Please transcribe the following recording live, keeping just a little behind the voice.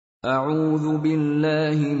أعوذ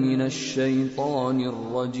بالله من الشيطان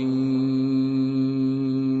الرجيم.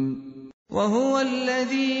 وهو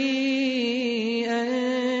الذي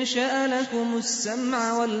أنشأ لكم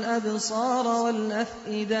السمع والأبصار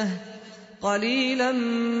والأفئدة قليلا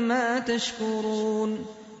ما تشكرون.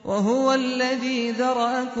 وهو الذي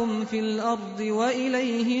ذرأكم في الأرض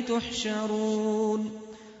وإليه تحشرون.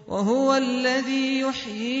 وهو الذي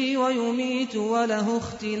يحيي ويميت وله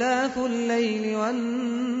اختلاف الليل والنهار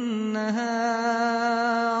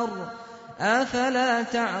أفلا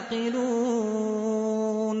تعقلون.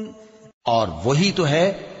 और वही तो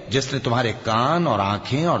है जिसने तुम्हारे कान और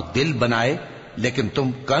आंखें और दिल बनाए, लेकिन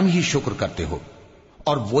तुम कम ही शुक्र करते हो।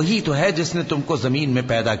 और वही तो है जिसने तुमको जमीन में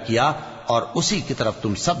पैदा किया और उसी की तरफ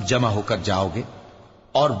तुम सब जमा होकर जाओगे।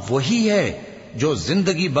 और वही है जो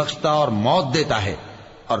जिंदगी बख्शता और मौत देता है,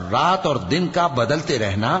 और रात और दिन का बदलते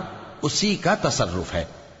रहना उसी का तसर्रुफ है।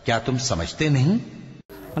 क्या तुम समझते नहीं?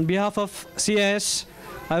 On behalf of CIS,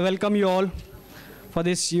 I welcome you all for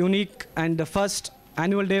this unique and the first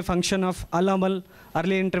annual day function of Amal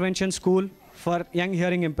Early Intervention School for young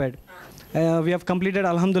hearing impaired. We have completed,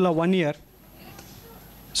 alhamdulillah, 1 year.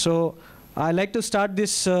 So I like to start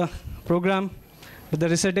this program with the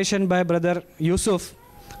recitation by Brother Yusuf,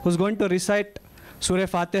 who's going to recite Surah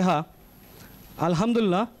Fatiha.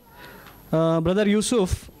 Alhamdulillah, Brother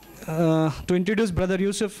Yusuf, to introduce Brother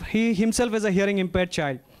Yusuf, he himself is a hearing impaired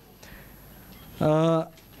child.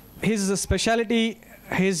 His speciality,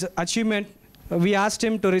 his achievement, we asked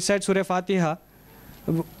him to recite Surah Fatiha.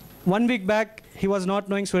 1 week back, he was not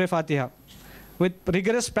knowing Surah Fatiha. With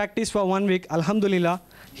rigorous practice for 1 week, alhamdulillah,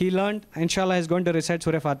 he learned, inshallah, he is going to recite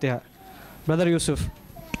Surah Fatiha. Brother Yusuf.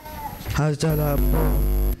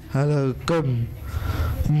 Assalamu alaikum.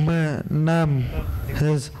 My name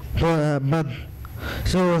is Muhammad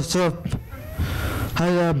Yusuf. I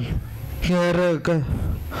am hearing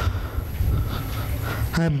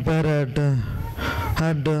impaired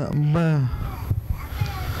and my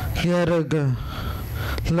hearing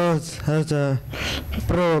loss has a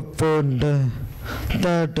profound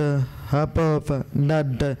that above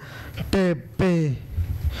not TP.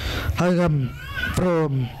 I am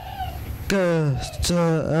from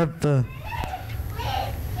KSF.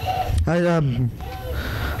 I am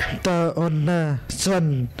the only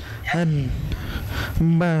son and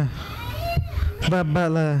my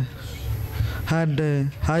family, and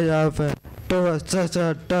I have 2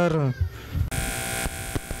 sisters.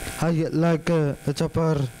 I like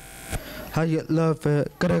sport. I love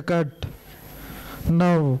cricket.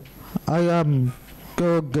 Now I am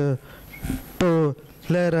going to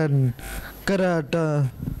learn karate.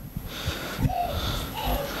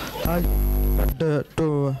 I want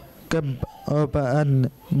to come up and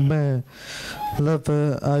my love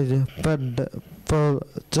I fund for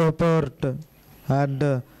support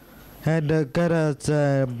and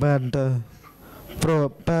encouragement for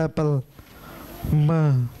people.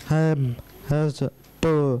 My aim has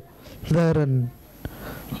to learn,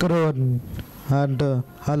 grow and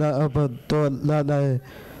allow to learn.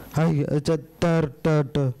 I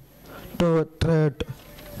started to trade.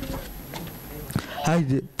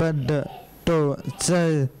 I want to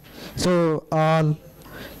say so all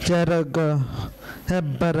Jarag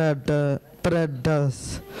Emperor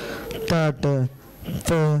Predators that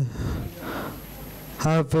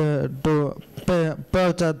have to pay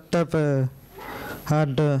positive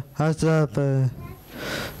and have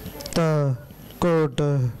the good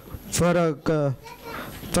for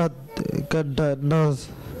but nose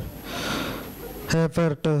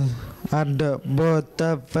effort and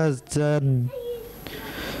motivation.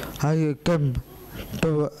 I come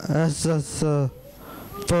to assess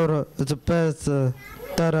for space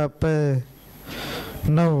therapy.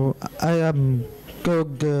 Now I am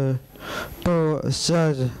going to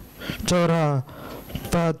search Surah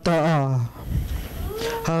Fatiha.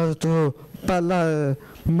 How to play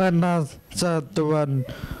manas satuan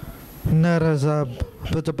narasab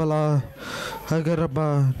betapala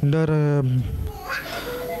agaraba naram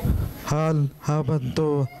hal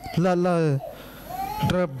habantu lala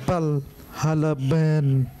Rabal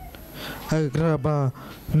halaben agraba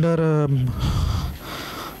naram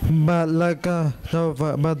malaka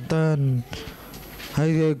nova matan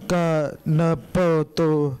ayaka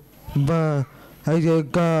napoto ba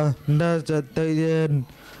ayaka nasatayen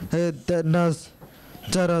etanas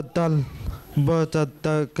charatal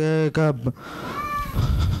bosata kekab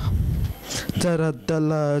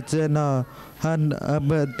charatala jena han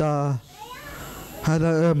abeta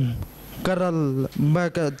halam karal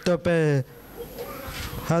makatope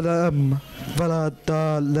halam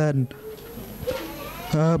balatalan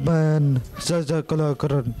aman sajakala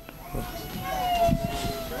karan.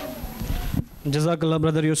 Jazakallah,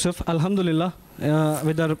 Brother Yusuf. Alhamdulillah,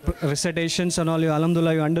 with our recitations and all, you,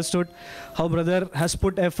 Alhamdulillah, you understood how brother has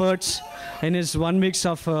put efforts in his 1 week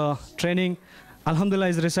of training. Alhamdulillah,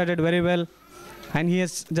 he's recited very well. And he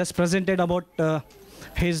has just presented about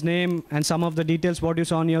his name and some of the details what you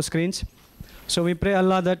saw on your screens. So we pray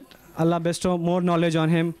Allah that Allah bestow more knowledge on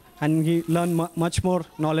him and he learn much more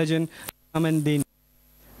knowledge in Islam and Deen.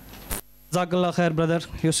 Jazakallah khair, Brother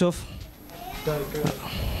Yusuf.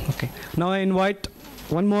 Okay. Now I invite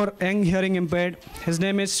one more young hearing impaired. His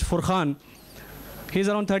name is Furqan. He's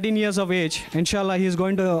around 13 years of age. Inshallah, he is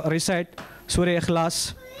going to recite Surah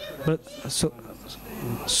Ikhlas,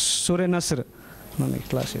 Surah Nasr. No,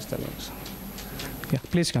 Ikhlas is the last. Yeah,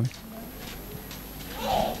 please come in.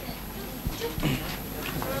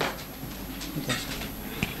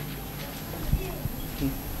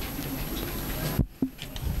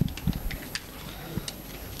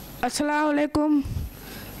 Assalamu alaikum.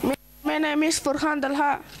 My name is Furqan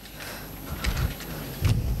Dalha.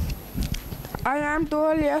 I am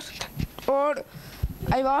 12 years old.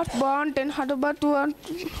 I was born in October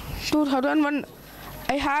 2001.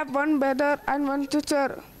 I have one brother and one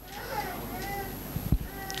sister.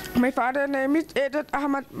 My father's name is Edad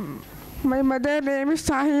Ahmad. My mother's name is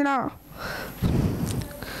Sahina.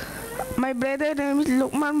 My brother's name is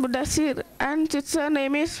Luqman Mudassir and sister's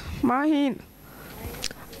name is Mahin.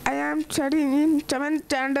 I am studying in 7th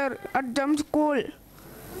standard at Jump School.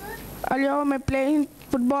 I playing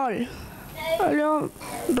football.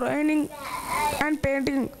 Drawing and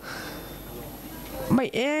painting. My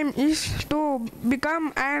aim is to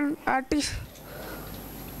become an artist.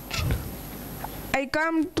 I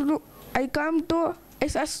come to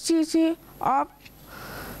HHCC of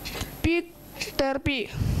speech therapy.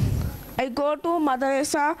 I go to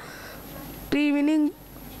madrasa evening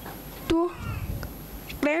to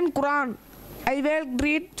learn Quran. I will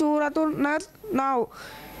read Surah An-Nas now.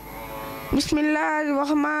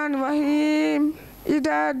 Bismillahirrahmanirrahim.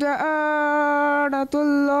 Idza jaa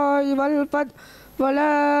nasrullahi wal fath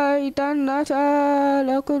wala itanasa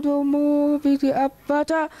lakutumu fi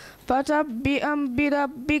abata fasabbi bi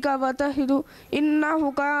rabbika watahidu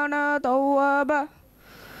innahu kana tawwaba.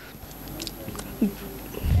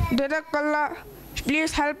 Jazakallah,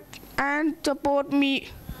 please help and support me.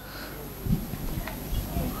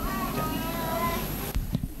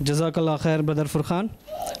 Jazakallah khair, Brother Furqan.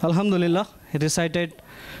 Alhamdulillah, he recited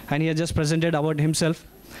and he has just presented about himself.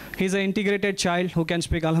 He is an integrated child who can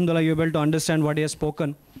speak. Alhamdulillah, you are able to understand what he has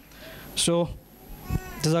spoken. So,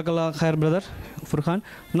 Jazakallah khair, Brother Furqan.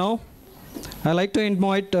 Now, I like to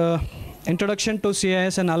invite introduction to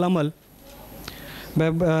CIS and Al-Amal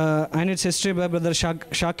and its history by Brother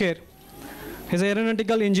Shakir. He is an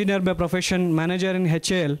aeronautical engineer by profession, manager in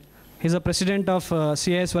HAL. He is a president of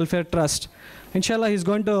CIS Welfare Trust. Inshallah, he is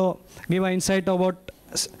going to give an insight about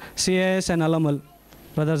CIS and Al-Amal.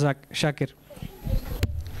 Brother Shakir.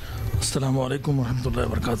 Assalamu alaikum wa rahmatullahi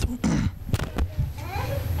wa barakatuh.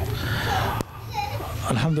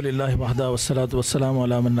 Alhamdulillah wahda wa salatu wa salamu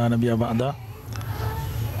ala man la nabiyya ba'da.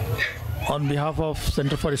 On behalf of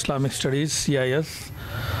Center for Islamic Studies, CIS,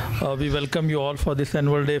 we welcome you all for this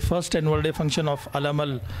first annual day function of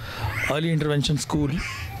Amal Early Intervention School.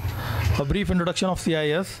 A brief introduction of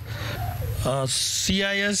CIS.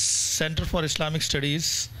 CIS, Center for Islamic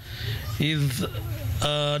Studies, is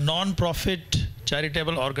a non-profit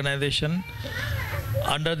charitable organization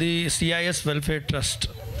under the CIS Welfare Trust.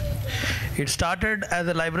 It started as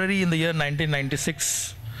a library in the year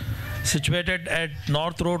 1996, situated at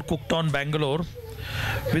North Road, Cooke, Bangalore,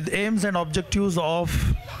 with aims and objectives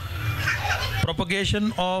of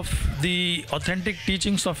propagation of the authentic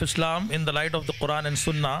teachings of Islam in the light of the Quran and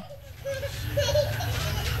Sunnah,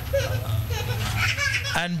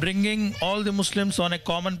 and bringing all the Muslims on a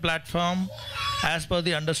common platform as per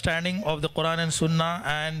the understanding of the Quran and Sunnah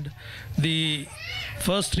and the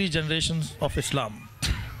first 3 generations of Islam.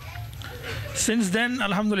 Since then,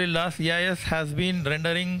 Alhamdulillah, CIS has been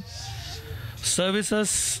rendering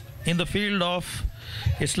services in the field of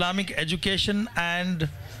Islamic education and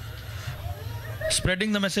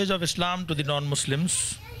spreading the message of Islam to the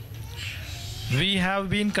non-Muslims. We have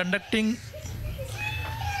been conducting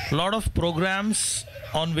a lot of programs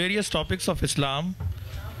on various topics of Islam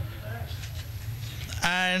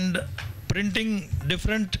and printing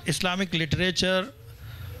different Islamic literature,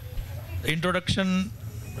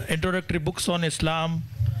 introductory books on Islam,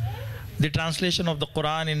 the translation of the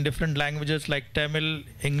Quran in different languages like Tamil,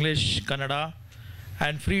 English, Kannada,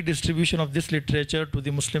 and free distribution of this literature to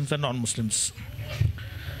the Muslims and non-Muslims.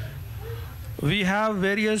 We have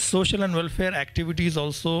various social and welfare activities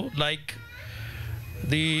also, like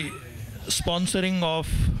the sponsoring of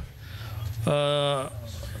poor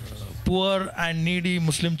and needy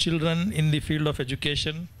Muslim children in the field of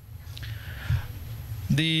education,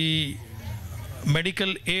 the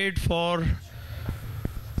medical aid for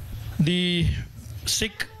the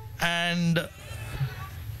sick and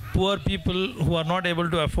poor people who are not able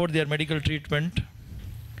to afford their medical treatment,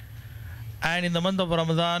 and in the month of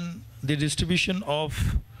Ramadan, the distribution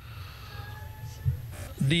of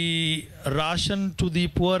the ration to the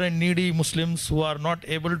poor and needy Muslims who are not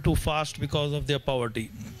able to fast because of their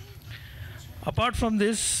poverty. Apart from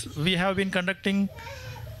this, we have been conducting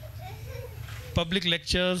public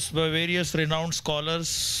lectures by various renowned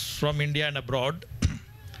scholars from India and abroad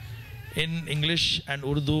in English and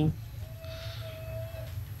Urdu,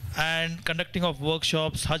 and conducting of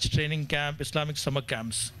workshops, Hajj training camp, Islamic summer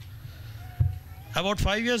camps. About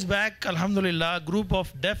 5 years back, Alhamdulillah, a group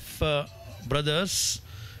of deaf brothers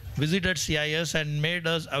visited CIS and made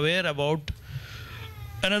us aware about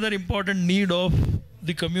another important need of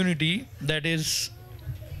the community, that is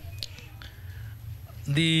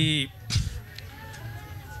the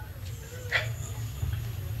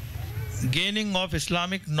gaining of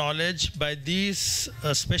Islamic knowledge by these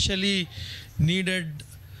specially needed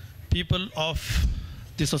people of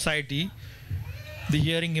the society, the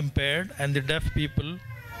hearing impaired and the deaf people.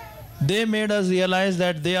 They made us realize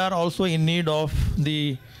that they are also in need of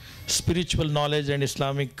the spiritual knowledge and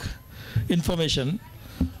Islamic information.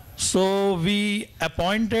 So we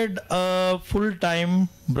appointed a full-time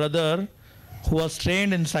brother who was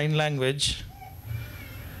trained in sign language.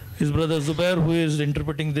 His brother Zubair, who is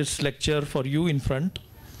interpreting this lecture for you in front.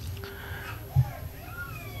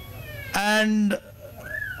 And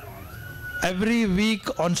every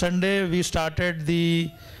week on Sunday, we started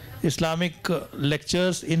the Islamic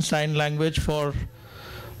lectures in sign language for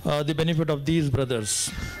the benefit of these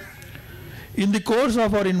brothers. In the course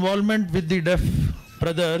of our involvement with the deaf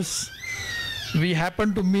brothers, we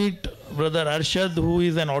happened to meet Brother Arshad, who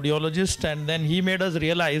is an audiologist, and then he made us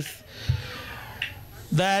realize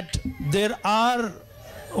that there are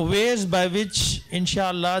ways by which,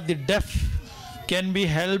 inshallah, the deaf can be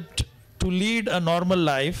helped to lead a normal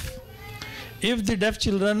life if the deaf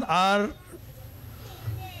children are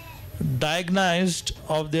diagnosed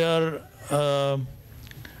of their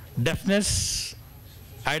deafness,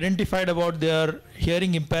 identified about their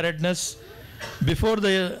hearing impairedness before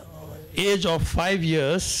the age of 5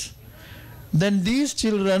 years, then these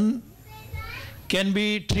children can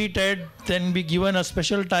be treated, then be given a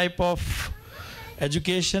special type of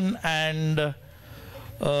education and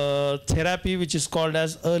therapy which is called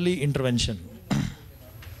as early intervention.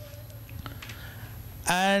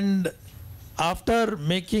 And after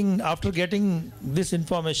getting this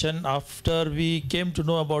information, after we came to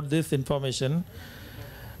know about this information,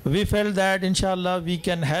 we felt that inshallah we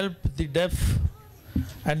can help the deaf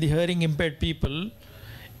and the hearing impaired people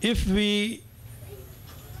if we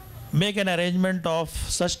make an arrangement of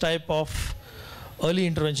such type of early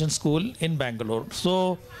intervention school in Bangalore.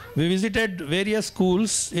 So we visited various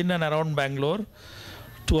schools in and around Bangalore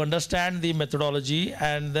to understand the methodology,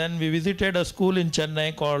 and then we visited a school in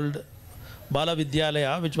Chennai called Bala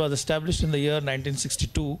Vidyalaya, which was established in the year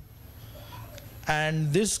 1962.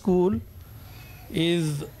 And this school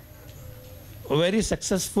is very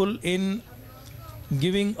successful in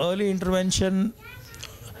giving early intervention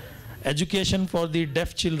education for the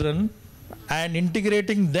deaf children and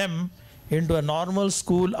integrating them into a normal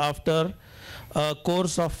school after a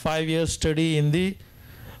course of 5 years study in the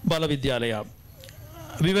Bala Vidyalaya.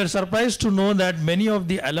 We were surprised to know that many of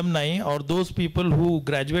the alumni or those people who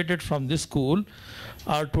graduated from this school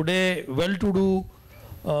are today well-to-do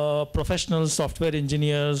professionals, software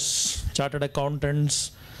engineers, chartered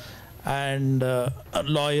accountants, and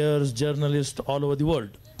lawyers, journalists all over the world.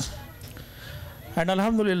 And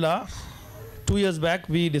Alhamdulillah, 2 years back,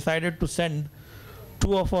 we decided to send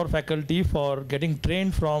 2 of our faculty for getting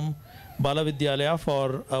trained from Bala Vidyalaya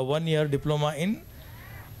for a 1-year diploma in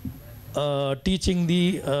teaching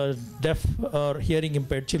the deaf or hearing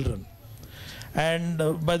impaired children.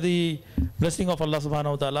 And by the blessing of Allah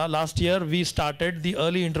subhanahu wa ta'ala, last year we started the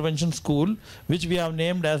early intervention school, which we have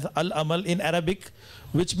named as Al-Amal in Arabic,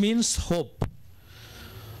 which means hope.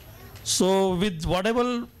 So with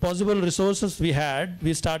whatever possible resources we had,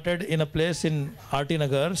 we started in a place in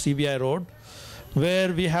Nagar, CBI Road,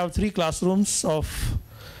 where we have 3 classrooms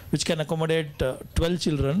which can accommodate 12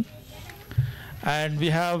 children. And we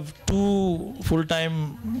have 2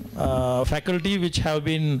 full-time faculty which have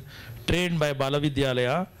been trained by Bala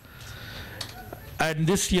Vidyalaya. And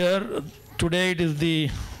this year, today it is the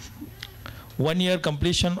 1-year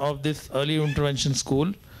completion of this early intervention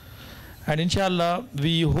school. And inshallah,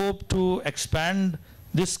 we hope to expand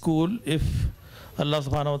this school, if Allah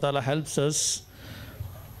subhanahu wa ta'ala helps us,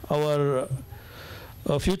 our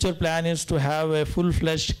future plan is to have a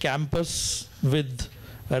full-fledged campus with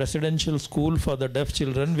a residential school for the deaf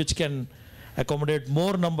children, which can accommodate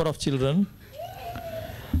more number of children.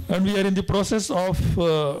 And we are in the process of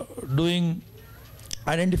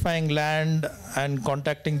identifying land and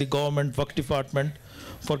contacting the government work department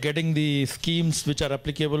for getting the schemes which are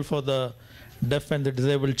applicable for the deaf and the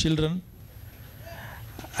disabled children.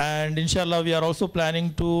 And inshallah, we are also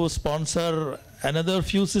planning to sponsor another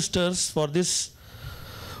few sisters for this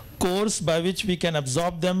course, by which we can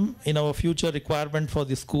absorb them in our future requirement for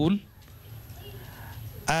the school.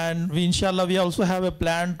 And we, inshallah, we also have a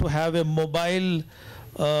plan to have a mobile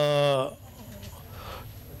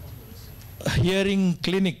hearing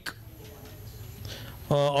clinic,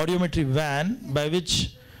 audiometry van, by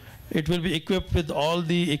which it will be equipped with all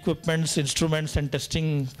the equipments, instruments and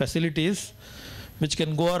testing facilities, which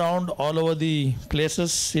can go around all over the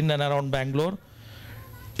places in and around Bangalore,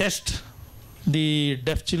 test the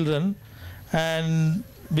deaf children, and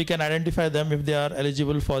we can identify them if they are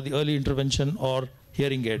eligible for the early intervention or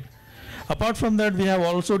hearing aid. Apart from that, we have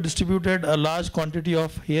also distributed a large quantity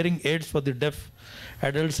of hearing aids for the deaf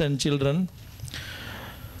adults and children.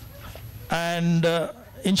 And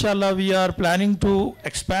inshallah, we are planning to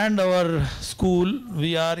expand our school.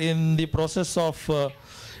 We are in the process of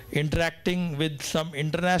interacting with some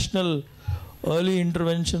international early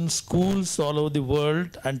intervention schools all over the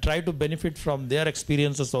world and try to benefit from their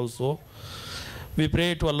experiences also. We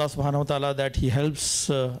pray to Allah subhanahu wa ta'ala that He helps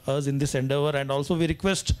us in this endeavor, and also we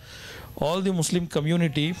request all the Muslim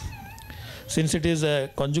community, since it is a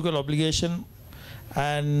conjugal obligation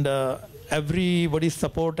and everybody's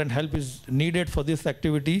support and help is needed for this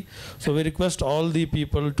activity, so we request all the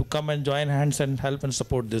people to come and join hands and help and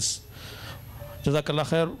support this. Jazakallah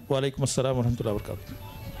khair. Wa alaikum assalam wa rahmatullahi wa barakatuh.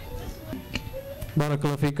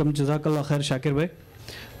 Barakallah feekum. Jazakallah khair, Shakir bhai.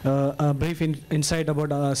 A brief insight about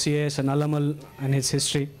CAS and Amal and his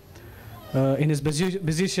history. In his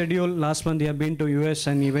busy schedule, last month he had been to US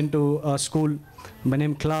and he went to a school by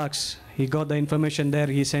name Clark's. He got the information there.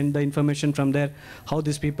 He sent the information from there, how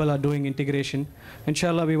these people are doing integration.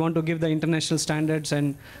 Inshallah, we want to give the international standards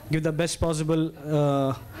and give the best possible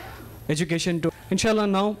education to. Inshallah,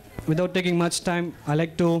 now, without taking much time, I'd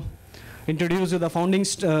like to introduce you the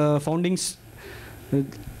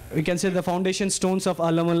we can say the foundation stones of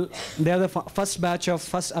Amal. They are the first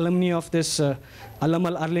alumni of this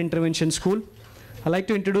Amal Early Intervention School. I'd like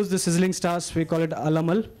to introduce the sizzling stars. We call it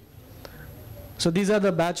Amal. So these are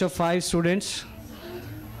the batch of 5 students.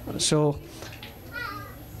 So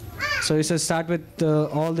we should start with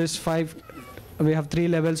all these 5. We have 3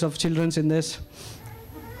 levels of children in this.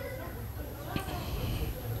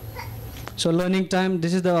 So learning time,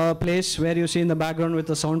 this is the place where you see in the background with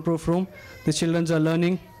the soundproof room. The children are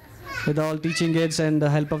learning with all teaching aids and the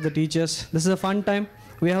help of the teachers. This is a fun time.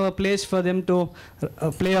 We have a place for them to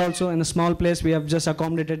play also. In a small place, we have just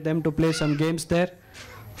accommodated them to play some games there.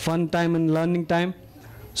 Fun time and learning time.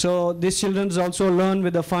 So these children also learn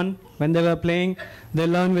with the fun. When they were playing, they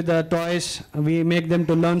learn with the toys. We make them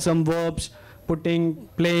to learn some verbs, putting,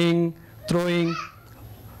 playing, throwing,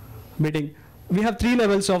 bidding. We have 3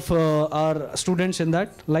 levels of our students in that.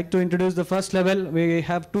 I'd like to introduce the first level. We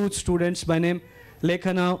have 2 students by name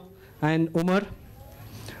Lekhana and Umar.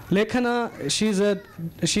 Lekhana, she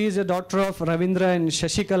is a daughter of Ravindra and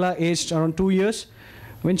Shashikala, aged around 2 years.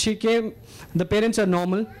 When she came, the parents are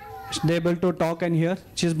normal. They're able to talk and hear.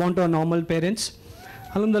 She's born to a normal parents.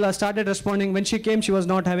 Alhamdulillah, started responding. When she came, she was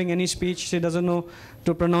not having any speech. She doesn't know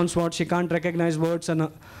to pronounce words. She can't recognize words and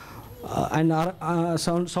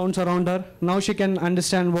sounds around her. Now she can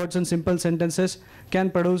understand words and simple sentences, can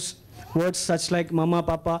produce words such like mama,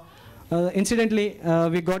 papa. Incidentally,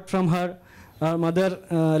 we got from her mother,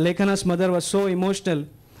 Lekhana's mother was so emotional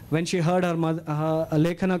when she heard her mother,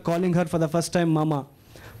 Lekhana calling her for the first time mama.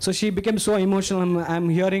 So she became so emotional. I'm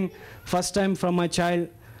hearing first time from my child,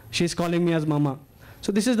 she's calling me as mama.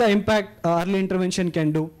 So this is the impact early intervention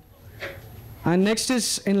can do. And next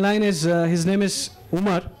is in line is, his name is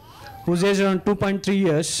Umar, who's aged around 2.3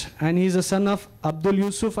 years, and he's the son of Abdul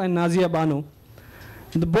Yusuf and Nazia Banu.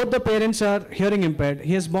 Both the parents are hearing impaired.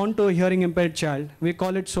 He is born to a hearing impaired child. We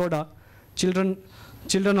call it SODA, children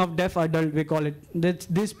of deaf adult, we call it.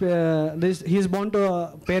 He is born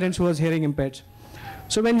to parents who was hearing impaired.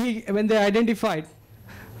 So when they identified,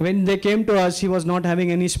 when they came to us, he was not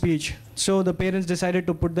having any speech. So the parents decided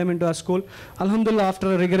to put them into a school. Alhamdulillah,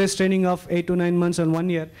 after a rigorous training of 8 to 9 months and 1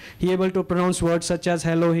 year, he able to pronounce words such as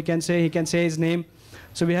hello. He can say his name.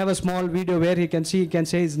 So we have a small video where he can say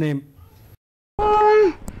his name.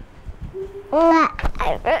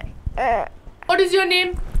 What is your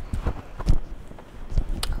name?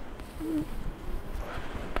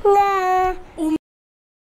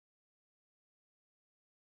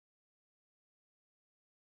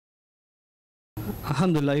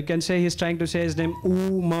 Alhamdulillah, you can say he's trying to say his name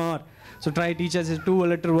Umar. So try teach us his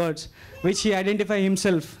 2-letter words, which he identify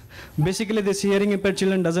himself. Basically, this hearing impaired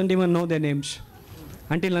children doesn't even know their names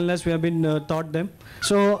until unless we have been taught them.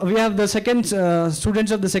 So we have the second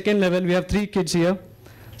students of the second level. We have 3 kids here: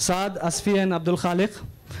 Saad, Asfi, and Abdul Khaliq.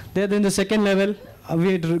 They're in the second level.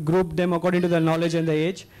 We grouped them according to their knowledge and their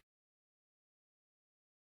age.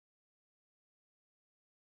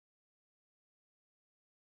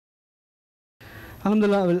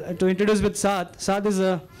 Alhamdulillah, to introduce with Saad. Saad is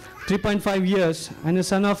 3.5 years and a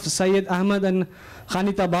son of Sayyid Ahmad and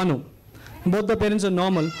Khanita Banu. Both the parents are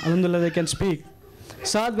normal. Alhamdulillah, they can speak.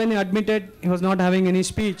 Saad, when he admitted, he was not having any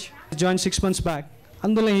speech. He joined 6 months back.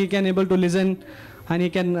 Alhamdulillah, he can able to listen and he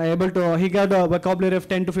got a vocabulary of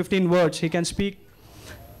 10 to 15 words. He can speak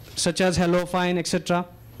such as hello, fine, etc.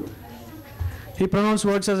 He pronounced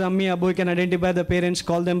words as Ammi, Abu. He can identify the parents,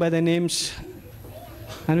 call them by their names.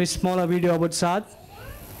 And we small a video about Saad.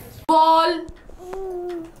 Ball.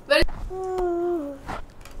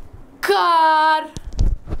 Car.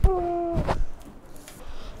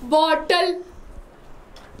 Bottle.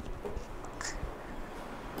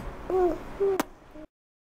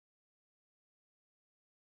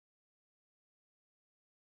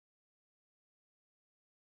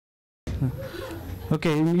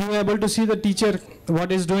 Okay, you are able to see the teacher.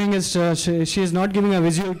 What is doing is she is not giving a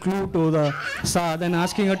visual clue to the Saad and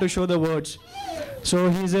asking her to show the words. So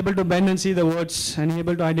he is able to bend and see the words and he is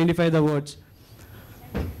able to identify the words.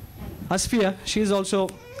 Asfia, she is also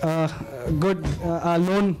a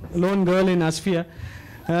lone girl in Asfia.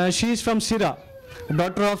 She is from Sira,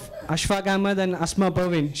 daughter of Ashfaq Ahmad and Asma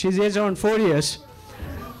Parveen. She is aged around 4 years.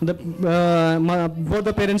 Both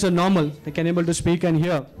the parents are normal. They can able to speak and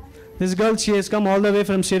hear. This girl, she has come all the way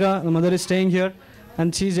from Sira. The mother is staying here,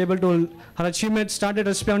 and she is able to. Her achievement started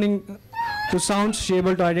responding to sounds. She is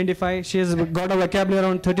able to identify. She has got a vocabulary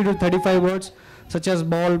around 30 to 35 words, such as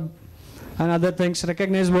ball and other things.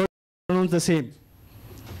 Recognize words, pronounce the same.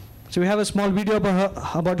 So we have a small video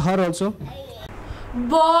about her also.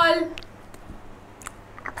 Ball.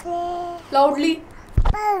 Loudly.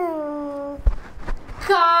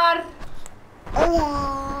 Car.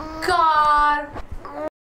 Car.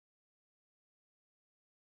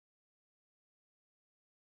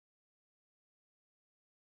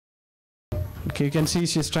 Okay, you can see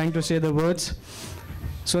she's trying to say the words.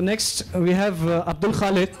 So next we have Abdul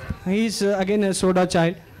Khalid. He's again a Soda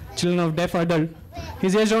child, children of deaf adult.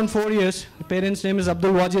 He's aged around 4 years. His parents' name is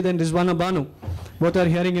Abdul Wajid and Rizwana Banu. Both are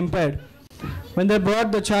hearing impaired. When they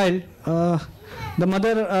brought the child, the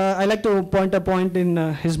mother, I like to point a point in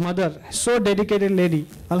his mother. So dedicated lady.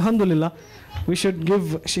 Alhamdulillah. We should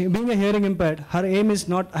give, being a hearing impaired, her aim is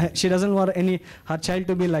not, she doesn't want her child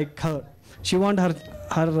to be like her. She wants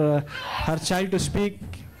her child to speak,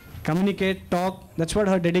 communicate, talk. That's what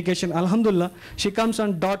her dedication. Alhamdulillah, she comes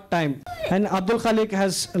on dot time. And Abdul Khaliq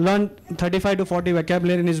has learned 35 to 40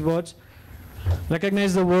 vocabulary in his words,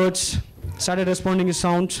 recognized the words, started responding to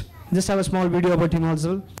sounds. Just have a small video about him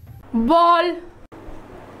also. Ball.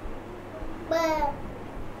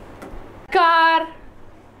 Car.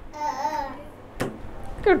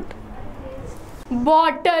 Good.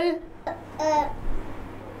 Bottle.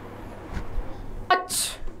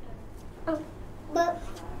 Watch.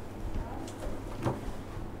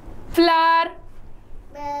 Flower.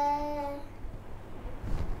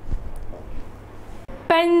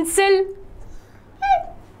 Pencil.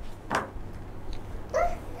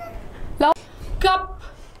 Cup.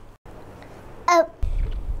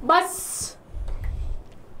 Bus.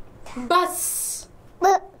 Bus.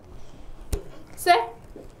 Say.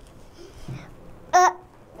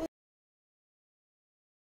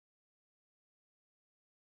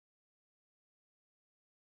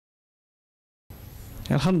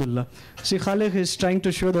 Alhamdulillah. See, Khalid is trying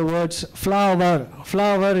to show the words flower.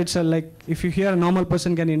 Flower, it's like, if you hear, a normal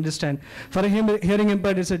person can understand. For him, hearing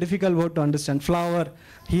impaired, it's a difficult word to understand. Flower.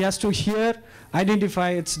 He has to hear, identify,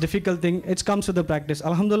 it's a difficult thing. It comes with the practice.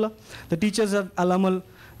 Alhamdulillah. The teachers of Al-Amal,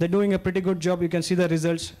 they're doing a pretty good job. You can see the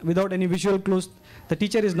results without any visual clues. The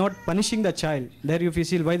teacher is not punishing the child. There you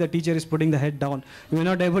feel why the teacher is putting the head down. You are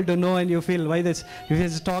not able to know and you feel why this. If he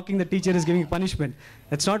is talking, the teacher is giving punishment.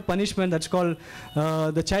 That's not punishment. That's called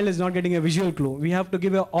the child is not getting a visual clue. We have to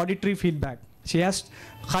give an auditory feedback.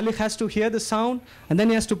 Khalid has to hear the sound and then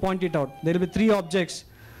he has to point it out. There will be 3 objects.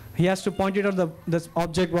 He has to point it out the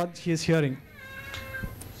object what he is hearing.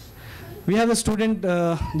 We have a student,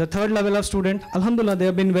 the third level of student. Alhamdulillah, they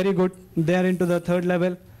have been very good. They are into the third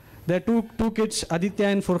level. There are two kids, Aditya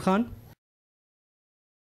and Furkhan.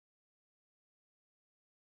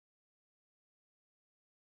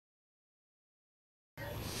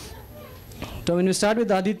 So when we start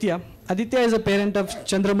with Aditya, Aditya is a parent of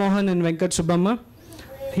Chandramohan and Venkat Subhamma.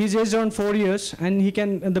 He's aged around 4 years, and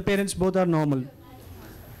the parents both are normal.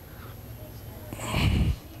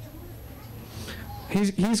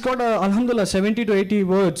 He's got alhamdulillah 70 to 80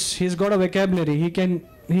 words. He's got a vocabulary. He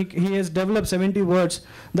has developed 70 words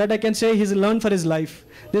that I can say he's learned for his life.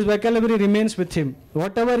 This vocabulary remains with him.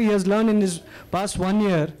 Whatever he has learned in his past 1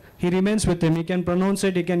 year, he remains with him. He can pronounce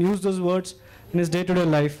it. He can use those words in his day-to-day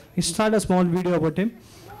life. He started a small video about him.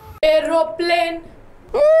 Aeroplane.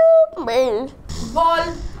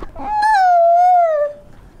 Ball.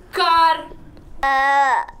 Car.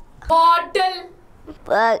 Bottle.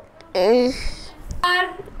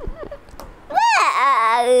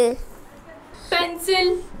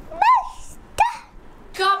 Pencil.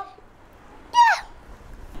 Cup.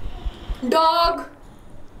 Dog.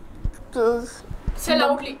 Say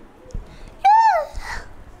loudly.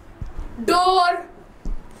 Door.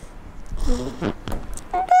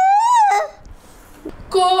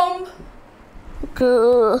 Comb.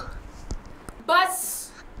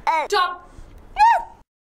 Bus. Stop.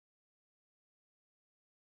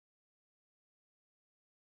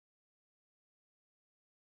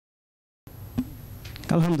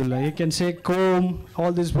 Alhamdulillah, he can say comb,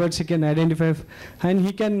 all these words he can identify, and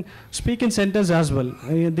he can speak in sentence as well.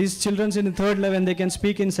 These children in the third level, they can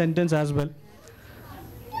speak in sentence as well.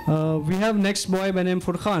 We have next boy by name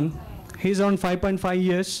Furkhan. He's around 5.5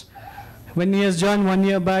 years. When he has joined 1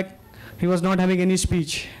 year back, he was not having any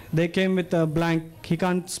speech. They came with a blank. He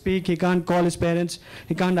can't speak, he can't call his parents,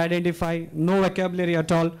 he can't identify, no vocabulary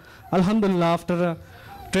at all. Alhamdulillah, after a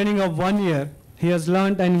training of 1 year, he has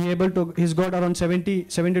learned and he's got around 70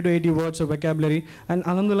 to 80 words of vocabulary. And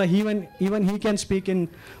alhamdulillah, even he can speak in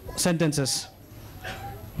sentences.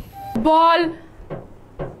 Ball.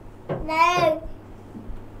 No.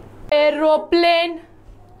 Aeroplane.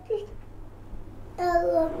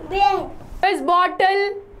 Where's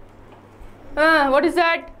bottle? What is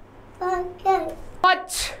that?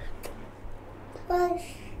 Watch.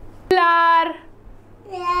 Flower.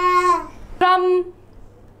 Drum.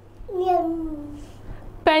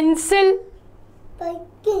 Pencil.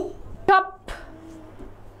 Cup.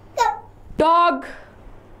 Dog.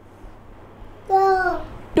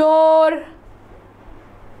 Door.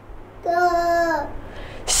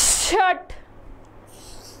 Shirt.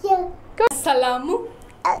 Salamu.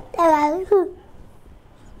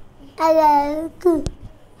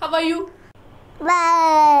 How are you?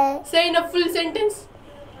 Say in a full sentence.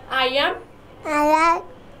 I am.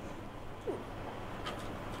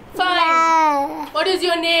 Fine. What is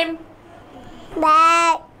your name?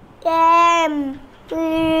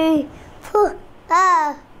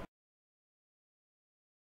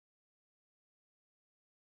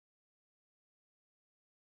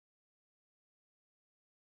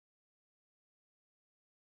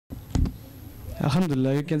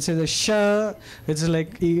 Alhamdulillah, you can say the shirt. It's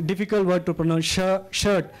like a difficult word to pronounce.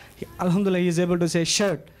 Shirt. Alhamdulillah, he is able to say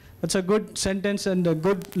shirt. That's a good sentence and a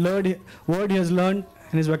good word he has learned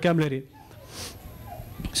in his vocabulary.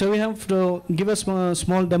 So we have to give a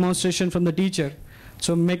small demonstration from the teacher.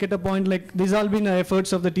 So make it a point like these all been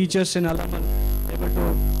efforts of the teachers in Alaman, able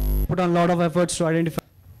to put on a lot of efforts to identify.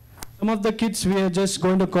 Some of the kids we are just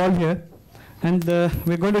going to call here, and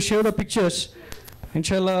we're going to show the pictures.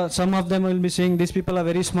 Inshallah, some of them will be saying these people are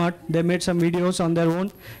very smart. They made some videos on their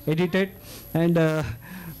own, edited, and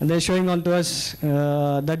they're showing on to us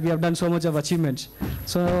that we have done so much of achievements.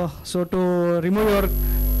 So to remove your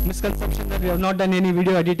misconception that we have not done any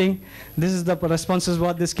video editing, this is the responses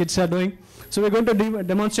what these kids are doing. So we're going to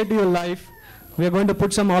demonstrate to you live. We are going to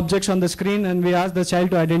put some objects on the screen and we ask the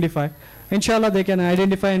child to identify. Inshallah, they can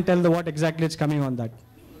identify and tell what exactly is coming on that.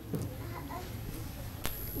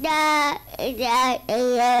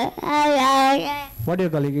 What are you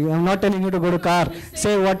calling? I'm not telling you to go to car.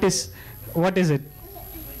 Say what is it?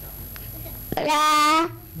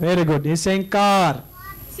 Very good. He's saying car.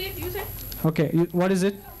 Say it, you say. Okay, what is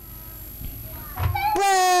it?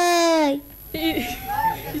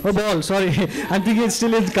 Oh, ball, sorry. I'm thinking it's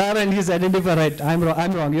still in car and he's identified right. I'm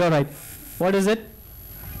wrong, you're right. What is it?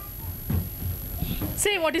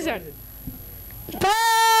 Say what is that?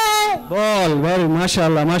 Ball, very,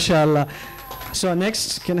 mashallah, mashallah. So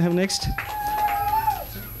next, can I have next?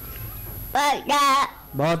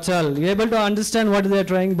 Bottle. You're able to understand what they're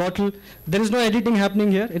trying? Bottle. There is no editing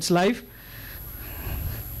happening here. It's live.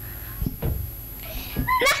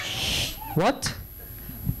 What?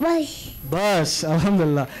 Bus. Bus.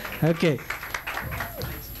 Alhamdulillah. Okay.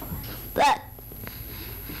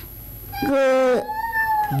 Go.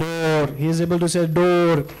 Door. He is able to say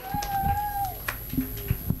door.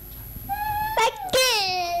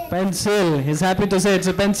 Pencil. He's happy to say it's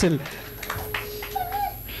a pencil.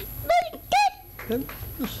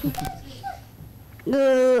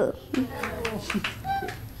 Go.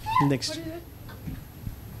 Next.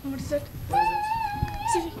 What is that?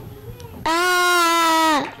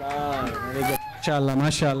 Very good. MashaAllah,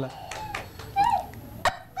 MashaAllah.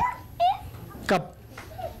 Cup.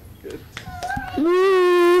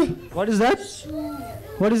 What is that?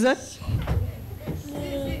 What is that?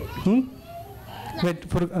 Wait,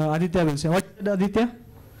 for Aditya will say. What is that, Aditya?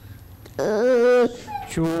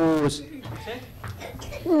 Shoes.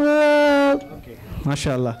 Okay.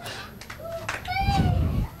 MashaAllah.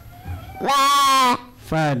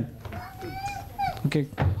 Fan. Okay.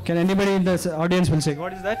 Can anybody in the audience will say,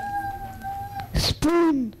 what is that?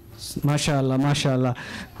 Spoon. MashaAllah, MashaAllah.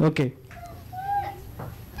 Okay.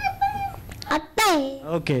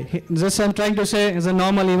 Okay. Just I'm trying to say, is a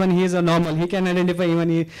normal, even he is a normal. He can identify, even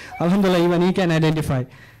he, Alhamdulillah, even he can identify.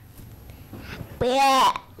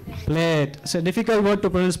 Plate. Plate. It's a difficult word to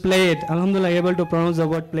pronounce, plate. Alhamdulillah, able to pronounce the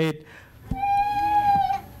word plate.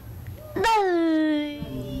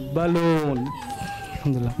 Balloon.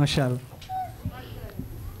 Alhamdulillah, MashaAllah.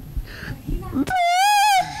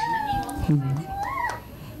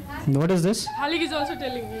 What is this? Khalik is also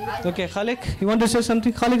telling me. Okay, Khalik, you want to say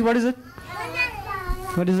something? Khalik, what is it?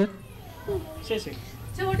 What is it? Say.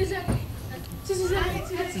 So what is that?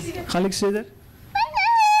 Khalik, say that.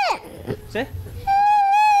 Say.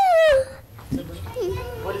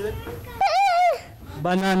 What is it?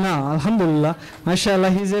 Banana. Alhamdulillah.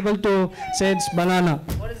 MashaAllah, he is able to say it's banana.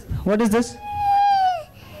 What is this?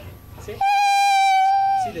 Say.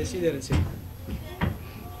 See there and say.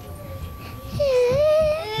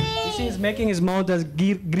 You see, he's making his mouth as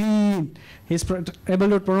green. He's able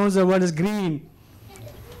to pronounce the word as green.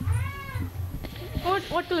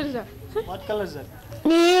 What color is that? What color is that?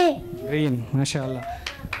 Green. MashaAllah.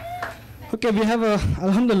 Okay, we have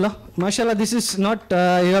Alhamdulillah. MashaAllah, this is not,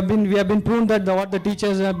 we have been proven that what the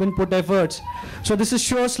teachers have been put efforts. So this is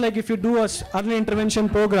shows like if you do a early intervention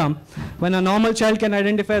program, when a normal child can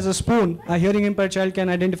identify as a spoon, a hearing impaired child can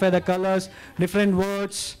identify the colors, different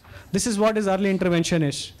words. This is what is early intervention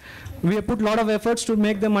is. We have put a lot of efforts to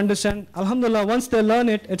make them understand. Alhamdulillah, once they learn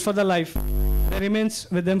it, it's for the life. It remains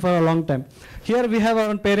with them for a long time. Here we have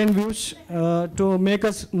our parent views to make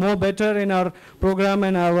us more better in our program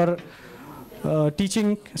and our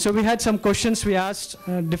teaching. So we had some questions we asked,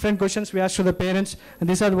 different questions we asked to the parents, and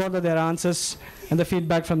these are what are their answers and the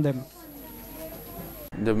feedback from them.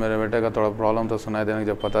 जब मेरे बेटे का थोड़ा problem था सुनाई देने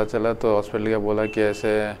जब पता चला तो हॉस्पिटल का बोला कि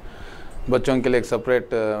ऐसे बच्चों के लिए एक सेपरेट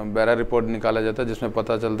बैरा रिपोर्ट निकाला जाता है जिसमें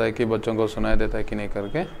पता चलता है कि बच्चों को सुनाई देता है कि नहीं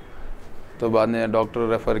करके। तो बाद में डॉक्टर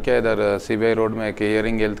रेफ़र किया इधर CBI रोड में एक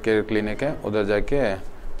हियरिंग हेल्थ केयर क्लिनिक है, उधर जाके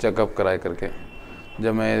चेकअप कराए करके।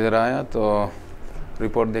 जब मैं इधर आया तो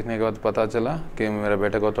रिपोर्ट देखने के बाद पता चला कि मेरे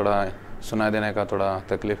बेटे को थोड़ा सुनाई देने का थोड़ा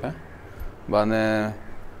तकलीफ़ है। बाद में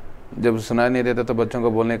जब सुनाई नहीं देता तो बच्चों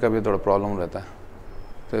को बोलने का भी थोड़ा प्रॉब्लम रहता है।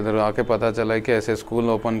 तो इधर आके पता चला कि ऐसे स्कूल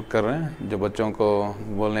ओपन कर रहे हैं जो बच्चों को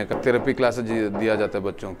बोलने का थेरेपी क्लासेस दिया जाता है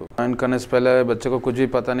बच्चों को। ज्वाइन करने से पहले बच्चे को कुछ भी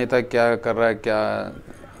पता नहीं था क्या कर रहा है, क्या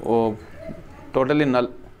वो टोटली नल,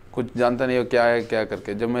 कुछ जानता नहीं हो क्या है क्या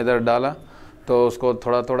करके। जब मैं इधर डाला तो उसको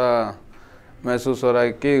थोड़ा थोड़ा महसूस हो रहा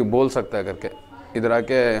है कि बोल सकता है करके। इधर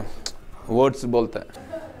आके वर्ड्स बोलता है,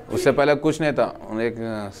 उससे पहले कुछ नहीं था, एक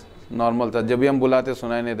नॉर्मल था। जब भी हम बुलाते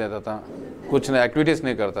सुनाई नहीं देता था, कुछ नहीं एक्टिविटीज़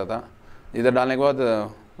नहीं करता था। इधर डालने के बाद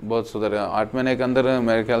बहुत सुधर गया। 8 महीने के अंदर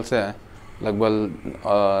मेरे ख्याल से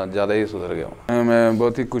लगभग ज़्यादा ही सुधर गया। मैं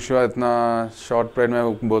बहुत ही खुश हुआ, इतना शॉर्ट पीरियड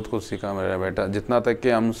में बहुत कुछ सीखा मेरा बेटा, जितना तक कि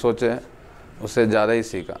हम सोचे उससे ज़्यादा ही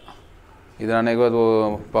सीखा। इधर आने के बाद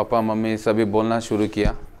वो पापा मम्मी सभी बोलना शुरू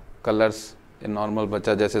किया, कलर्स, नॉर्मल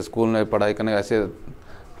बच्चा जैसे स्कूल में पढ़ाई करने ऐसे।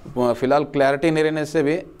 फ़िलहाल क्लैरिटी नहीं रहने से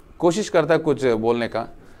भी कोशिश करता है कुछ बोलने का,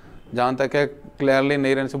 जहाँ तक है क्लियरली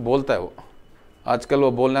नहीं रहने से बोलता है वो। आजकल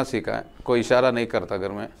वो बोलना सीखा है, कोई इशारा नहीं करता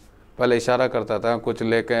घर में। पहले इशारा करता था, कुछ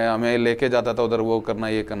लेके हमें लेके जाता था उधर, वो करना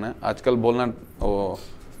ये करना है। आजकल बोलना वो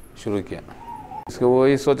शुरू किया। इसको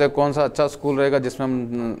वही सोचा कौन सा अच्छा स्कूल रहेगा जिसमें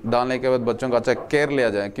हम डालने के बाद बच्चों का अच्छा केयर लिया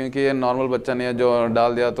जाए, क्योंकि ये नॉर्मल बच्चा नहीं है जो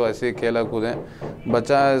डाल दिया तो ऐसे ही खेला कूदे।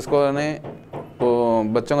 बच्चा इसको नहीं, वो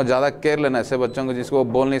बच्चों को ज़्यादा केयर लेना है। ऐसे बच्चों को जिसको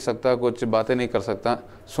बोल नहीं सकता, कुछ बातें नहीं कर सकता,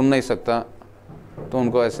 सुन नहीं सकता, तो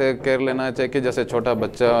उनको ऐसे केयर लेना चाहिए कि जैसे छोटा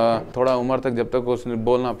बच्चा थोड़ा उम्र तक जब तक कुछ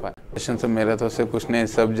बोल ना पाए। पेशेंट से मेरे तो से कुछ नहीं,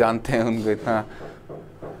 सब जानते हैं उनको इतना।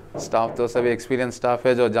 स्टाफ तो सभी एक्सपीरियंस स्टाफ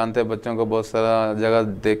है जो जानते हैं बच्चों को, बहुत सारा जगह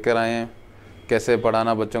देख कर आए हैं, कैसे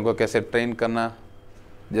पढ़ाना बच्चों को, कैसे ट्रेन करना,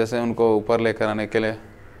 जैसे उनको ऊपर लेकर आने के लिए।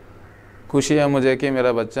 खुशी है मुझे कि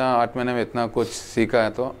मेरा बच्चा 8 महीने में इतना कुछ सीखा है।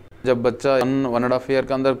 तो जब बच्चा 1.5 ईयर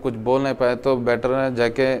के अंदर कुछ बोल नहीं पाए तो बेटर है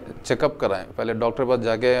जाके चेकअप कराएं, पहले डॉक्टर के पास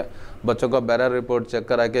जाके बच्चों का बैरर रिपोर्ट चेक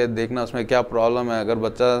करा के देखना उसमें क्या प्रॉब्लम है। अगर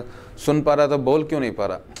बच्चा सुन पा रहा है तो बोल क्यों नहीं पा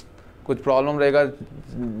रहा, कुछ प्रॉब्लम रहेगा,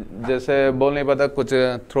 जैसे बोल नहीं पाता, कुछ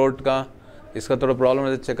थ्रोट का, इसका थोड़ा प्रॉब्लम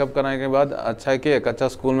है। चेकअप कराने के बाद अच्छा है कि एक अच्छा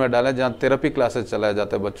स्कूल में डालें जहाँ थेरेपी क्लासेस चलाए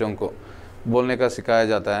जाते हैं, बच्चों को बोलने का सिखाया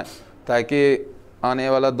जाता है, ताकि आने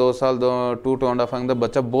वाला 2 साल 2.5 अंदर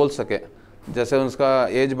बच्चा बोल सके। जैसे उसका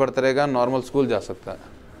एज बढ़ता रहेगा नॉर्मल स्कूल जा सकता है।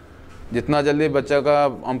 जितना जल्दी बच्चा का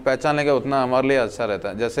हम पहचान लेंगे उतना हमारे लिए अच्छा रहता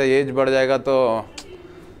है। जैसे एज बढ़ जाएगा तो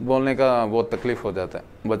बोलने का बहुत तकलीफ़ हो जाता है,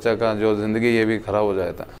 बच्चा का जो ज़िंदगी ये भी ख़राब हो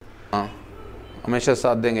जाता है। हाँ, हमेशा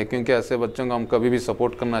साथ देंगे, क्योंकि ऐसे बच्चों को हम कभी भी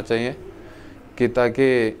सपोर्ट करना चाहिए कि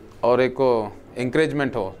ताकि और एक को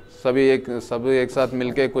इंकरेजमेंट हो, सभी एक साथ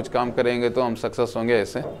मिलके कुछ काम करेंगे तो हम सक्सेस होंगे।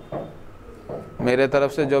 ऐसे मेरे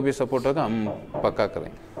तरफ से जो भी सपोर्ट होगा हम पक्का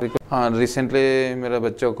करेंगे। हाँ, रिसेंटली मेरे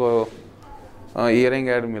बच्चों को ईयरिंग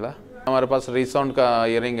ऐड मिला, हमारे पास रीसाउंड का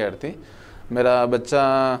ईयरिंग ऐड थी। मेरा बच्चा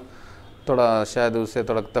थोड़ा शायद उससे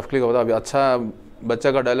थोड़ा तकलीफ होता, अभी अच्छा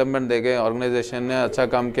बच्चा का डेवलपमेंट देके ऑर्गेनाइजेशन ने अच्छा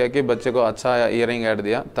काम किया कि बच्चे को अच्छा ईयरिंग ऐड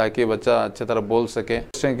दिया ताकि बच्चा अच्छी तरह बोल सके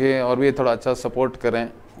कि, और भी थोड़ा अच्छा सपोर्ट करें।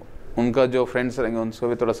 उनका जो फ्रेंड्स रहेंगे उनको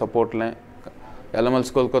भी थोड़ा सपोर्ट लें, एलएमएल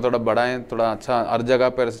स्कूल को थोड़ा बढ़ाएं, थोड़ा अच्छा हर जगह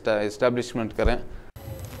पर एस्टेब्लिशमेंट करें।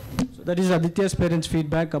 So that is Aditya's parents'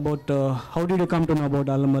 feedback about how did you come to know about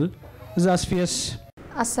Alamal. This is Asfiya's.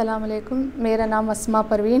 अस्सलाम वालेकुम, मेरा नाम अस्मा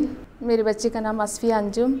परवीन, मेरे बच्चे का नाम असफिया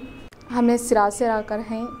अंजुम। हमें सिराज से आकर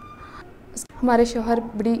हैं, हमारे शोहर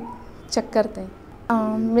बड़ी चक्कर थे।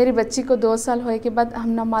 मेरी बच्ची को 2 साल होए के बाद हम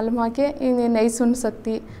ना मालूम हुआ कि इन्हें नहीं सुन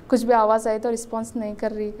सकती, कुछ भी आवाज़ आई तो रिस्पॉन्स नहीं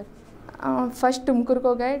कर रही। फर्स्ट टुमकुर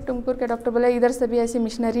को गए, टुमकुर के डॉक्टर बोले इधर से भी ऐसी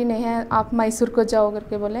मिशनरी नहीं है, आप मैसूर को जाओ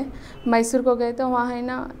करके बोले। मैसूर को गए तो वहाँ है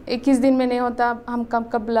ना 21 दिन में नहीं होता, हम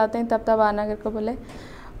कब बुलाते हैं तब आना करके बोले।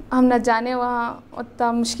 हम ना जाने, वहाँ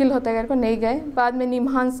उतना मुश्किल होता है करके नहीं गए। बाद में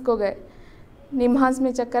निमहांस को गए, निमहांस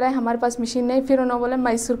में चक्कर है, हमारे पास मशीन नहीं, फिर उन्होंने बोला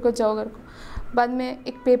मैसूर को जाओ करके। बाद में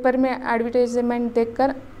एक पेपर में एडवर्टाइजमेंट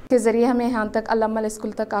देखकर के ज़रिए हमें यहाँ तक अलामल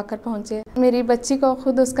स्कूल तक आकर पहुँचे। मेरी बच्ची को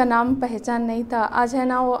खुद उसका नाम पहचान नहीं था, आज है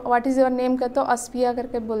ना वो व्हाट इज़ योर नेम का तो असफिया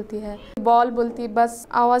करके बोलती है, बॉल बोलती, बस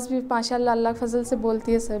आवाज़ भी माशाल्लाह अल्लाह फजल से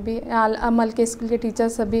बोलती है। सभी अमल के स्कूल के टीचर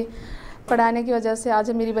सभी पढ़ाने की वजह से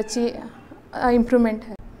आज मेरी बच्ची इम्प्रूवमेंट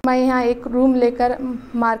है। मैं यहाँ एक रूम लेकर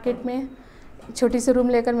मार्केट में छोटी सी रूम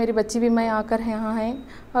लेकर मेरी बच्ची भी मैं आकर यहाँ है,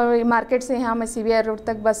 और मार्केट से यहाँ मैं CBI रोड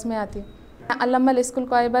तक बस में आती हूँ। अलामल स्कूल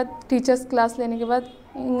को आए बाद टीचर्स क्लास लेने के बाद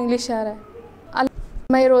इंग्लिश आ रहा है।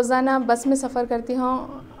 मैं रोज़ाना बस में सफ़र करती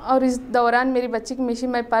हूँ, और इस दौरान मेरी बच्ची की मशीन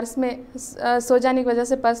मैं पर्स में सो जाने की वजह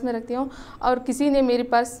से पर्स में रखती हूँ, और किसी ने मेरी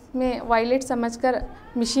पर्स में वायलेट समझकर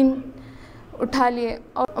मशीन उठा लिए,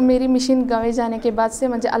 और मेरी मशीन गंवे जाने के बाद से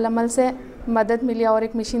मुझे अलामल से मदद मिली और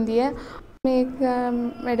एक मशीन दी है। मैं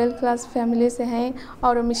एक मिडिल क्लास फैमिली से हैं,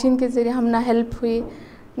 और मशीन के ज़रिए हम ना हेल्प हुई,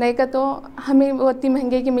 नहीं का तो हमें वो इतनी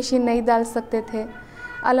महंगे की मशीन नहीं डाल सकते थे।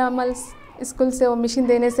 अलामल स्कूल से वो मशीन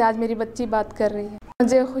देने से आज मेरी बच्ची बात कर रही है।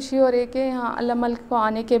 मुझे खुशी हो रही है कि यहाँ अलामल को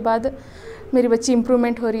आने के बाद मेरी बच्ची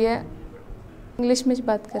इम्प्रूवमेंट हो रही है, इंग्लिश में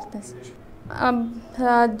बात करते हैं।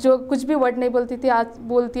 अब जो कुछ भी वर्ड नहीं बोलती थी आज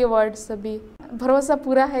बोलती है वर्ड सभी। भरोसा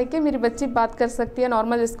पूरा है कि मेरी बच्ची बात कर सकती है,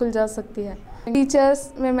 नॉर्मल स्कूल जा सकती है।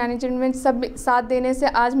 टीचर्स में मैनेजमेंट सब साथ देने से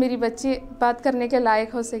आज मेरी बच्ची बात करने के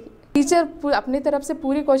लायक हो सकी। टीचर अपनी तरफ से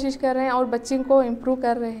पूरी कोशिश कर रहे हैं और बच्ची को इम्प्रूव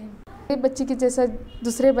कर रहे हैं। बच्ची की जैसा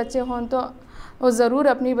दूसरे बच्चे हों तो वो ज़रूर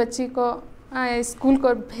अपनी बच्ची को स्कूल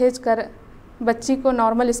को भेज कर बच्ची को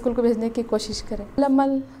नॉर्मल स्कूल को भेजने की कोशिश करें।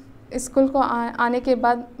 अलामल स्कूल को आने के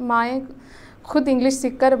बाद माएँ खुद इंग्लिश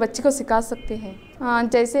सीखकर बच्ची को सिखा सकती हैं।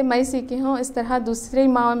 जैसे मैं सीखी हूँ इस तरह दूसरी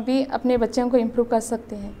माँ भी अपने बच्चों को इम्प्रूव कर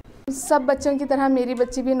सकते हैं। सब बच्चों की तरह मेरी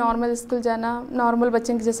बच्ची भी नॉर्मल स्कूल जाना, नॉर्मल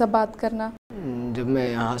बच्चों की जैसा बात करना। जब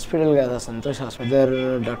मैं हॉस्पिटल गया था, संतोष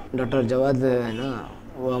हॉस्पिटल, डॉक्टर जवाद है ना,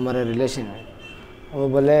 वो हमारे रिलेशन है, वो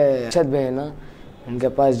बोले अरशद भाई है ना, इनके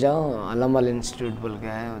पास जाओ, अलामल इंस्टीट्यूट बोल के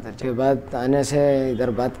आए। उधर के बाद आने से इधर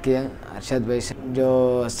बात किया अरशद भाई से,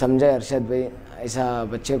 जो समझे अरशद भाई ऐसा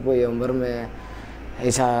बच्चे को ये उम्र में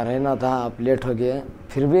ऐसा रहना था, आप लेट हो गए,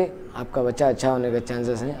 फिर भी आपका बच्चा अच्छा होने के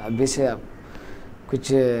चांसेस हैं, अभी से आप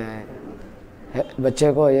कुछ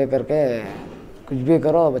बच्चे को ये करके कुछ भी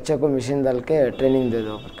करो, बच्चे को मशीन डाल के ट्रेनिंग दे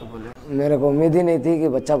दो करके बोले। मेरे को उम्मीद ही नहीं थी कि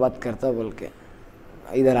बच्चा बात करता बोल के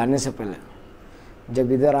इधर आने से पहले।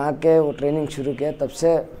 जब इधर आके वो ट्रेनिंग शुरू किया तब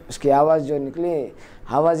से उसकी आवाज़ जो निकली,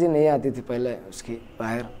 आवाज़ ही नहीं आती थी पहले उसकी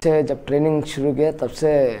बाहर से। जब ट्रेनिंग शुरू किया तब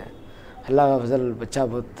से अल्लाह का फजल बच्चा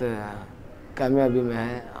बहुत कामयाबी में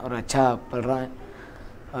है और अच्छा पढ़ रहा है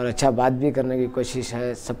और अच्छा बात भी करने की कोशिश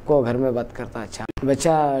है, सबको घर में बात करता है अच्छा।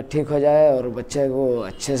 बच्चा ठीक हो जाए और बच्चे को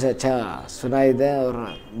अच्छे से अच्छा सुनाई दे और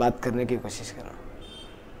बात करने की कोशिश करो।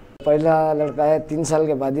 पहला लड़का है 3 साल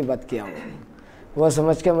के बाद ही बात किया हूँ, वो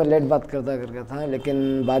समझ के मैं लेट बात करता करके था,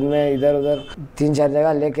 लेकिन बाद में इधर उधर 3-4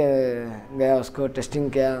 जगह लेके गया, उसको टेस्टिंग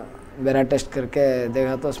किया, मेरा टेस्ट करके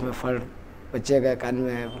देखा तो उसमें फर्क बच्चे के कान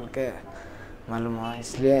में है बोल के मालूम हुआ।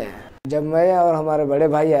 इसलिए जब मैं और हमारे बड़े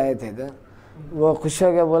भाई आए थे तो वो खुश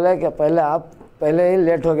हो के बोले कि पहले ही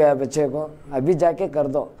लेट हो गया बच्चे को, अभी जाके कर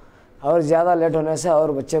दो, और ज़्यादा लेट होने से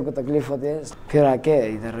और बच्चे को तकलीफ़ होती है। फिर आके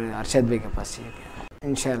इधर अरशद भाई के पास ही गया।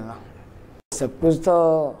 इंशाल्लाह सब कुछ तो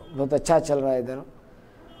बहुत अच्छा चल रहा है इधर,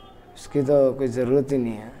 उसकी तो कोई ज़रूरत ही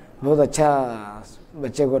नहीं है। बहुत अच्छा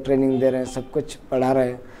बच्चे को ट्रेनिंग दे रहे हैं, सब कुछ पढ़ा रहे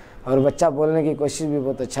हैं और बच्चा बोलने की कोशिश भी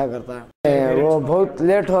बहुत अच्छा करता है। वो बहुत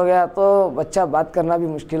लेट हो गया तो बच्चा बात करना भी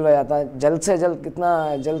मुश्किल हो जाता है, जल्द से जल्द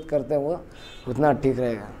कितना जल्द करते हैं वो उतना ठीक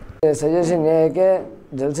रहेगा। सजेशन ये है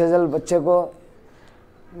कि जल्द से जल्द बच्चे को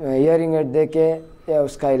हियरिंग एड दे के या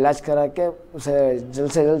उसका इलाज करा के उसे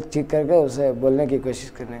जल्द से जल्द ठीक करके उसे बोलने की कोशिश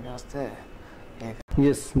करने के वास्ते।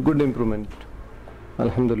 Yes, good improvement.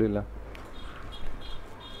 Alhamdulillah.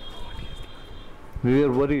 We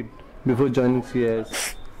were worried before joining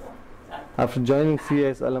CIS. After joining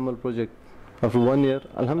CIS Al-Amal project, after 1 year,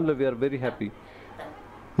 Alhamdulillah, we are very happy.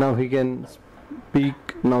 Now he can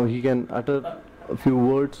speak, now he can utter a few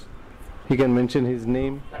words, he can mention his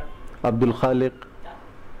name, Abdul Khaliq.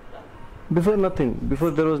 Before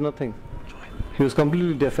there was nothing. He was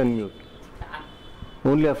completely deaf and mute.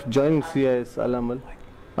 Only after joining CIS Al-Amal,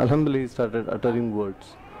 Alhamdulillah, he started uttering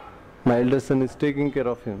words. My elder son is taking care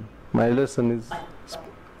of him. My elder son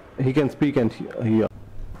he can speak and hear.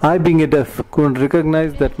 I, being a deaf, couldn't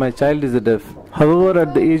recognize that my child is a deaf. However,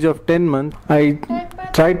 at the age of 10 months, I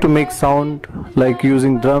tried to make sound like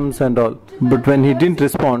using drums and all. But when he didn't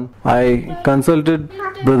respond, I consulted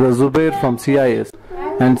Brother Zubair from CIS.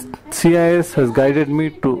 And CIS has guided me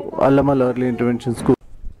to Amal Early Intervention School.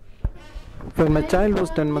 When my child was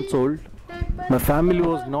 10 months old, my family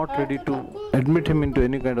was not ready to admit him into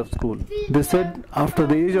any kind of school. They said after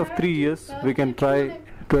the age of 3 years, we can try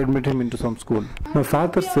to admit him into some school. My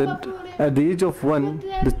father said at the age of 1,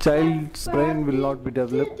 the child's brain will not be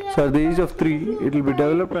developed. So at the age of 3, it will be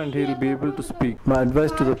developed and he will be able to speak. My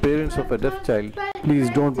advice to the parents of a deaf child, please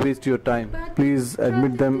don't waste your time. Please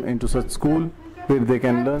admit them into such school where they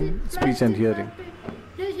can learn speech and hearing.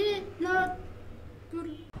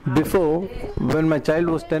 Before, when my child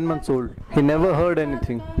was 10 months old, he never heard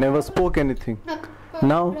anything, never spoke anything.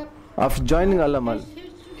 Now, after joining Al-Amal,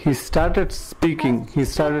 he started speaking. He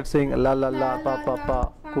started saying la la la, pa pa pa,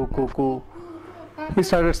 coo coo coo. He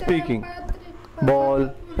started speaking, ball,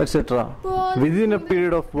 etc. Within a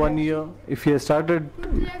period of 1 year, if he has started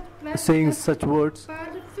saying such words,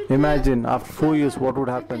 imagine after 4 years what would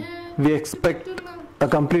happen. We expect a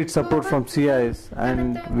complete support from CIS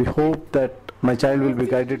and we hope that my child will be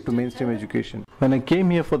guided to mainstream education. When I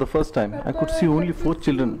came here for the first time, I could see only 4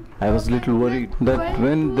 children. I was a little worried that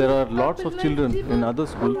when there are lots of children in other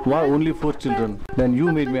schools, why only 4 children? Then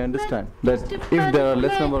you made me understand that if there are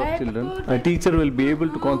less number of children, a teacher will be able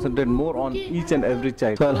to concentrate more on each and every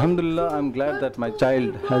child. So Alhamdulillah, I'm glad that my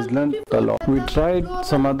child has learned a lot. We tried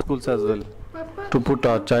some other schools as well to put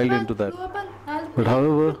our child into that. But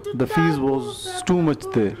however, the fees was too much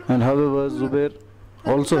there. And however, Zubair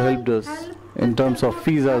also helped us in terms of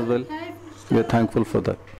fees as well. We are thankful for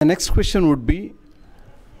that. The next question would be,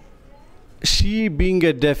 she being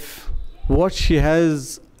a deaf, what she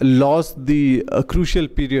has lost the crucial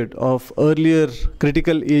period of earlier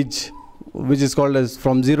critical age, which is called as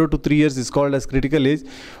from 0 to 3 years is called as critical age,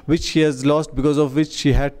 which she has lost, because of which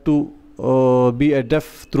she had to be a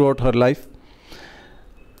deaf throughout her life.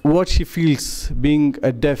 What she feels being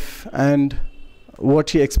a deaf and what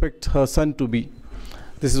she expects her son to be.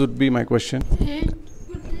 This would be my question.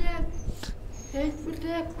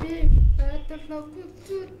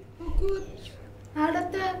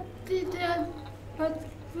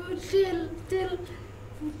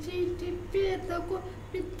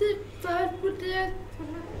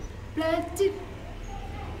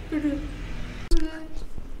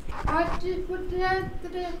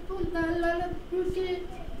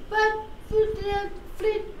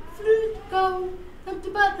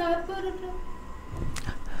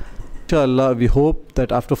 Inshallah, we hope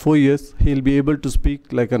that after 4 years he'll be able to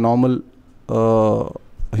speak like a normal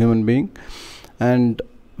human being, and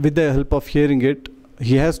with the help of hearing it,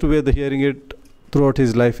 he has to wear the hearing aid throughout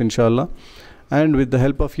his life, inshallah. And with the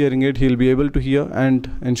help of hearing aid, he'll be able to hear, and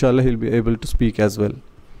inshallah he'll be able to speak as well.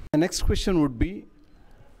 The next question would be,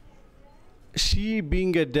 she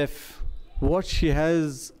being a deaf, what she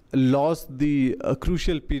has lost the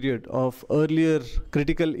crucial period of earlier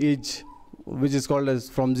critical age, which is called as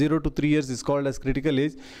from 0 to 3 years is called as critical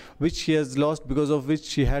age, which she has lost, because of which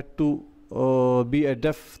she had to be a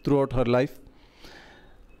deaf throughout her life.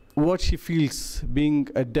 What she feels being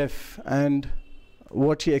a deaf, and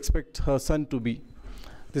what she expects her son to be.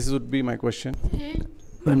 This would be my question.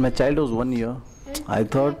 When my child was 1 year, I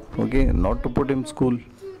thought, okay, not to put him in school.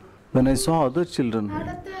 When I saw other children,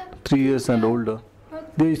 3 years and older,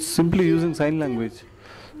 they simply using sign language.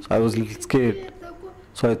 So I was a little scared.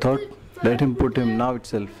 So I thought, let him put him now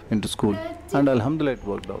itself into school. And alhamdulillah it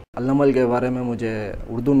worked out. अल्लामल के बारे में मुझे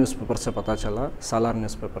Urdu newspaper से पता चला, सालार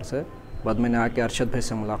newspaper से. बाद मैंने आके अरशद भाई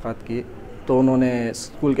से मुलाकात की, तो उन्होंने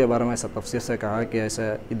स्कूल के बारे में ऐसा तफसीर से कहा कि ऐसा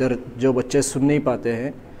इधर जो बच्चे सुन नहीं पाते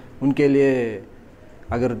हैं उनके लिए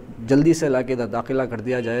अगर जल्दी से लाके इधर दाखिला कर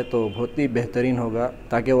दिया जाए तो बहुत ही बेहतरीन होगा,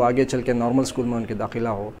 ताकि वो आगे चल के नॉर्मल स्कूल में उनकी दाखिला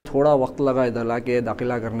हो. थोड़ा वक्त लगा इधर लाके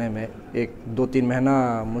दाखिला करने में, 1-2-3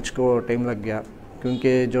 महीना मुझको टाइम लग गया,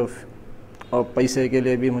 क्योंकि जो और पैसे के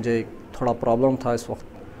लिए भी मुझे थोड़ा प्रॉब्लम था इस वक्त,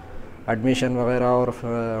 एडमिशन वगैरह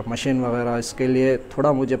और मशीन वगैरह, इसके लिए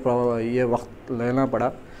थोड़ा मुझे ये वक्त लेना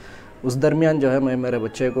पड़ा. उस दरमियान जो है मैं मेरे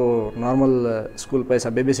बच्चे को नॉर्मल स्कूल पे ऐसा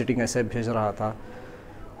बेबी सिटिंग ऐसे भेज रहा था.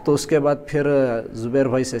 तो उसके बाद फिर ज़ुबैर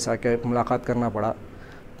भाई से आके मुलाकात करना पड़ा.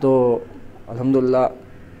 तो अल्हम्दुलिल्लाह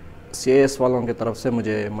CAS वालों की तरफ से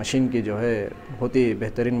मुझे मशीन की जो है बहुत ही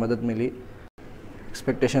बेहतरीन मदद मिली.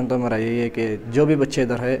 एक्सपेक्टेशन तो मेरा यही है कि जो भी बच्चे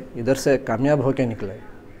इधर है, इधर से कामयाब होके निकले.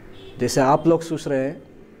 जैसे आप लोग सोच रहे हैं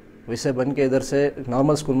वैसे बन के इधर से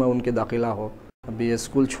नॉर्मल स्कूल में उनकी दाखिला हो. अभी ये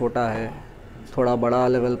स्कूल छोटा है, थोड़ा बड़ा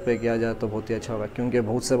लेवल पे किया जाए तो बहुत ही अच्छा होगा, क्योंकि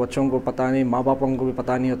बहुत से बच्चों को पता नहीं, माँ बापों को भी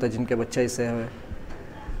पता नहीं होता जिनके बच्चे इससे है.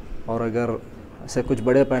 और अगर ऐसे कुछ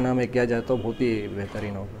बड़े पैमाने में किया जाए तो बहुत ही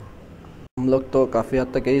बेहतरीन होगा. हम लोग तो काफ़ी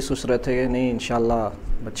हद तक यही सोच रहे थे कि नहीं,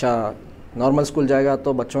 इंशाल्लाह बच्चा नॉर्मल स्कूल जाएगा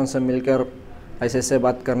तो बच्चों से मिलकर ऐसे ऐसे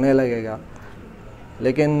बात करने लगेगा.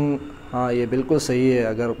 लेकिन हाँ, ये बिल्कुल सही है,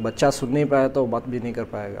 अगर बच्चा सुन नहीं पाया तो बात भी नहीं कर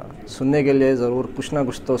पाएगा. सुनने के लिए ज़रूर कुछ ना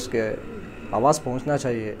कुछ तो उसके आवाज़ पहुंचना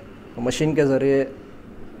चाहिए. तो मशीन के ज़रिए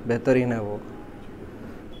बेहतरीन है वो.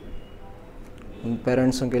 उन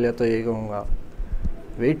पेरेंट्सों के लिए तो यही कहूँगा,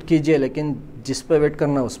 वेट कीजिए, लेकिन जिस पे वेट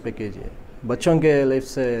करना उस पे कीजिए. बच्चों के लाइफ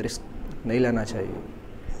से रिस्क नहीं लेना चाहिए.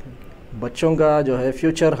 बच्चों का जो है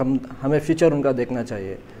फ्यूचर, हमें फ्यूचर उनका देखना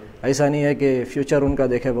चाहिए. ऐसा नहीं है कि फ्यूचर उनका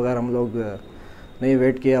देखे बगैर हम लोग नहीं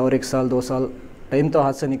वेट किया और 1 साल 2 साल टाइम तो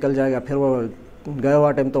हाथ से निकल जाएगा, फिर वो गया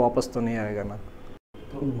हुआ टाइम तो वापस तो नहीं आएगा ना.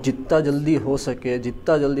 जितना जल्दी हो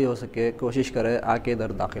सके कोशिश करें आके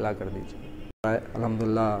इधर दाखिला कर दीजिए.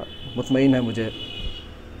 अल्हम्दुलिल्लाह मुतमईन है, मुझे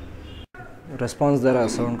रिस्पांस दे रहा है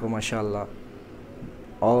साउंड को माशाअल्लाह,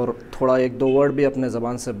 और थोड़ा 1-2 वर्ड भी अपने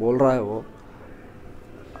ज़बान से बोल रहा है वो.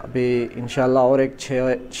 अभी इंशाल्लाह और एक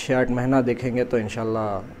 6-8 महीना देखेंगे तो इंशाल्लाह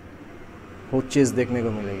बहुत चीज़ देखने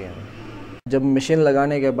को मिलेगी. जब मशीन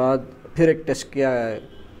लगाने के बाद फिर एक टेस्ट किया है,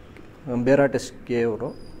 बेरा टेस्ट किए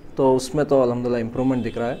वो, तो उसमें तो अल्हम्दुलिल्लाह इम्प्रूवमेंट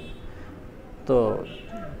दिख रहा है. तो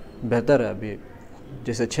बेहतर है अभी,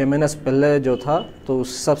 जैसे 6 महीने से पहले जो था तो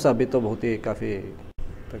उस हिसाब से अभी तो बहुत ही काफ़ी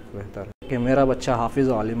तक बेहतर है कि मेरा बच्चा हाफिज़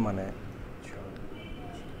और आलिम बने.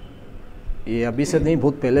 ये अभी से नहीं,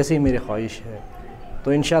 बहुत पहले से ही मेरी ख्वाहिश है.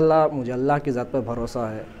 तो इंशाल्लाह मुझे अल्लाह की ज़ात पर भरोसा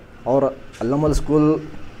है, और अल्लामल स्कूल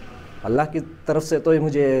अल्लाह की तरफ से तो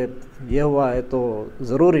मुझे ये हुआ है, तो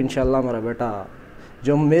ज़रूर इंशाल्लाह मेरा बेटा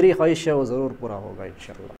जो मेरी ख्वाहिश है वो ज़रूर पूरा होगा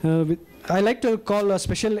इंशाल्लाह. I like to call a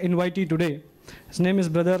special invitee today. His name is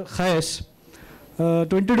Brother Khayes.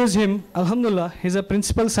 To introduce him, Alhamdulillah, he's a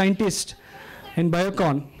principal scientist in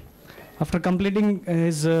Biocon. After completing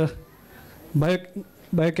his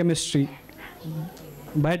biochemistry,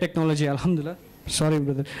 biotechnology, Alhamdulillah. Sorry,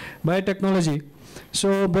 brother. Biotechnology.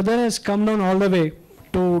 So, brother has come down all the way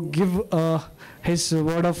to give his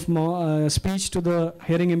word of speech to the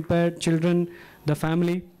hearing impaired children, the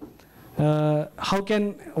family.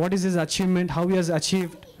 What is his achievement, how he has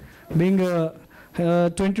achieved.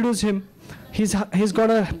 To introduce him, he's got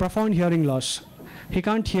a profound hearing loss. He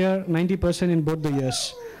can't hear 90% in both the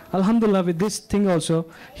ears. Alhamdulillah, with this thing also,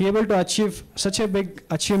 he able to achieve such a big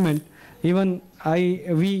achievement. Even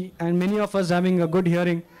we and many of us having a good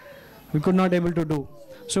hearing, we could not able to do.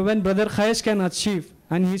 So when Brother Khayes can achieve,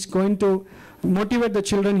 and he's going to motivate the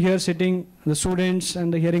children here sitting, the students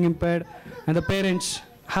and the hearing impaired and the parents,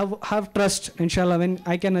 have trust, inshallah, when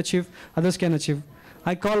I can achieve, others can achieve.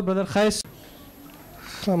 I call Brother Khayes.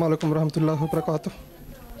 Assalamu alaikum warahmatullahi wabarakatuh.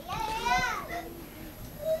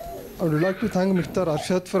 I would like to thank Mr.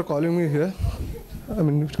 Arshad for calling me here. I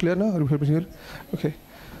mean, it's clear now? Are you here? Okay.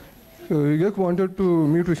 So he just wanted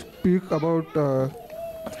me to speak about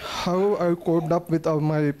how I coped up with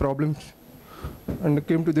my problems and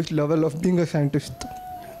came to this level of being a scientist.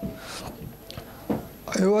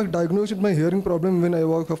 I was diagnosed with my hearing problem when I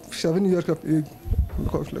was of 7 years of age,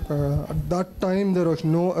 because at that time there was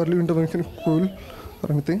no early intervention school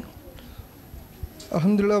or anything.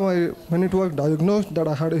 Alhamdulillah, when it was diagnosed that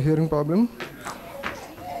I had a hearing problem,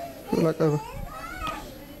 when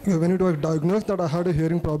it was diagnosed that I had a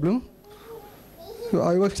hearing problem, so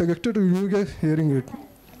I was suggested to use a hearing aid.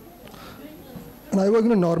 And I was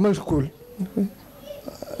in a normal school.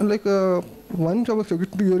 Once I was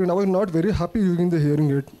suggested to use it, I was not very happy using the hearing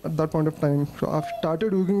aid at that point of time. So I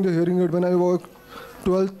started using the hearing aid when I was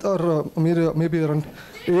 12th or maybe around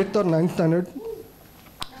 8th or 9th standard.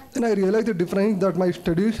 Then I realized the difference that my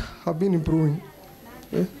studies have been improving.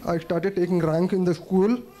 Okay? I started taking rank in the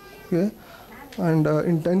school. Okay? And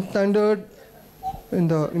in 10th standard,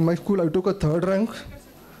 in my school, I took a 3rd rank.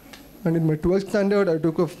 And in my 12th standard, I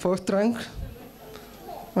took a 1st rank.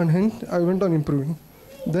 And hence, I went on improving.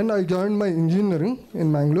 Then I joined my engineering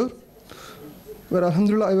in Bangalore, where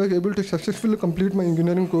Alhamdulillah, I was able to successfully complete my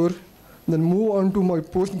engineering course, then move on to my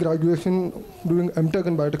post-graduation doing MTech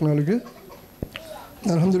in biotechnology.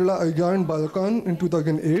 Alhamdulillah, I joined Balkan in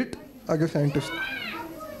 2008 as a scientist.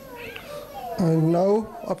 And now,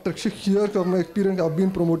 after 6 years of my experience, I've been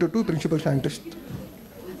promoted to principal scientist.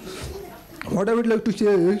 What I would like to say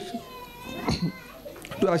is,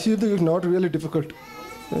 to achieve this is not really difficult.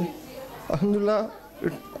 Okay? Alhamdulillah,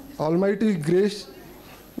 Almighty grace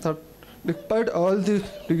that despite all these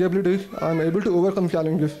disabilities, I am able to overcome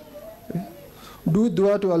challenges. Okay? Do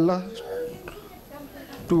dua to Allah,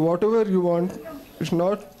 to whatever you want. It's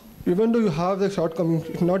not, even though you have the shortcomings,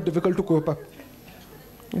 it's not difficult to cope up.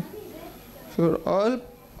 Okay? So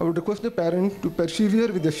I would request the parents to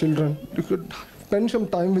persevere with the children. You could spend some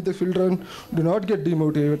time with the children. Do not get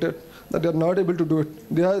demotivated that they are not able to do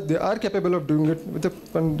it. They are capable of doing it.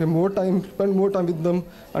 Spend more time with them,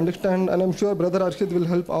 understand, and I'm sure Brother Arshad will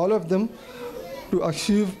help all of them to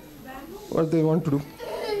achieve what they want to do.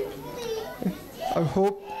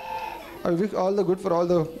 I wish all the good for all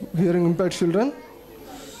the hearing impaired children.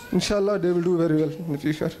 Inshallah, they will do very well in the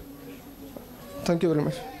future. Thank you very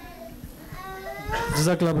much.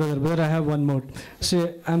 Jazakallah, brother. Brother, I have one more.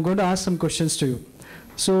 So I'm going to ask some questions to you.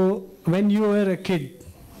 So when you were a kid,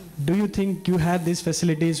 do you think you had these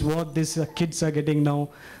facilities, what these kids are getting now,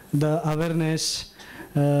 the awareness,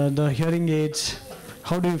 the hearing aids?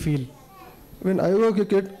 How do you feel? When I was a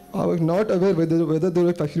kid, I was not aware whether there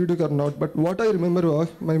were facilities or not. But what I remember was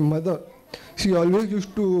my mother. She always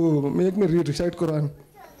used to make me recite Quran.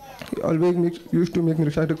 She always used to make me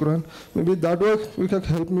recite the Quran. Maybe that was which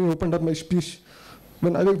helped me open up my speech.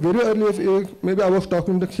 When I was very early of age, maybe I was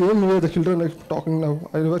talking the same way the children are talking now.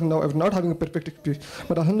 I was not having a perfect speech.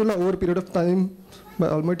 But Alhamdulillah, over a period of time, by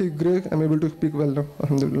Almighty grace, I'm able to speak well now.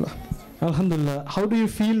 Alhamdulillah. Alhamdulillah. How do you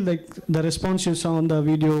feel like the response you saw on the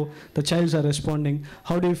video, the childs are responding?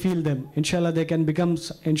 How do you feel them? Inshallah, they can become,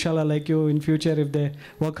 inshallah, like you in future if they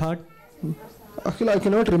work hard? Actually, I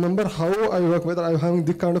cannot remember how I work, whether I'm having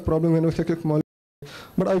this kind of problem when I was a small.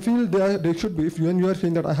 But I feel they should be. If you are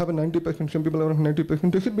saying that I have a 90%, some people are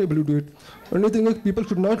 90%, they should be able to do it. Only thing is people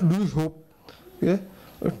should not lose hope. Yeah?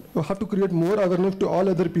 You have to create more awareness to all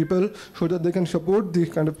other people so that they can support these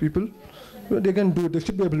kind of people. They can do it. They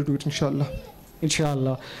should be able to do it, inshallah.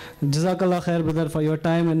 Inshallah. Jazakallah khair, brother, for your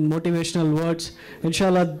time and motivational words.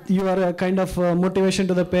 Inshallah, you are a kind of motivation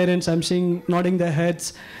to the parents. I'm seeing nodding their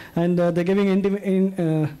heads, and they're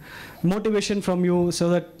giving motivation from you so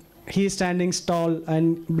that he is standing tall,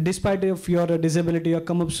 and despite of your disability, you have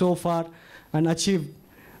come up so far and achieved.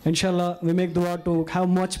 Inshallah, we make dua to have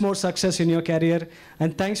much more success in your career.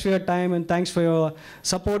 And thanks for your time and thanks for your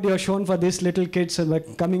support you have shown for these little kids by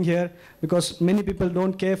coming here, because many people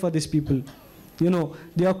don't care for these people. You know,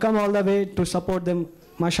 they have come all the way to support them.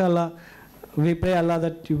 MashaAllah, we pray Allah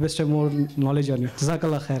that you bestow more knowledge on you.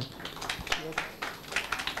 Jazakallah khair.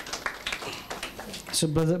 So,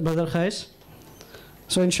 Brother Khais.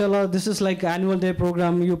 So inshallah, this is like annual day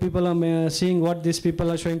program. You people are seeing what these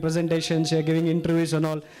people are showing presentations, they are giving interviews and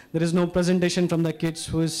all. There is no presentation from the kids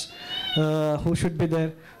who should be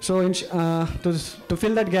there. So to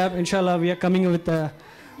fill that gap, inshallah, we are coming with a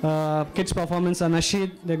kids performance on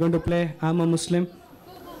Nasheed. They're going to play I'm a Muslim.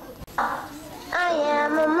 I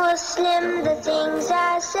am a Muslim, the things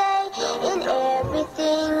I say, in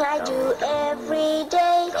everything I do every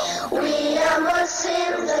day. We are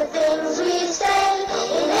Muslims, the things we say,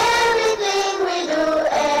 in everything we do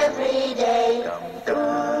every day.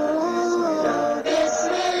 Ooh.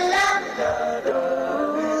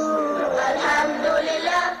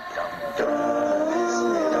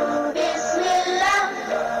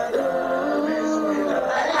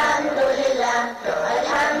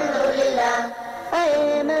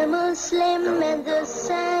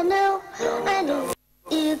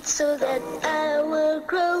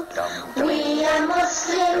 We are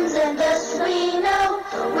Muslims and thus we know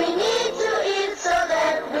we need to eat so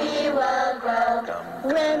that we will grow.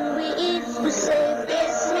 When we eat, we say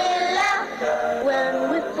Bismillah. When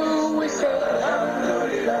we fool, we say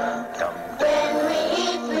Alhamdulillah. When we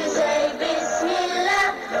eat, we say Bismillah.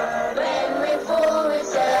 When we fool, we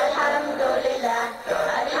say Alhamdulillah.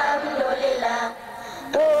 Alhamdulillah.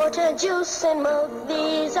 Water, juice and milk,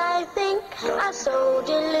 these I think are so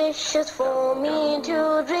delicious for me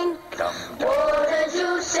to drink. Water,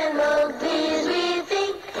 juice and milk, these we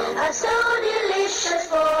think are so delicious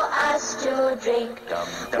for us to drink.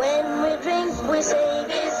 When we drink, we say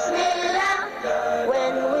Bismillah.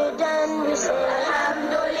 When we're done, we say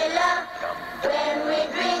Alhamdulillah. When we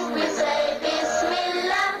drink, we say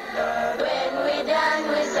Bismillah. When we're done,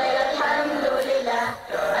 we say Alhamdulillah.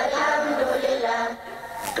 Alhamdulillah.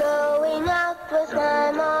 Going out with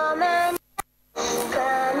my mom and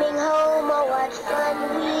coming home, oh what fun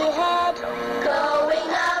we had. Going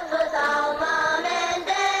out with our mom and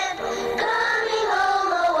dad, coming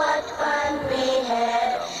home, oh what fun we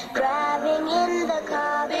had. Driving in the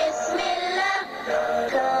car, Bismillah,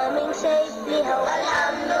 coming safely home,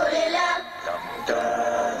 Alhamdulillah.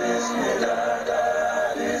 Bismillah,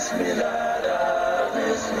 Bismillah,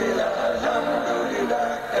 Bismillah, Alhamdulillah.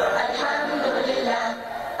 Alhamdulillah.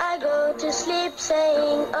 I go to sleep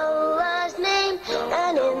saying Allah's name,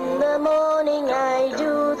 and in the morning I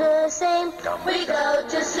do the same. We go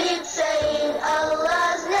to sleep saying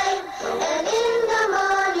Allah's name, and in the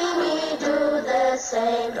morning we do the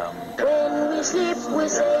same. When we sleep we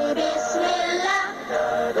say Bismillah.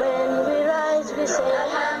 When we rise we say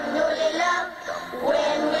Alhamdulillah.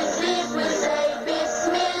 When we sleep we say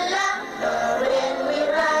Bismillah. When we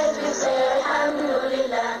rise we say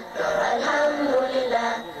Alhamdulillah.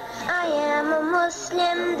 Alhamdulillah. I am a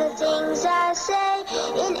Muslim, the things I say,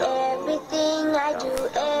 in everything I do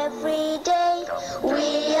every day.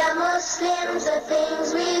 We are Muslims, the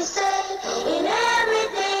things we say, in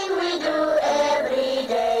everything we do every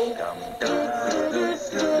day. Do do do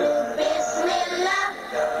do do, Bismillah.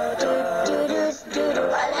 Do do do do do,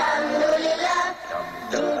 Alhamdulillah.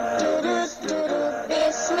 Do do do do do,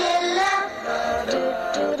 Bismillah. Do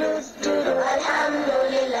do do do do,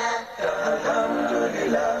 Alhamdulillah.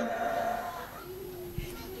 Alhamdulillah.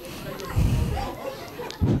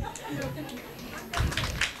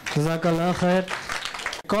 Jazakallah khair.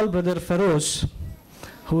 Call Brother Feroz,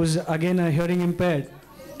 who's again a hearing impaired,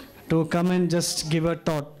 to come and just give a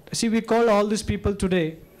thought. See, we call all these people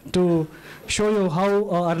today to show you how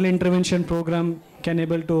early intervention program can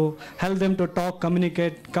able to help them to talk,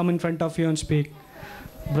 communicate, come in front of you and speak.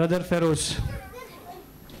 Brother Feroz.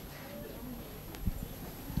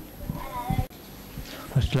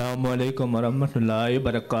 Assalamu alaikum warahmatullahi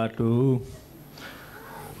wabarakatuh.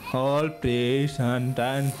 All praise and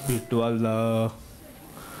thanks be to Allah.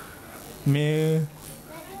 May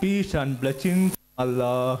peace and blessings of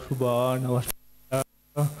Allah subhanahu wa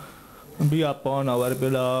ta'ala be upon our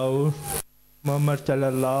beloved Muhammad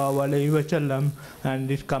sallallahu alayhi wa sallam and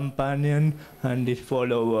his companion and his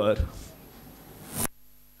follower.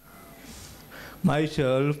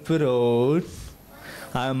 Myself, Feroz,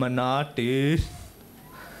 I am an artist.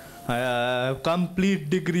 I have complete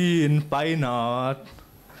degree in fine art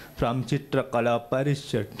from Chitrakala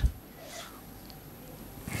Parishad.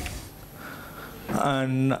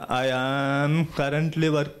 And I am currently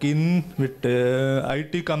working with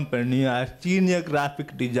IT company as senior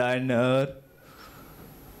graphic designer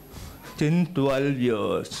since 12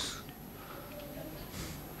 years.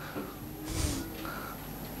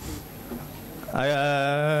 I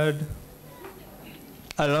had,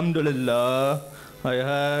 Alhamdulillah, I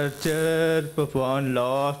had chair performed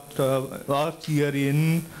last year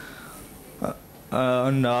in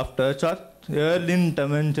and after such early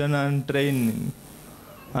intervention and training.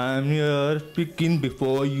 I am here speaking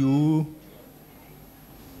before you.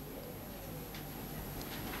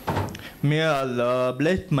 May Allah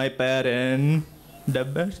bless my parents, the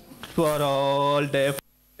best for all they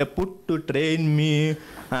put to train me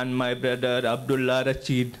and my brother Abdullah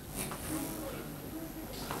Rashid.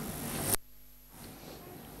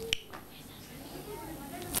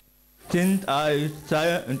 Since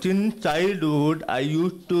childhood, I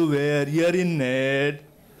used to wear hearing aid,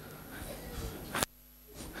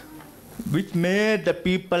 which made the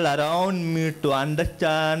people around me to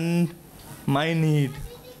understand my need.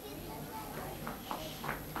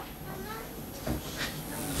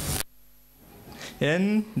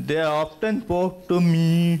 And they often spoke to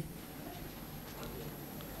me.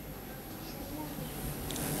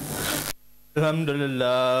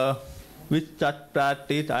 Alhamdulillah, with such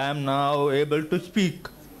practice, I am now able to speak.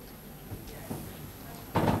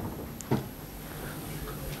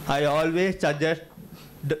 I always suggest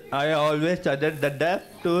the deaf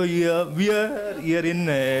to wear hearing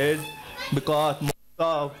aids because most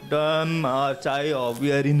of them are shy of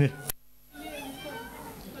wearing it.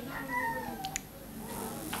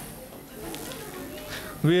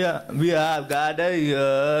 We have gathered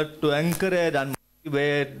here to encourage and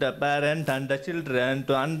motivate the parents and the children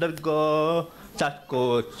to undergo such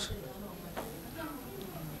course.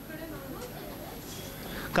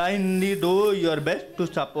 Kindly do your best to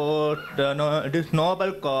support this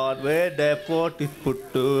noble cause where the effort is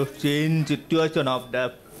put to change the situation of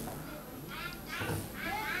deaf.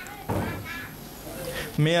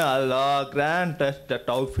 May Allah grant us the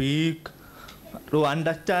tawfiq to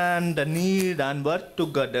understand the need and work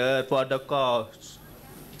together for the cause.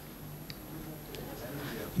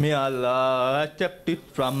 May Allah accept it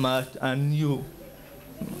from us and you.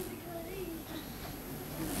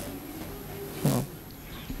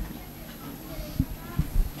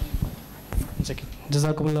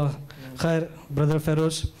 Jazakumullah khair, Brother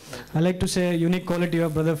Feroz. I like to say a unique quality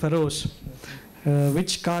of Brother Feroz.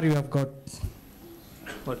 Which car you have got?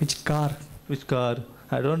 What? Which car? Which car?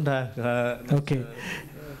 I don't have. Okay.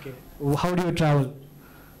 How do you travel?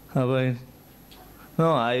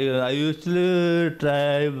 No, I usually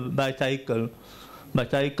drive bicycle.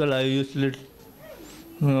 Bicycle I usually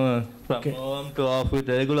from home to office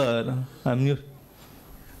regular. I'm used.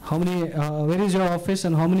 How many? Where is your office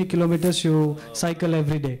and how many kilometers you cycle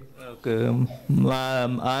every day? Okay,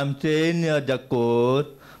 I'm staying near Jakkur.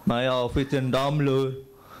 My office in Bangalore.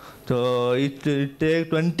 So it takes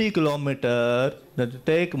 20 kilometers. That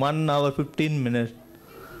take 1 hour 15 minutes.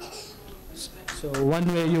 So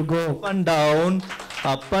one way you go up and down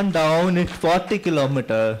it's 40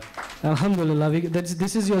 kilometers. Alhamdulillah.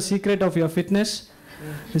 This is your secret of your fitness.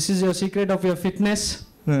 This is your secret of your fitness.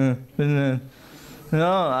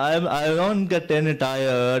 No, I don't get any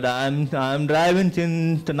tired. I'm driving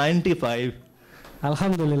since 95.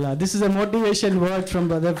 Alhamdulillah. This is a motivation word from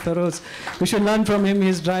Brother Feroz. We should learn from him.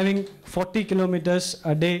 He's driving 40 kilometers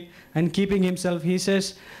a day and keeping himself. He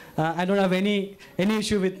says, I don't have any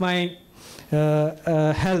issue with my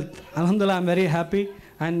health. Alhamdulillah, I'm very happy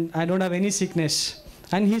and I don't have any sickness.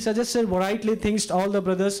 And he suggested rightly things to all the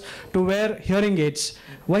brothers to wear hearing aids.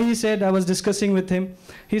 Why he said, I was discussing with him.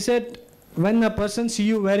 He said, when a person see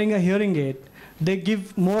you wearing a hearing aid, they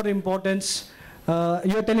give more importance.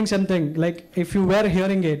 You're telling something like if you wear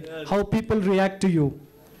hearing aid, how people react to you.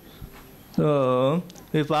 So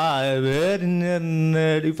if I don't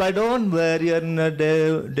wear hearing aid,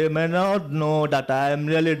 they may not know that I am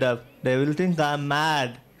really deaf. They will think I'm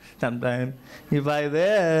mad sometimes. If I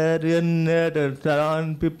wear hearing aid,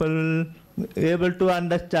 around people able to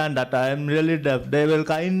understand that I am really deaf, they will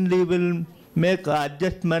kindly make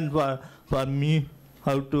adjustment for me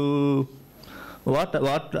how to what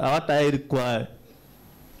I require.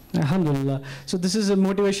 Alhamdulillah. So this is a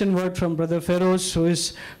motivation word from Brother Feroz,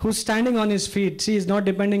 who's standing on his feet. See, he's not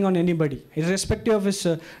depending on anybody. Irrespective of his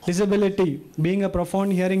disability, being a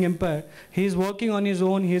profound hearing impaired, he's working on his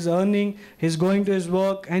own, he's earning, he's going to his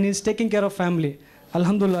work, and he's taking care of family.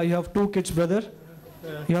 Alhamdulillah, you have 2 kids, brother.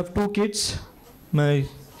 Yeah. You have 2 kids. I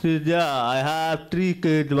have 3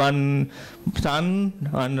 kids, one son,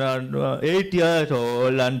 and 8 years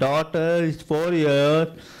old, and daughter is 4 years.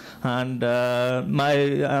 And my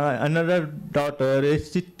another daughter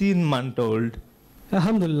is 16 months old.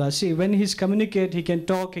 Alhamdulillah. See, when he's communicate, he can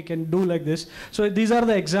talk, he can do like this. So these are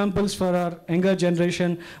the examples for our younger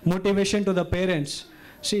generation, motivation to the parents.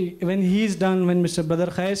 See, when he's done, when Mr. Brother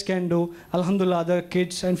Khais can do, Alhamdulillah, other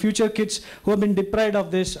kids and future kids who have been deprived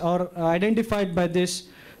of this or identified by this,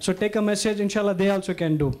 so take a message, inshallah, they also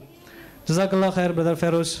can do. Jazakallah khair, Brother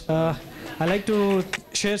Feroz. I like to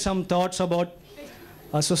share some thoughts about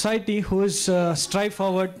a society who is strive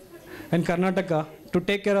forward in Karnataka to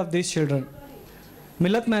take care of these children.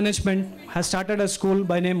 Millat Management has started a school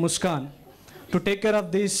by name Muskan to take care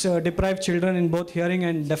of these deprived children in both hearing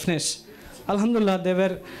and deafness. Alhamdulillah, they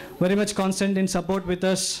were very much constant in support with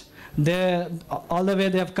us. All the way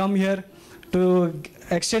they have come here to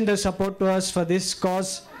extend their support to us for this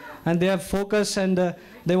cause, and they have focus and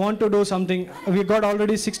they want to do something. We got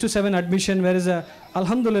already 6 to 7 admission, whereas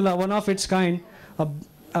Alhamdulillah, one of its kind,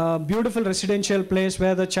 a beautiful residential place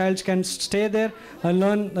where the child can stay there and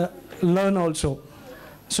learn also.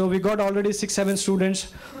 So we got already 6-7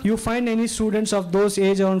 students. You find any students of those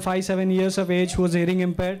age around 5-7 years of age who is hearing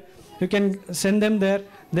impaired, you can send them there.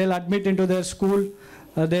 They'll admit into their school.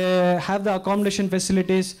 They have the accommodation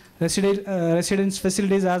facilities, residence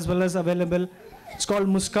facilities as well as available. It's called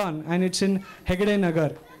Muskan and it's in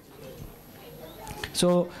Nagar.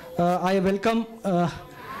 So I welcome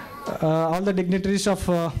all the dignitaries of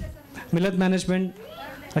Millet Management,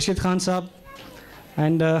 Rashid Khan Saab,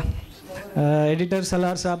 and editor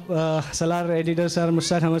Salar Saab, Salar editor Sir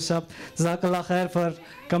Mustaq Ahmed Saab, Jazakallah Khair for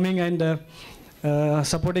coming and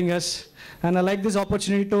supporting us. And I like this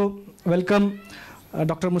opportunity to welcome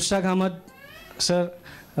Dr. Mustaq Ahmed Sir,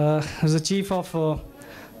 as the chief of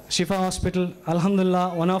Shifa Hospital.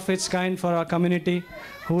 Alhamdulillah, one of its kind for our community,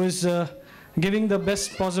 who is giving the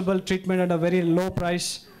best possible treatment at a very low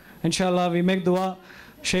price. Inshallah, we make dua,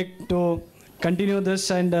 Sheikh, to continue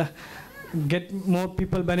this and get more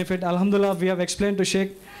people benefit. Alhamdulillah, we have explained to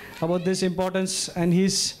Sheikh about this importance, and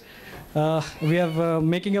we have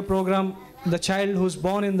making a program. The child who's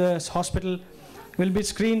born in the hospital will be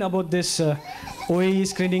screened about this OAE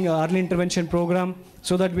screening, early intervention program,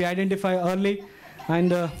 so that we identify early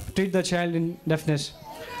and treat the child in deafness.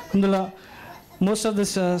 Alhamdulillah, most of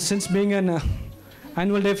this, since being an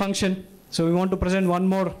annual day function, so we want to present one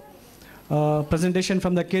more presentation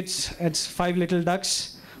from the kids. It's 5 little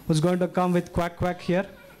ducks who's going to come with quack quack here.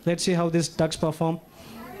 Let's see how these ducks perform.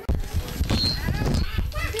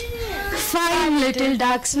 5 little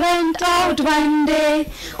ducks went out one day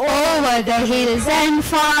over the hills and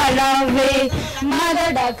far away.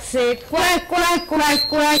 Mother duck said quack, quack, quack,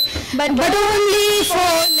 quack, but only 4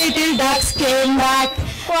 little ducks came back.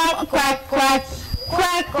 Quack, quack, quack,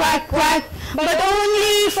 quack, quack, quack, but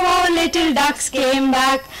only 4 little ducks came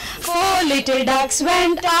back. 4 little ducks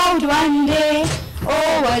went out one day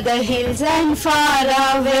over the hills and far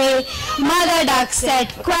away. Mother duck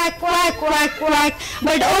said quack, quack, quack, quack,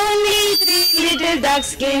 but only 3 little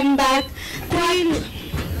ducks came back.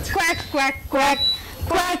 Quack, quack, quack,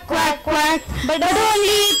 quack, quack, quack, but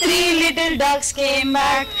only 3 little ducks came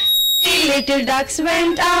back. 3 little ducks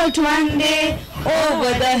went out one day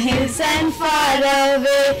over the hills and far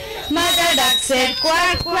away. Mother duck said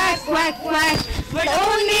quack, quack, quack, quack, but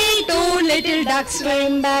only 2 little ducks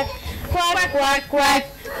came back. Quack, quack, quack,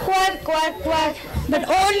 quack, quack, quack, but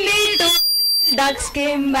only 2 little ducks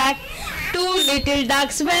came back. 2 little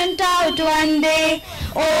ducks went out one day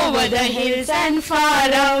over the hills and far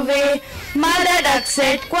away. Mother duck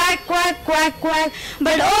said quack, quack, quack, quack,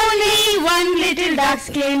 but only 1 little duck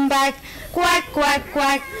came back. Quack, quack,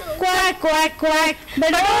 quack, quack, quack, quack,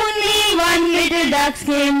 but only 1 little duck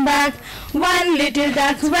came back. 1 little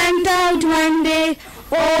duck went out one day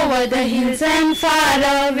over the hills and far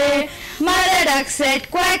away. Mother duck said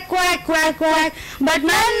quack, quack, quack, quack, but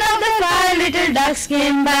none of the 5 little ducks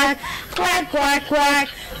came back. Quack, quack, quack,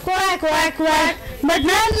 quack, quack, quack, but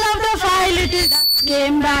none of the 5 little ducks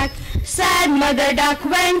came back. Sad mother duck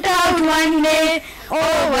went out one day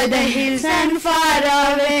over the hills and far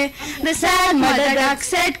away. The sad mother duck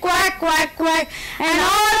said quack, quack, quack, and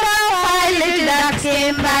all the 5 little ducks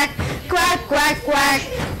came back. Quack, quack, quack,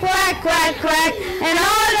 quack, quack, quack, and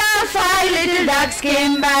all the 5 little ducks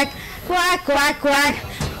came back. Quack, quack, quack,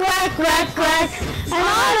 quack, quack, quack, and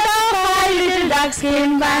all the 5 little ducks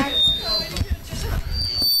came back.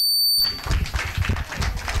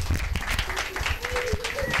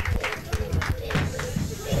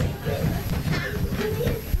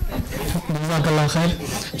 Jazakallah khair.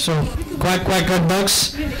 So quack, quack, quack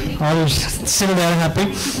ducks, all still they are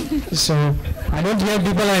happy. So I don't hear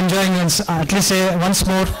people are enjoying it. At least say once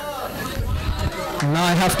more. Now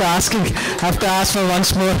I have to ask for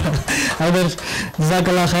once more. Either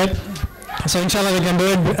Jazakallah khair. So inshallah we can do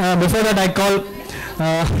it. Before that I call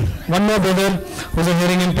one more brother who's a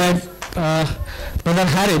hearing impaired, Brother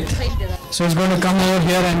Harith. So he's going to come over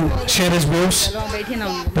here and share his views.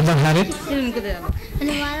 Brother Harith.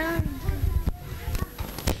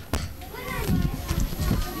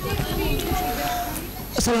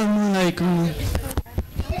 Assalamu alaikum.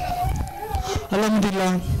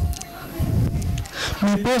 Alhamdulillah.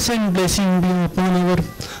 May peace and blessing be upon our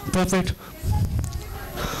Prophet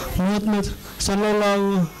Muhammad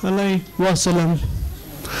sallallahu alaihi wasallam.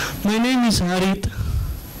 My name is Harith.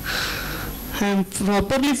 I am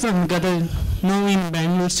properly from Gadal, now in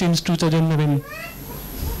Bangalore since 2011.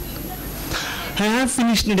 I have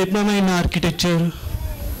finished a diploma in architecture.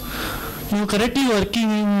 Now currently working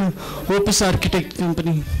in Opus Architect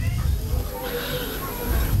company.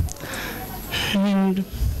 And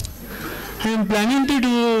I am planning to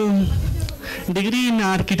do degree in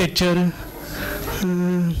architecture.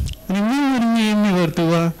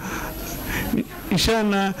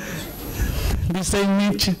 Inshallah, this I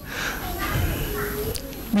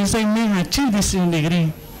may achieve this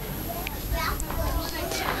degree.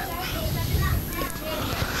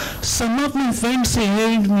 Some of my friends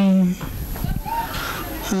helped me.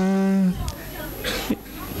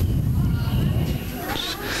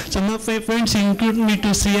 Some of my friends include me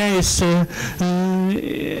to CIS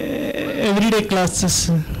everyday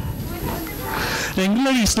classes,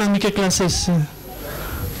 regular Islamic classes.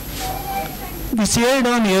 We shared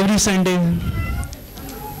on every Sunday.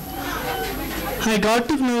 I got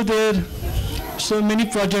to know there so many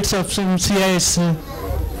projects of some CIS.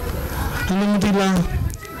 Alhamdulillah,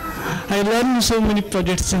 I learned so many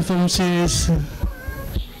projects from CIS.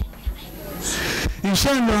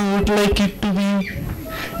 Inshallah, I would like it to be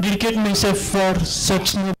dedicate myself for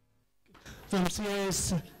such from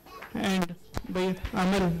CIS and by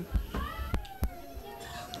Amal.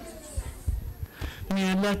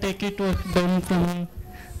 May Allah take it down from me.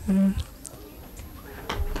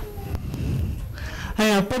 I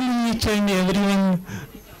appeal each and everyone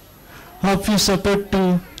of your support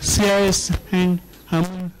to CIS and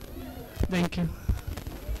Amal. Thank you.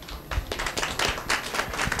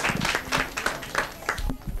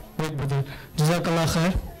 Wait, brother. Jazakallah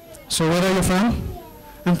khair. So where are you from?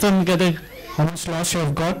 I'm from Gadag. How much loss you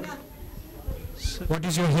have got? What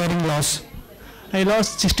is your hearing loss? I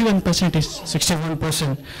lost 61%.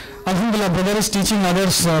 61%. Alhamdulillah, brother is teaching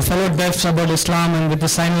others, fellow deafs about Islam and with the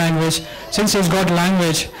sign language. Since he's got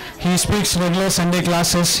language, he speaks regular Sunday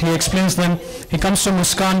classes, he explains them, he comes to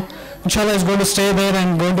Muskan. Inshallah, he's going to stay there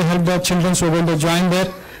and going to help the children who are going to join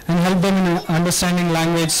there and help them in understanding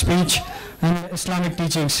language, speech and Islamic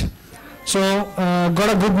teachings. So, got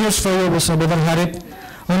a good news for you, Mr. Brother Harith.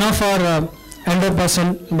 One of our elder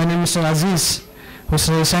person, by name Mr. Aziz, who's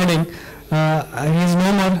residing, he's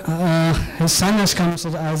no more, his son has come,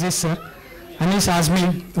 Mr. Aziz sir, and he's asked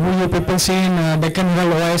me, who you people see in Deccan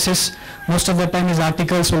Herald Oasis, most of the time his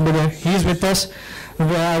articles will be there. He is with us,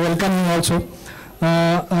 I welcome him also.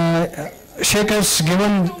 Sheikh has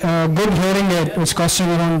given good hearing aid, which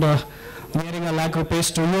costing around nearing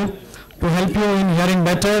 ₹1,00,000 to you, to help you in hearing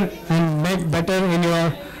better and make better in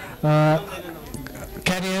your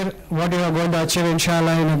career, what you are going to achieve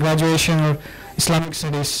inshallah in a graduation or Islamic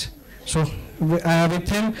studies. So with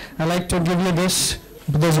him, I like to give you this.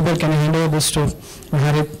 Brother Zubair, can you hand over this to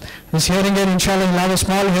Harith? This hearing aid, inshallah, he'll have a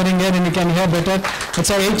small hearing aid and he can hear better. It's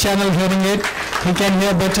a 8-channel hearing aid. He can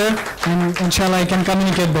hear better and inshallah he can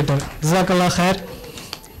communicate better. Jazakallah khair.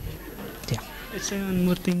 Yeah. Let's say one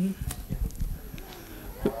more thing.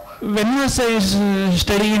 When was I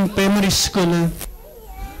studying in primary school,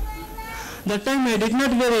 that time I did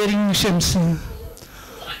not wear hearing missions.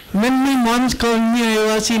 When my mom called me, I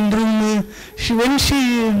was in room. When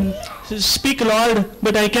she speak loud,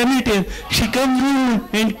 but I cannot hear. She come room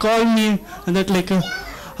and call me. And that like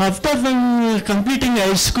after completing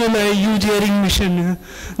high school, I use hearing mission.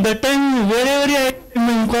 That time wherever I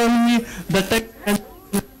call me, that time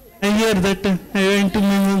I hear that I went to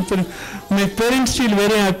my mom. My parents feel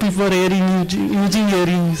very happy for hearing using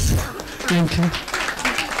earrings. Thank you.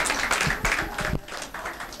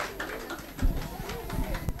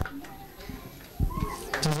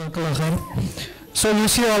 So you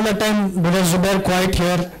see all the time Brother Zubair quiet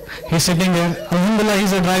here, he's sitting here. Alhamdulillah,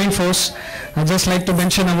 he's a driving force. I just like to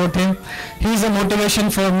mention about him. He is a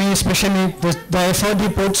motivation for me, especially the effort he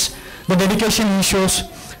puts, the dedication he shows.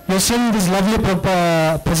 You've seen this lovely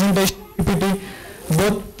presentation, PPT.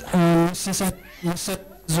 Both Mr.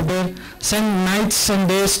 Zubair spend nights and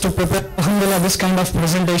days to prepare, alhamdulillah, this kind of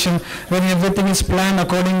presentation when everything is planned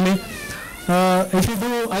accordingly. If you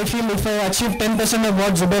do, I feel if I achieve 10% of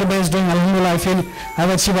what Zubair Bhai is doing, alhamdulillah, I feel I've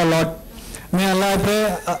achieved a lot. May Allah, I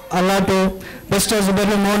pray Allah to bestow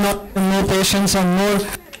Zubair more patience and more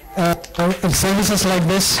services like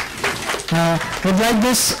this. With like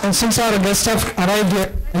this, since our guests have arrived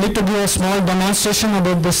here, I need to give a small demonstration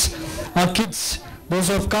about this. Our kids, those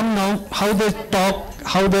who have come now, how they talk,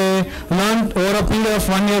 how they learn over a period of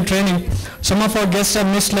 1 year training. Some of our guests have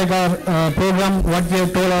missed like our program, what we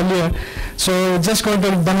have told earlier. So just going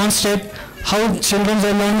to demonstrate how children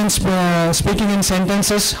are learning speaking in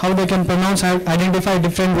sentences, how they can pronounce, identify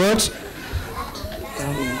different words.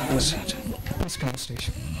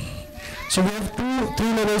 So we have 2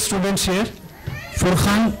 3-level students here,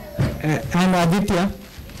 Furkhan and Aditya.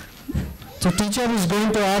 So teacher is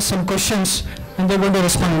going to ask some questions and they're going to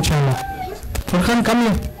respond inshallah. Furkhan, come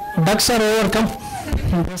here. Ducks are over, come.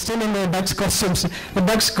 They're still in the ducks costumes. The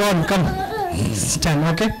ducks gone, come. Stand,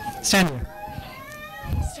 okay? Stand here.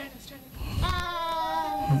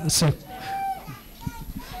 So.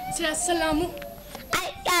 Say assalamu.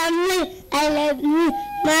 I love you,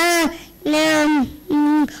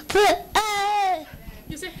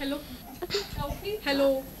 You say hello.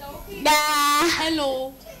 Hello. Da.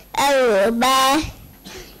 Hello. Ba.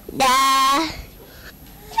 Da.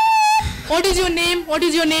 What is your name? What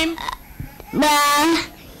is your name? Ba.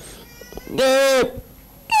 Good.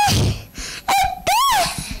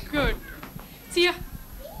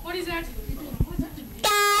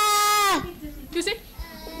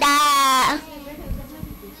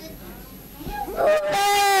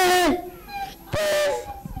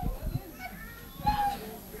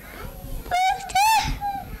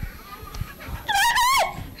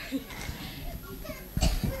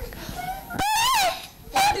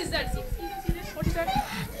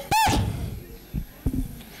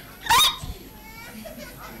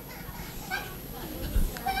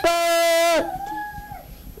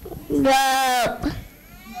 Rope.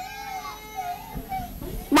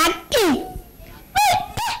 Ducky.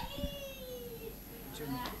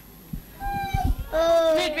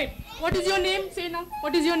 Wait. What is your name? Say now.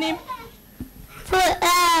 What is your name?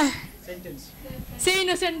 Sentence. Say in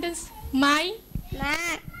a sentence. My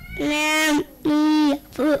name is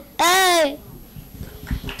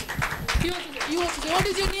You also say. What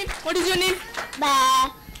is your name? What is your name?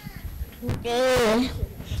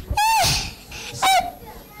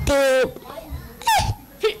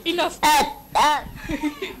 Enough.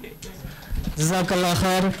 Jazakallah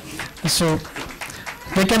khair. So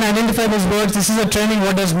they can identify these words. This is a training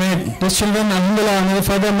what is made. These children, alhamdulillah, with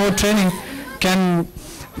further more training can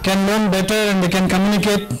learn better and they can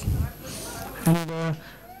communicate and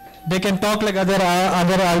they can talk like other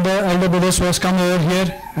elder brothers who has come over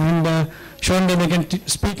here and shown that they can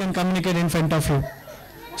speak and communicate in front of you.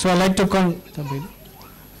 So I like to call.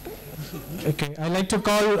 Okay, I like to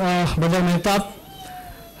call Brother Mehtab,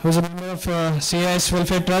 who is a member of CIS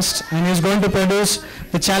Welfare Trust, and he is going to produce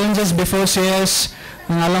the challenges before CIS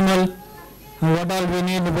and Alamal, and what all we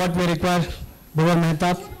need, what we require. Brother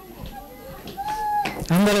Mehtab.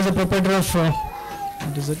 And there is a proprietor of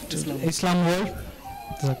what is it? Islam World.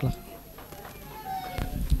 Jazakallah.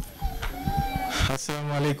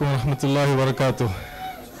 Assalamu alaikum wa rahmatullahi wa barakatuh.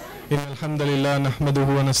 إن الحمد لله نحمده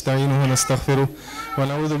ونستعينه ونستغفره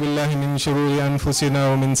ونعوذ بالله من شرور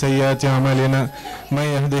أنفسنا ومن سيئات أعمالنا من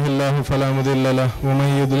يهده الله فلا مضل له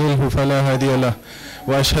ومن يضلله فلا هادي له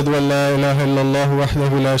وأشهد أن لا إله إلا الله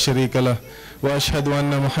وحده لا شريك له وأشهد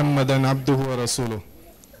أن محمدا عبده ورسوله.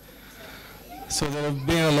 So there have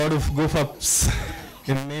been a lot of goof-ups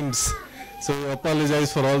in names, so we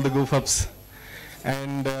apologize for all the goof-ups,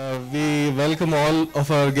 and we welcome all of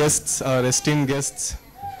our guests, our esteemed guests,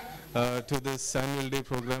 to this annual day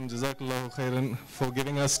program. Jazakallahu khairan for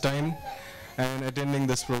giving us time and attending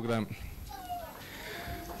this program.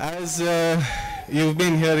 As you've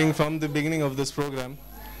been hearing from the beginning of this program,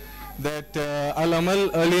 that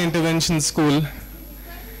Amal Early Intervention School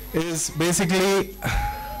is basically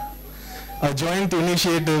a joint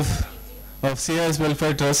initiative of CIS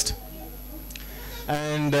Welfare Trust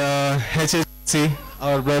and HHCC.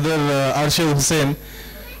 Our brother Arshad Hussain,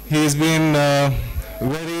 he's been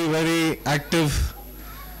very, very active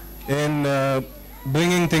in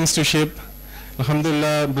bringing things to shape.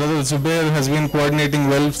 Alhamdulillah, Brother Zubair has been coordinating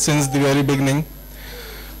well since the very beginning.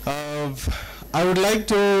 I would like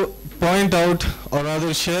to point out, or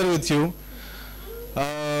rather share with you,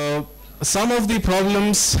 some of the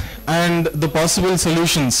problems and the possible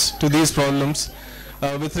solutions to these problems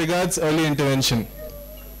with regards early intervention.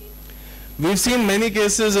 We've seen many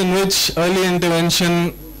cases in which early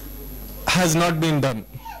intervention has not been done,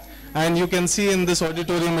 and you can see in this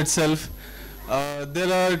auditorium itself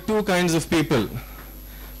there are two kinds of people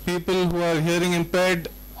who are hearing impaired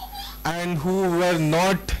and who were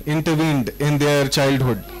not intervened in their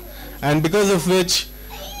childhood, and because of which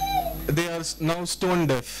they are now stone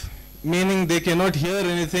deaf, meaning they cannot hear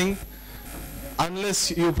anything unless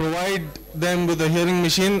you provide them with a hearing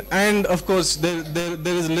machine, and of course there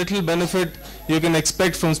is little benefit you can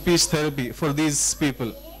expect from speech therapy for these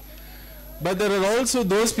people. But there are also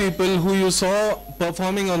those people who you saw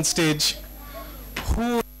performing on stage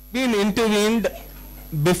who have been intervened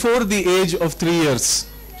before the age of 3 years.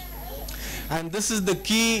 And this is the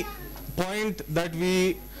key point that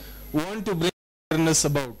we want to bring awareness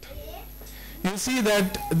about. You see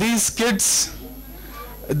that these kids,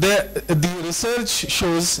 the research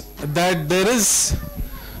shows that there is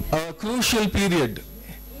a crucial period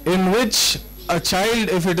in which a child,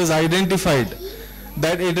 if it is identified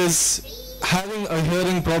that it is having a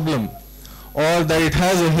hearing problem or that it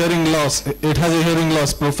has a hearing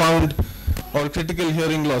loss, profound or critical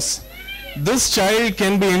hearing loss, this child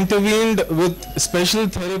can be intervened with special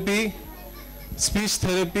therapy, speech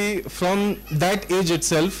therapy from that age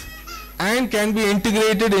itself, and can be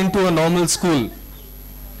integrated into a normal school.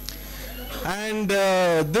 And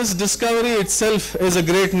this discovery itself is a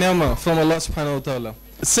great ni'mah from Allah subhanahu wa ta'ala.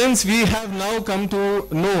 Since we have now come to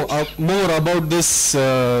know more about this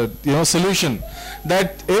solution,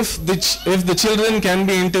 that if the children can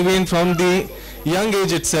be intervened from the young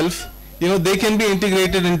age itself, they can be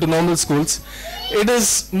integrated into normal schools, it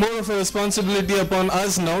is more of a responsibility upon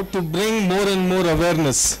us now to bring more and more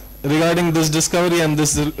awareness regarding this discovery and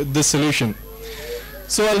this solution.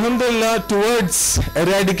 So alhamdulillah, towards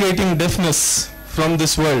eradicating deafness from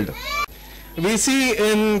this world, we see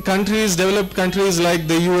in developed countries like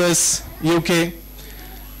the US, UK,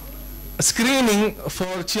 screening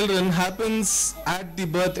for children happens at the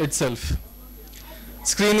birth itself.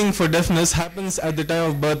 Screening for deafness happens at the time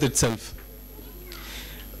of birth itself.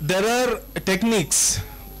 there are techniques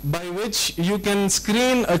by which you can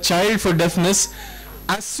screen a child for deafness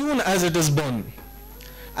as soon as it is born.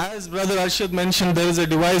 As Brother Arshad mentioned, there is a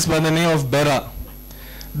device by the name of BERA.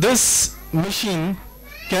 This machine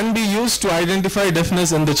can be used to identify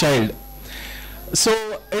deafness in the child.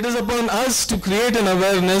 So it is upon us to create an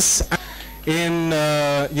awareness in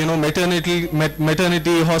maternity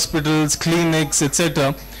hospitals, clinics,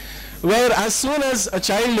 etc., where as soon as a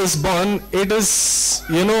child is born, it is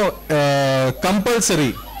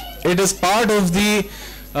compulsory. It is part of the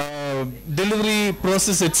delivery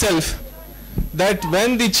process itself, that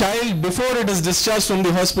when the child, before it is discharged from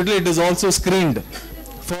the hospital, it is also screened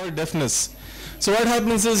for deafness. So what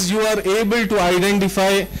happens is you are able to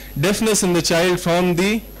identify deafness in the child from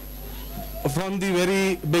the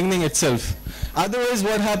very beginning itself. Otherwise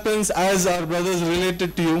what happens, as our brothers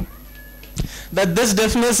related to you, that this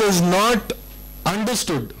deafness is not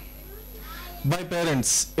understood by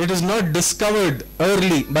parents. It is not discovered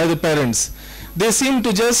early by the parents. They seem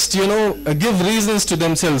to just give reasons to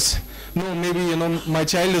themselves. No, maybe my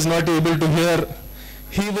child is not able to hear,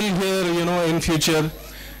 he will hear in future.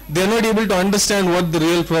 They are not able to understand what the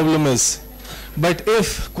real problem is. But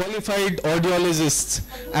if qualified audiologists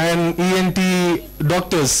and ENT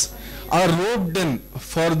doctors are roped in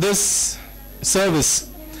for this service,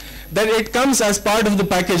 that it comes as part of the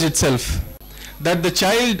package itself, that the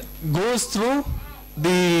child goes through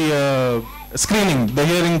the screening, the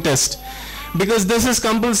hearing test, because this is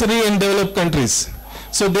compulsory in developed countries.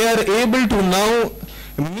 So they are able to now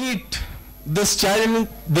meet this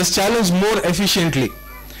challenge more efficiently.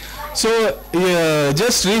 So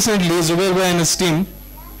just recently, Zubair Bhai and his team,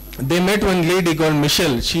 they met one lady called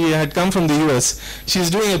Michelle. She had come from the US. She's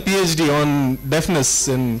doing a PhD on deafness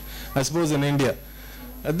in India.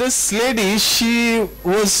 This lady, she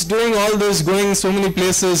was doing all this, going so many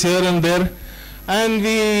places here and there, and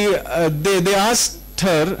they asked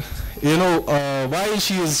her, why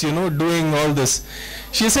she is, doing all this.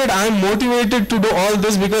 She said, I'm motivated to do all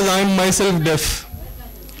this because I'm myself deaf.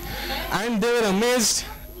 And they were amazed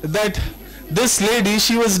that this lady,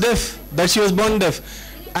 she was deaf, that she was born deaf,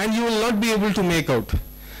 and you will not be able to make out.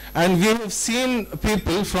 And we have seen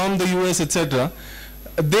people from the US, etc.,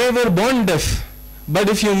 they were born deaf, but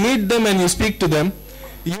if you meet them and you speak to them,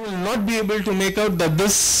 you will not be able to make out that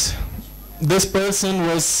this person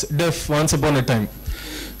was deaf once upon a time.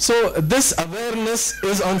 So this awareness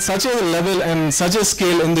is on such a level and such a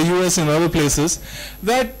scale in the US and other places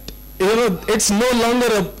that it's no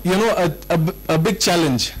longer a big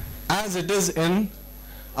challenge as it is in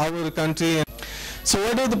our country. So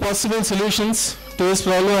what are the possible solutions to this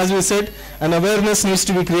problem? As we said, an awareness needs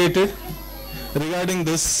to be created regarding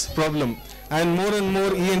this problem, and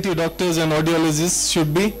more ENT doctors and audiologists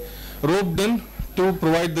should be roped in to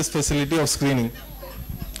provide this facility of screening.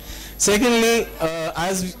 Secondly,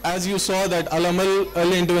 as you saw, that Amal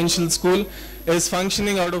Early Intervention School is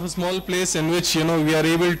functioning out of a small place in which we are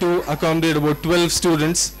able to accommodate about 12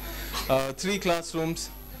 students, 3 classrooms.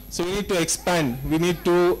 So we need to expand. We need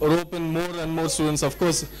to rope in more and more students. Of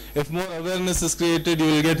course, if more awareness is created, you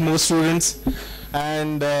will get more students,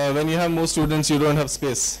 and when you have more students, you don't have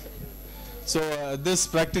space. So this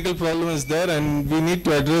practical problem is there, and we need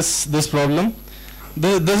to address this problem.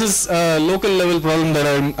 This is a local level problem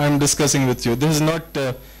that I'm discussing with you. This is not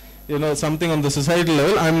something on the societal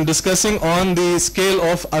level. I'm discussing on the scale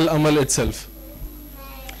of Al-Amal itself.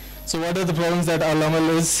 So what are the problems that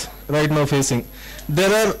Al-Amal is right now facing?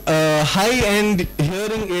 There are high-end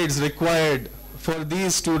hearing aids required for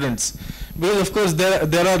these students, because of course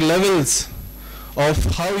there are levels of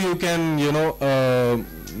how you can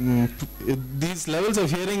these levels of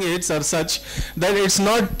hearing aids are such that it's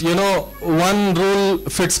not one rule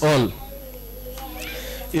fits all.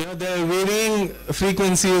 There are varying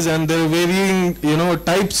frequencies and there are varying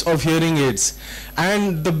types of hearing aids,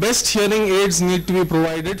 and the best hearing aids need to be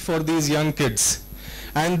provided for these young kids,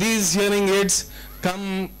 and these hearing aids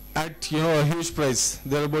come at a huge price.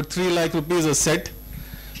 They're about 3 lakh rupees a set.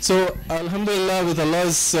 So alhamdulillah, with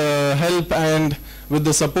Allah's help and with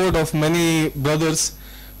the support of many brothers,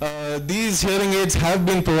 these hearing aids have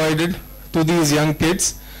been provided to these young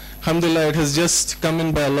kids. Alhamdulillah, it has just come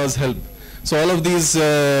in by Allah's help. So all of these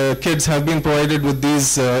kids have been provided with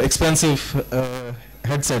these expensive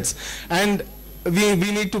headsets, and we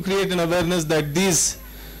need to create an awareness that these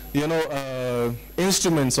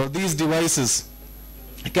instruments or these devices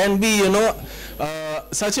can be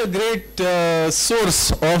such a great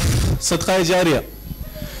source of sadqa jariya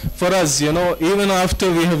for us. Even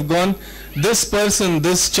after we have gone, this person,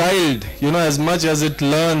 this child, as much as it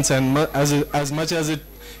learns and as much as it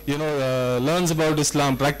learns about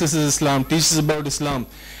Islam, practices Islam, teaches about Islam,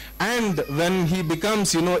 and when he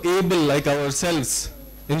becomes, able like ourselves,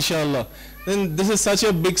 inshallah, then this is such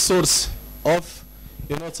a big source of,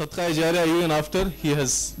 sadaqah jariyah even after he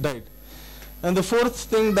has died. And the fourth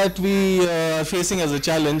thing that we are facing as a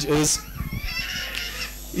challenge is,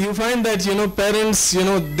 you find that, parents,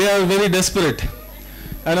 they are very desperate.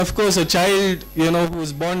 And of course, a child, who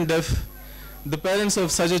is born deaf, the parents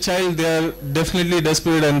of such a child, they are definitely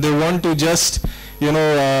desperate, and they want to just, look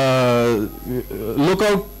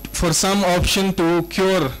out for some option to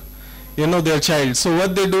cure, their child. So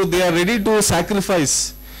what they do, they are ready to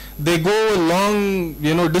sacrifice. They go long,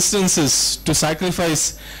 distances to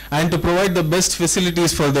sacrifice and to provide the best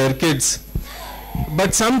facilities for their kids.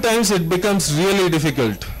 But sometimes it becomes really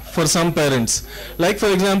difficult for some parents. Like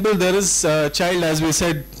for example, there is a child, as we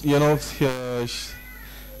said, it's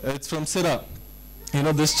from Sira.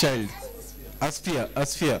 This child,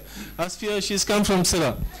 Asfia, she's come from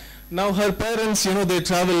Sira. Now her parents, they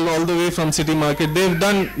travel all the way from City Market. They've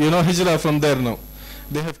done, hijrah from there now.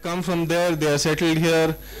 They have come from there, they are settled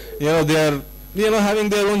here, they are, having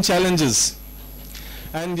their own challenges.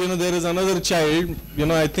 And, there is another child,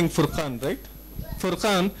 I think Furqan, right?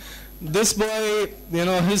 Furqan, this boy,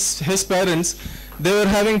 his parents, they were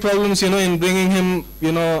having problems, in bringing him,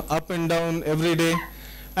 up and down every day.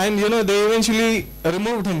 And, they eventually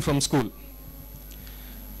removed him from school.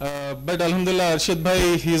 But Alhamdulillah, Arshad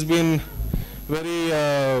Bhai, he's been very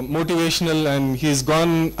motivational, and he's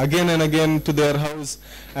gone again and again to their house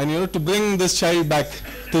and, to bring this child back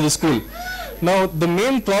to the school. Now, the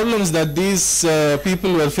main problems that these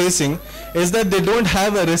people were facing is that they don't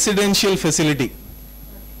have a residential facility.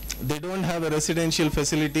 They don't have a residential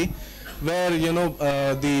facility where,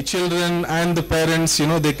 the children and the parents,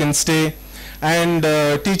 they can stay, and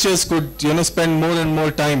teachers could, spend more and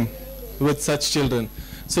more time with such children.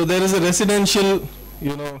 So there is a residential,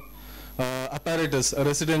 apparatus, a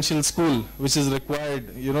residential school, which is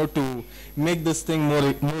required, to make this thing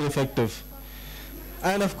more effective.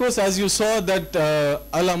 And of course, as you saw that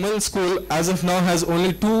Al-Amal school, as of now, has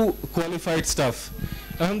only 2 qualified staff.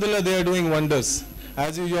 Alhamdulillah, they are doing wonders.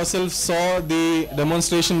 As you yourself saw the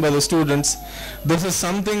demonstration by the students, this is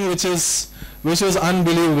something which was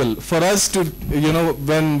unbelievable. For us to,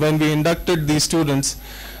 when we inducted these students,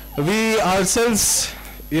 we ourselves,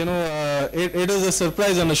 it is a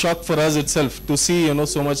surprise and a shock for us itself to see,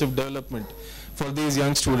 so much of development for these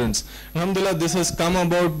young students. Alhamdulillah, this has come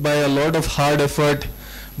about by a lot of hard effort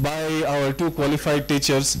by our 2 qualified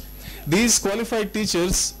teachers. These qualified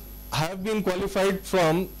teachers have been qualified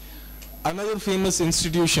from another famous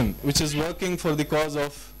institution which is working for the cause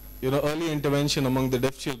of, early intervention among the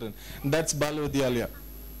deaf children. That's Balwadhyalaya,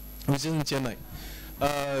 which is in Chennai.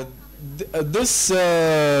 This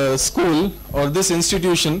school or this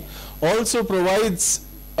institution also provides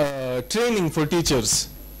training for teachers.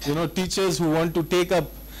 Teachers who want to take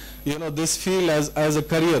up, this field as a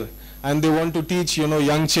career, and they want to teach,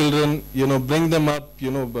 young children, bring them up,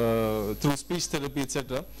 through speech therapy,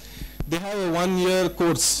 etc. They have a 1-year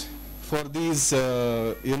course for these,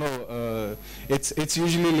 it's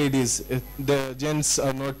usually ladies. The gents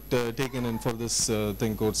are not taken in for this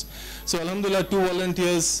course. So Alhamdulillah, 2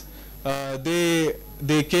 volunteers,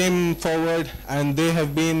 they came forward, and they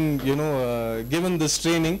have been, given this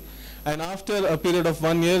training. And after a period of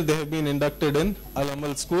 1 year, they have been inducted in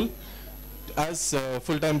Al-Amal school as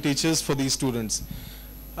full-time teachers for these students.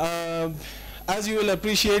 As you will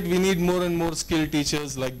appreciate, we need more and more skilled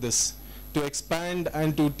teachers like this to expand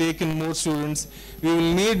and to take in more students. We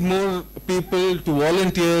will need more people to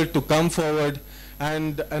volunteer, to come forward,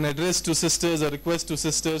 and an address to sisters, a request to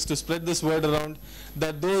sisters to spread this word around,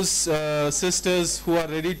 that those sisters who are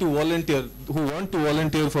ready to volunteer, who want to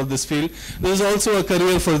volunteer for this field, there is also a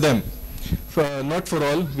career for them. Not for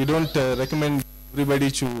all, we don't recommend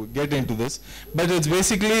everybody to get into this, but it's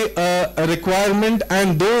basically a requirement,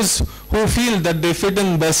 and those who feel that they fit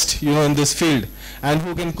in best, in this field, and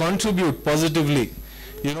who can contribute positively,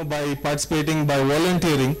 by participating, by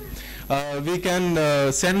volunteering, we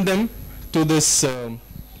can send them to this,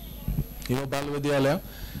 Balwadhyalaya,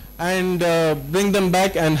 and bring them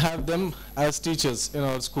back and have them as teachers in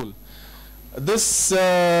our school. This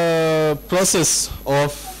process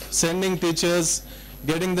of sending teachers,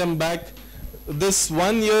 getting them back, this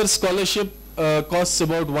 1-year scholarship costs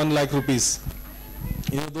about 1 lakh rupees.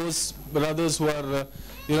 Those brothers who are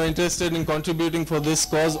interested in contributing for this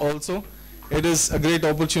cause also, it is a great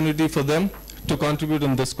opportunity for them to contribute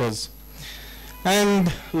in this cause.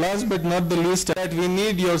 And last but not the least, that we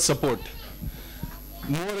need your support.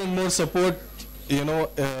 More and more support,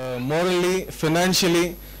 morally,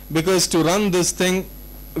 financially, because to run this thing,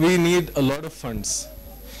 we need a lot of funds.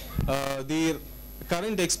 The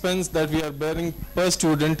current expense that we are bearing per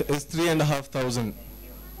student is 3,500.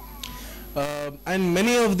 And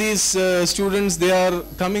many of these students, they are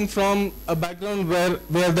coming from a background where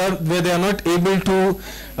they are not able to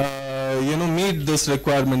meet this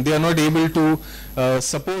requirement. They are not able to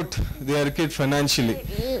support their kid financially.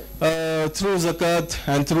 Through zakat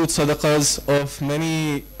and through sadaqas of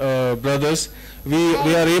many brothers, we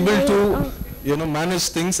are able to manage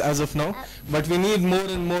things as of now, but we need more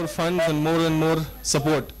and more funds and more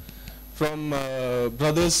support from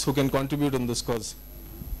brothers who can contribute in this cause.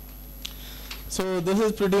 So this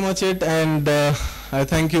is pretty much it, and I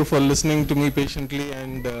thank you for listening to me patiently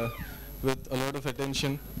and with a lot of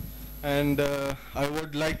attention. And I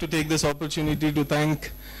would like to take this opportunity to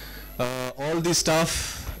thank all the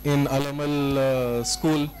staff in Amal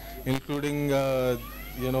school, including Brother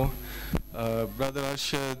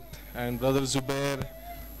Arshad and Brother Zubair,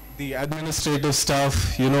 the administrative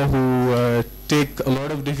staff, who take a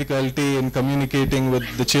lot of difficulty in communicating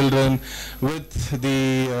with the children, with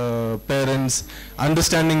the parents,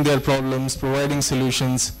 understanding their problems, providing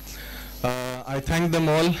solutions. I thank them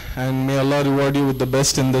all, and may Allah reward you with the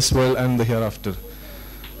best in this world and the hereafter.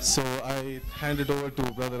 So I hand it over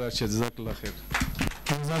to Brother Arshad. Jazakallah khair.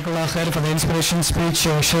 Jazakallah khair for the inspiration speech,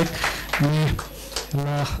 Sheikh. May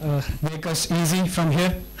Allah make us easy from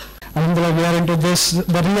here. Alhamdulillah, we are into this.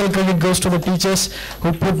 The real credit goes to the teachers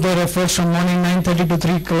who put their efforts from morning 9:30 to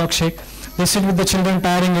 3 o'clock, Sheikh. They sit with the children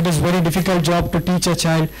tiring. It is very difficult job to teach a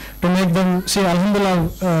child, to make them, see,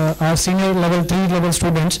 Alhamdulillah, our senior level, 3 level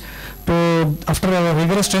students, after a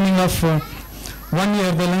rigorous training of 1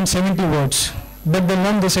 year, they learn 70 words. But they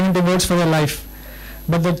learn the 70 words for their life.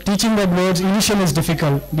 But the teaching the words initially is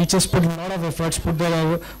difficult. Teachers put a lot of efforts, put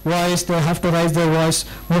their voice, they have to raise their voice.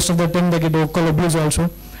 Most of the time they get vocal abuse also.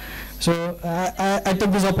 So I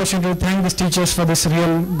took this opportunity to thank these teachers for this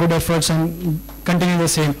real good efforts and continue the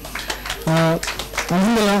same.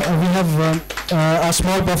 Alhamdulillah, we have a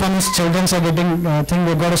small performance. Children are getting, I think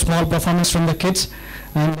we got a small performance from the kids.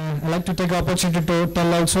 And I'd like to take the opportunity to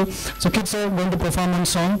tell also. So kids are going to perform one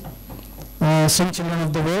song, Sing Children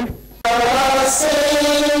of the World. Oh,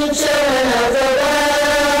 sing children of the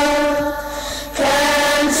world,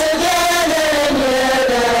 come together and hear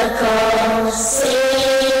the call.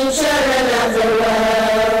 Sing children of the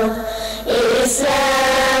world,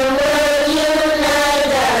 Islam will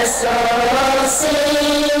unite us all.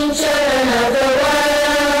 Sing children of the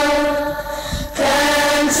world,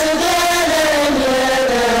 come together and hear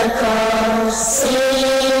the call.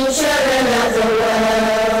 Sing children of the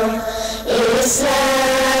world,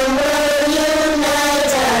 Islam will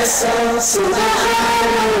unite us all.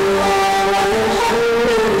 Subhanallah,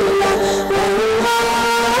 walhamdulillah, wallahu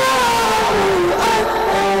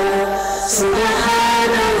akbar.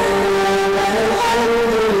 Subhanallah,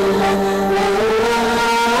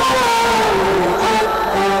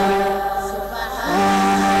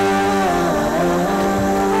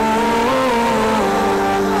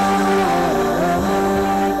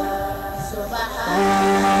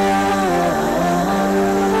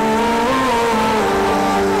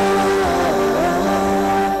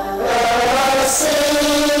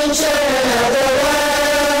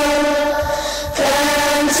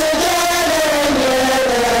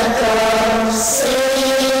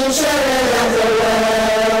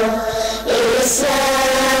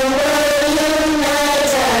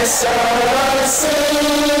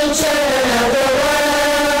 walhamdulillah,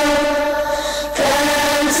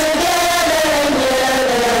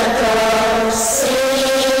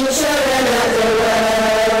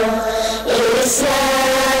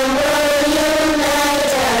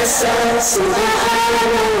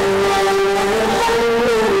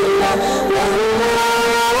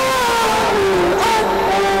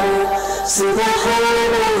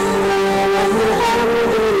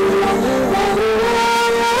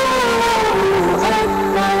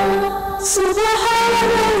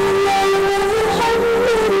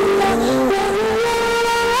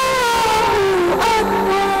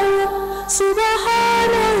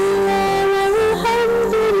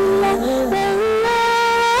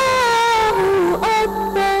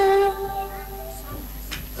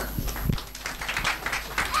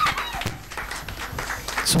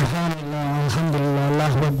 Subhanallah, Alhamdulillah,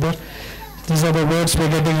 Allahu Akbar. These are the words we're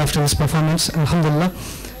getting after this performance, Alhamdulillah.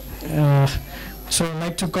 So I'd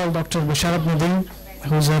like to call Dr. Basharat Nadeen,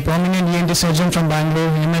 who's a prominent ENT surgeon from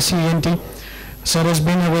Bangalore, MSc ENT. Sir has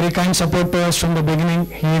been a very kind support to us from the beginning.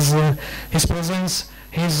 His presence,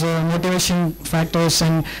 his motivation factors,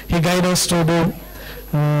 and he guides us to do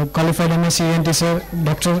qualified MSc ENT. Sir,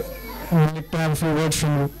 Doctor, I would like to have a few words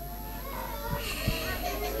from you.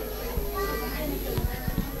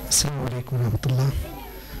 Assalamu alaikum warahmatullah.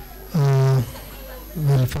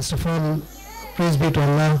 Well, first of all, praise be to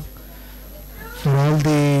Allah for all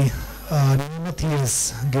the ni'mat He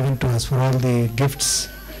has given to us, for all the gifts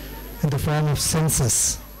in the form of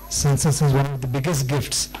senses. Senses is one of the biggest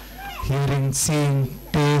gifts: hearing, seeing,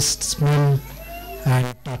 taste, smell, and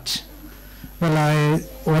touch. Well,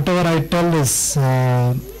 whatever I tell is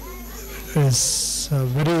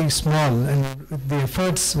very small, and with the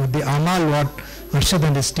efforts, with the amal what Arshad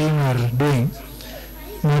and his team are doing.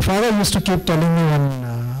 My father used to keep telling me one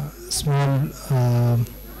small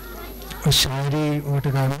shairi,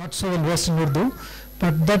 I'm not so well versed in Urdu,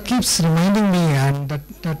 but that keeps reminding me, and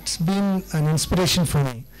that's been an inspiration for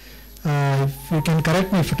me. If you can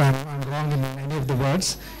correct me if I'm wrong in any of the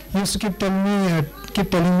words. He used to keep telling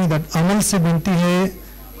me that amal se banti hai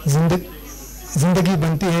zindagi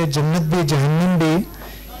banti hai, jannat bhi jahannam bhi,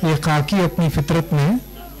 ye khaki apni fitrat mein,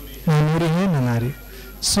 na noori hai na nari.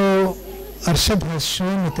 So Arshad has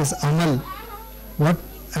shown with his amal what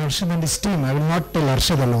Arshad and his team, I will not tell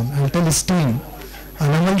Arshad alone, I will tell his team,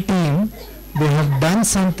 an amal team, they have done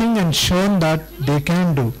something and shown that they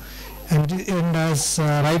can do. And as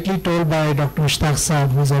rightly told by Dr. Mushtaq Saab,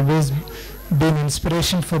 who has always been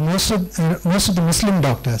inspiration for most of the Muslim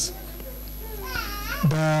doctors,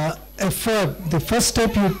 the effort, the first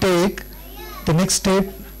step you take, the next step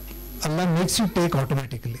Allah makes you take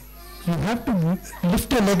automatically. You have to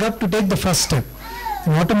lift your leg up to take the first step,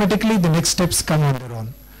 and automatically the next steps come on their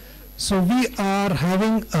own. So we are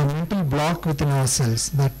having a mental block within ourselves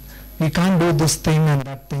that we can't do this thing and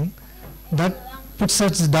that thing. That puts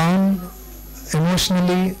us down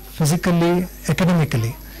emotionally, physically,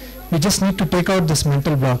 academically. We just need to take out this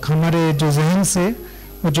mental block. हमारे जो ज़हन से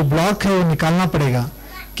वो जो block है वो निकालना पड़ेगा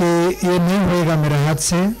कि ये नहीं होएगा मेरे हाथ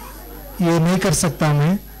से, ये नहीं कर सकता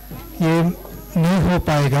मैं, ये नहीं हो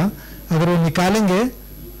पाएगा. अगर वो निकालेंगे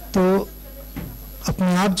तो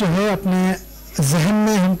अपने आप जो है अपने ज़हन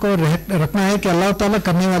में हमको रखना है कि अल्लाह ताला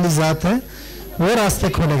करने वाली ज़ात है, वो रास्ते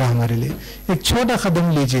खोलेगा हमारे लिए. एक छोटा कदम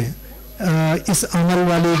लीजिए, इस अमल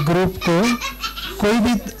वाले ग्रुप को कोई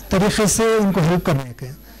भी तरीके से उनको हेल्प करने के.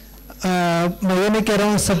 मैं ये नहीं कह रहा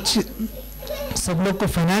हूँ सब लोग को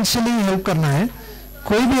फाइनेंशियली हेल्प करना है,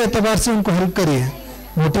 कोई भी एतबार से उनको हेल्प करिए,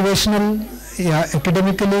 मोटिवेशनल या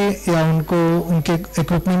एकेडमिकली या उनको उनके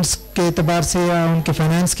इक्विपमेंट्स के एतबार से या उनके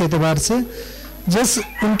फाइनेंस के एतबार से,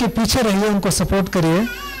 जस्ट उनके पीछे रहिए, उनको सपोर्ट करिए.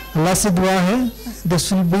 अल्लाह से दुआ है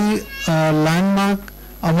this will be landmark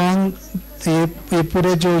among ये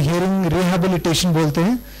पूरे जो हियरिंग रिहेबिलिटेशन बोलते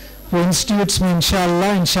हैं वो इंस्टीट्यूट्स में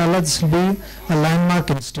इंशाअल्लाह this will be a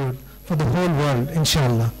landmark institute for the whole world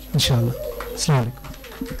इंशाअल्लाह. अस्सलाम वालेकुम.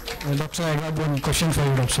 Doctor, I have one question for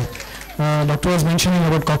you, Doctor. Doctor was mentioning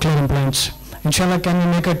about cochlear implants. Inshallah, can we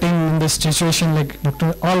make a team in this situation, like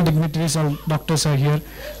doctor, all dignitaries, all doctors are here,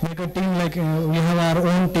 make a team like we have our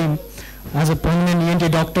own team as a permanent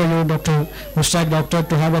ENT doctor, you Dr. Mushtaq doctor,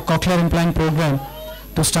 to have a cochlear implant program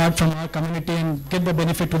to start from our community and get the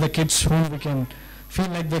benefit to the kids whom we can feel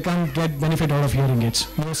like they can't get benefit out of hearing aids.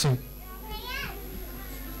 Yes, sir.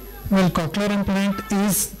 Well, cochlear implant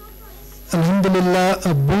is Alhamdulillah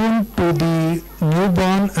a boon to the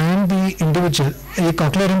newborn and the individual. ये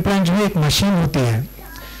cochlear implant जो है एक machine होती है,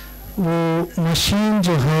 वो machine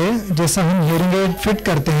जो है जैसा हम hearing aid फिट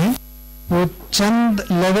करते हैं वो चंद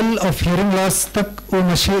लेवल ऑफ hearing loss तक वो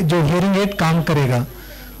मशीन जो hearing aid काम करेगा.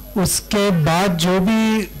 उसके बाद जो भी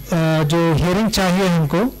जो hearing चाहिए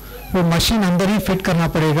हमको वो मशीन अंदर ही फिट करना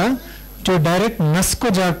पड़ेगा जो डायरेक्ट नस को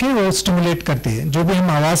जाके वो स्टिमुलेट करती है. जो भी हम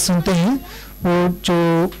आवाज़ सुनते हैं वो जो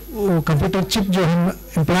कंप्यूटर चिप जो हम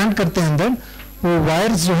इम्प्लांट करते हैं अंदर वो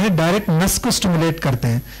वायर्स जो है डायरेक्ट नस को स्टिमुलेट करते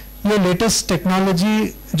हैं. ये लेटेस्ट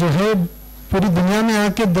टेक्नोलॉजी जो है पूरी दुनिया में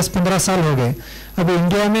आके 10-15 साल हो गए. अभी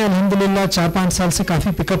इंडिया में अल्हम्दुलिल्लाह 4-5 साल से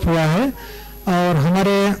काफ़ी पिकअप हुआ है और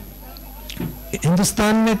हमारे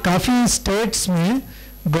हिंदुस्तान में काफ़ी स्टेट्स में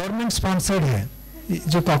गवर्नमेंट स्पॉन्सर्ड है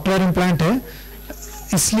जो कॉक्लियर इम्प्लांट है,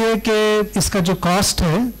 इसलिए कि इसका जो कॉस्ट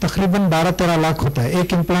है तकरीबन 12-13 लाख होता है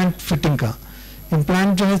एक इम्प्लांट फिटिंग का.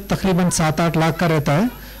 इम्प्लांट जो है तकरीबन 7-8 लाख का रहता है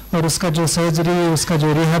और उसका जो सर्जरी उसका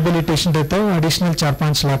जो रिहेबिलिटेशन रहता है वो एडिशनल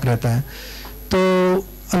 4-5 लाख रहता है. तो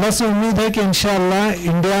अल्लाह से उम्मीद है कि इंशाअल्लाह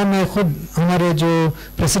इंडिया में खुद हमारे जो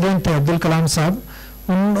प्रेसिडेंट थे अब्दुल कलाम साहब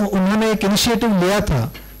उन्होंने एक इनिशिएटिव लिया था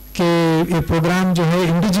कि ये प्रोग्राम जो है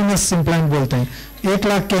इंडिजिनस इम्प्लांट बोलते हैं 1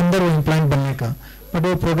 लाख के अंदर वो इम्प्लांट बनने का, बट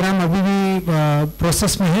वो प्रोग्राम अभी भी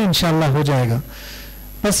प्रोसेस में है, इंशाअल्लाह हो जाएगा.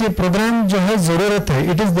 बस ये प्रोग्राम जो है ज़रूरत है,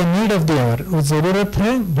 it is the need of the our, वो ज़रूरत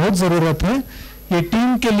है, बहुत ज़रूरत है. ये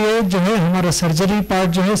टीम के लिए जो है हमारा सर्जरी पार्ट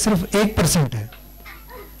जो है सिर्फ 1% है.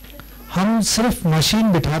 हम सिर्फ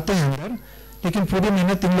मशीन बिठाते हैं अंदर, लेकिन पूरी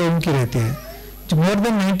मेहनत इन लोगों की रहती है. जो मोर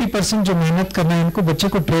देन 90% जो मेहनत करना है, इनको बच्चे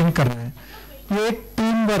को ट्रेन करना है, ये एक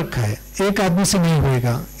टीम वर्क है, एक आदमी से नहीं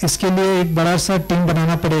होएगा. इसके लिए एक बड़ा सा टीम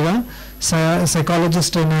बनाना पड़ेगा.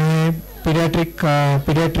 साइकोलॉजिस्ट रहना है,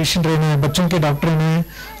 पीडियाट्रिशियन रहना है, बच्चों के डॉक्टर रहना है,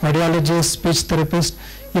 ऑडियोलॉजिस्ट, स्पीच थेरेपिस्ट,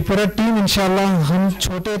 ये पूरा टीम. इंशाल्लाह हम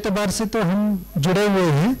छोटे एतबार से तो हम जुड़े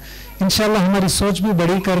हुए हैं, इंशाल्लाह हमारी सोच भी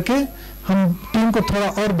बड़ी करके हम टीम को थोड़ा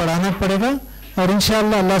और बढ़ाना पड़ेगा. और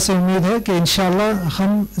इंशाल्लाह अल्लाह से उम्मीद है कि इंशाल्लाह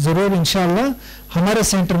हम ज़रूर इंशाल्लाह हमारे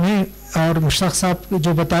सेंटर में, और मुश्ताक साहब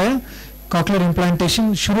जो बताया, कॉकलियर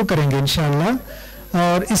इम्प्लांटेशन शुरू करेंगे इंशाल्लाह.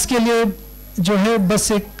 और इसके लिए जो है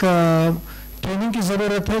बस एक ट्रेनिंग की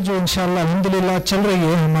ज़रूरत है, जो इंशाल्लाह अल्हम्दुलिल्लाह चल रही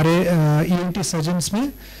है हमारे ENT सर्जन्स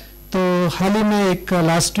में. तो हाल ही में एक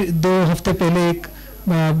लास्ट 2 हफ्ते पहले एक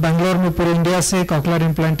बेंगलोर में पूरे इंडिया से कॉकलियर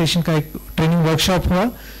इम्प्लांटेशन का एक ट्रेनिंग वर्कशॉप हुआ,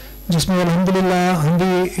 जिसमें अल्हम्दुलिल्लाह हम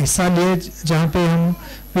भी हिस्सा लिए, जहाँ पे हम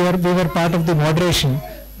we were part of the moderation,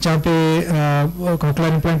 जहाँ पे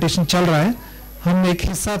कॉकलियर इम्प्लांटेशन चल रहा है, हम एक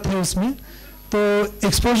हिस्सा थे उसमें. तो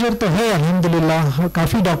एक्सपोजर तो है अल्हम्दुलिल्लाह,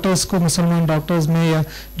 काफ़ी डॉक्टर्स को, मुसलमान डॉक्टर्स में या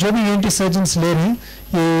जो भी ENT सर्जन्स ले रहे हैं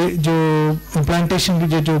ये जो इम्प्लांटेशन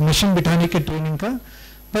की जो मशीन बिठाने के ट्रेनिंग का,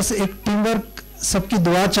 बस एक टीम वर्क, सबकी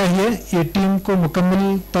दुआ चाहिए. ये टीम को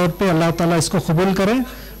मुकम्मल तौर पे अल्लाह ताला इसको कबूल करें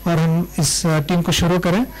और हम इस टीम को शुरू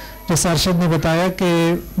करें. जैसे अरशद ने बताया कि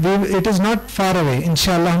it is not far away,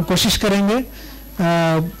 इंशाल्लाह हम कोशिश करेंगे.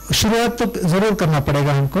 शुरुआत तो ज़रूर करना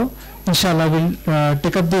पड़ेगा हमको. इंशाल्लाह will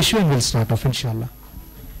take up the issue and will start of इंशाल्लाह.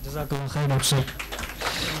 जज़ाकल्लाह खैर डॉक्टर साहब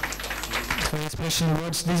for inspirational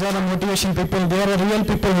words. These are the motivation people. They are the real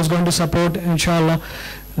people who's going to support, inshallah.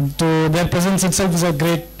 So their presence itself is a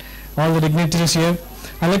great, all the dignitaries here.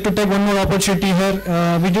 I'd like to take one more opportunity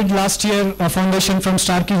here. We did last year a foundation from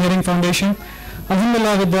Starkey Hearing Foundation.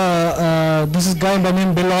 Alhamdulillah, with this is guy by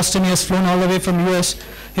name Bill Austin. He has flown all the way from US.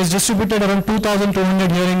 He's distributed around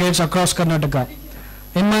 2,200 hearing aids across Karnataka.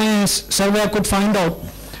 In my survey, I could find out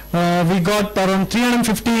we got around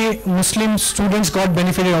 350 Muslim students got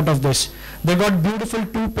benefited out of this. They got beautiful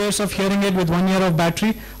 2 pairs of hearing aid with 1 year of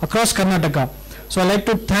battery across Karnataka. So I'd like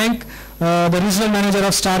to thank the regional manager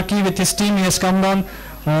of Starkey with his team. He has come down.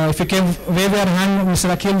 If you can wave your hand, Mr.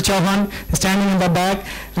 Akhil Chauhan is standing in the back.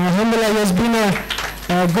 Alhamdulillah, he has been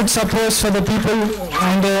a good support for the people,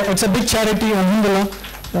 and it's a big charity, alhamdulillah,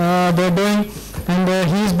 they're doing, and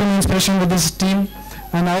he's been inspiration with this team.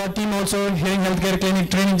 And our team also, Hearing Healthcare Clinic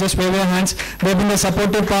Training, just wave your hands. They've been the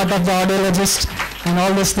supportive part of the audiologist and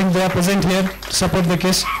all these things. They are present here to support the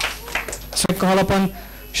case. So I call upon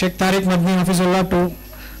Sheikh Tariq Madni Hafizullah to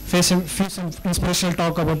face some inspirational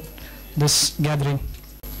talk about this gathering.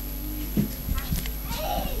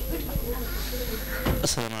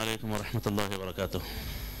 Assalamu alaikum wa rahmatullahi wa barakatuh.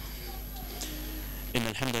 Inna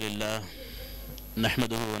alhamdulillah,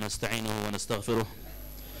 nahmaduhu wa nasta'inuhu wa nastaghfiruh.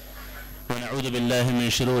 ونعوذ بالله من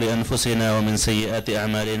شرور أنفسنا ومن سيئات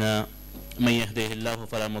أعمالنا من يهده الله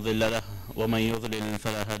فلا مضل له ومن يضلل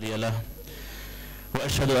فلا هادي له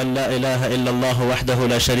وأشهد أن لا إله إلا الله وحده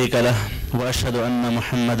لا شريك له وأشهد أن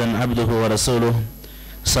محمدا عبده ورسوله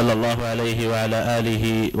صلى الله عليه وعلى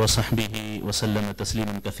آله وصحبه وسلم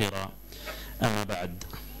تسليما كثيرا. أما بعد.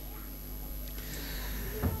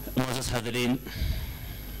 معزز حاضرین،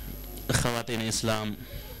 خواتین اسلام،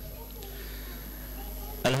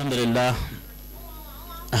 الحمدللہ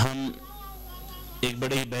ہم ایک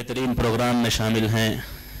بڑے ہی بہترین پروگرام میں شامل ہیں.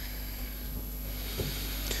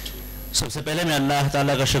 سب سے پہلے میں اللہ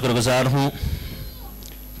تعالیٰ کا شکر گزار ہوں،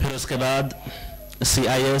 پھر اس کے بعد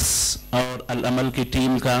CIS اور العمل کی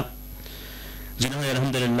ٹیم کا، جنہوں نے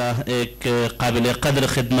الحمدللہ ایک قابل قدر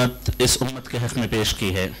خدمت اس امت کے حق میں پیش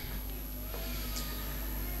کی ہے.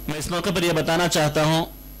 میں اس موقع پر یہ بتانا چاہتا ہوں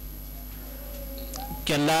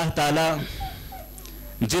کہ اللہ تعالیٰ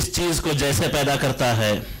جس چیز کو جیسے پیدا کرتا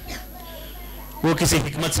ہے وہ کسی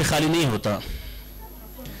حکمت سے خالی نہیں ہوتا.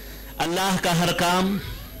 اللہ کا ہر کام،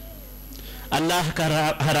 اللہ کا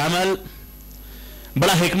ہر عمل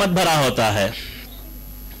بڑا حکمت بھرا ہوتا ہے.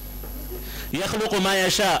 یخلق ما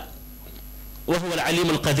یشاء وهو العلیم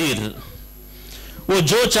القدیر. وہ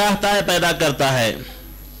جو چاہتا ہے پیدا کرتا ہے،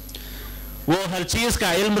 وہ ہر چیز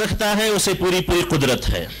کا علم رکھتا ہے، اسے پوری قدرت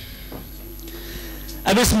ہے.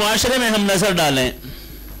 اب اس معاشرے میں ہم نظر ڈالیں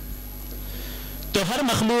تو ہر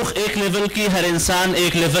مخلوق ایک لیول کی، ہر انسان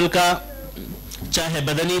ایک لیول کا، چاہے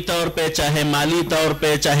بدنی طور پہ، چاہے مالی طور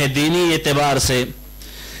پہ، چاہے دینی اعتبار سے،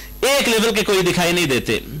 ایک لیول کے کوئی دکھائی نہیں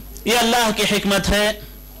دیتے. یہ اللہ کی حکمت ہے.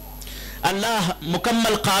 اللہ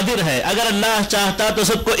مکمل قادر ہے. اگر اللہ چاہتا تو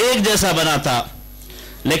سب کو ایک جیسا بناتا،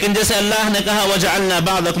 لیکن جیسے اللہ نے کہا وَجَعَلْنَا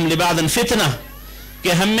بَعْضَكُمْ لِبَعْضٍ فِتْنَةً،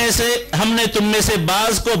 کہ ہم نے تم میں سے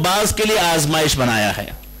بعض کو بعض کے لیے آزمائش بنایا ہے.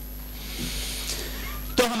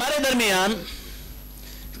 تو ہمارے درمیان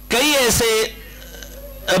کئی ایسے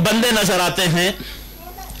بندے نظر آتے ہیں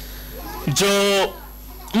جو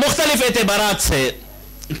مختلف اعتبارات سے،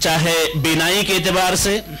 چاہے بینائی کے اعتبار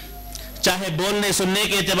سے، چاہے بولنے سننے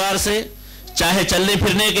کے اعتبار سے، چاہے چلنے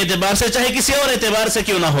پھرنے کے اعتبار سے، چاہے کسی اور اعتبار سے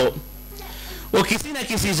کیوں نہ ہو، وہ کسی نہ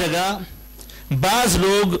کسی جگہ بعض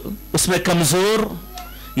لوگ اس میں کمزور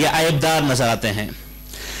یا عیبدار نظر آتے ہیں۔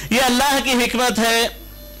 یہ اللہ کی حکمت ہے،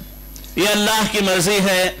 یہ اللہ کی مرضی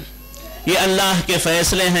ہے، یہ اللہ کے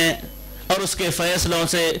فیصلے ہیں، اور اس کے فیصلوں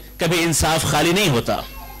سے کبھی انصاف خالی نہیں ہوتا۔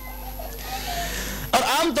 اور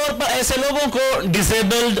عام طور پر ایسے لوگوں کو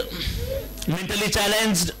ڈسیبلڈ، مینٹلی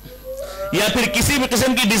چیلنجڈ یا پھر کسی بھی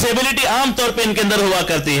قسم کی ڈسیبلٹی عام طور پہ ان کے اندر ہوا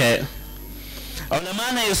کرتی ہے۔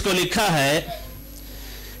 علماء نے اس کو لکھا ہے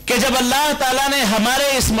کہ جب اللہ تعالیٰ نے ہمارے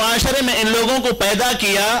اس معاشرے میں ان لوگوں کو پیدا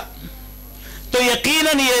کیا تو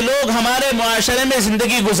یقیناً یہ لوگ ہمارے معاشرے میں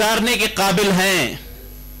زندگی گزارنے کے قابل ہیں۔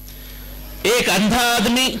 ایک اندھا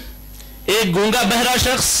آدمی، ایک گونگا بہرا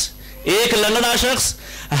شخص، ایک لنگڑا شخص،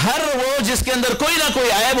 ہر وہ جس کے اندر کوئی نہ کوئی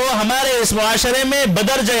عیب ہو، ہمارے اس معاشرے میں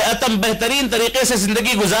بدرجہ اتم بہترین طریقے سے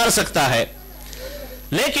زندگی گزار سکتا ہے۔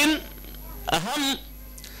 لیکن ہم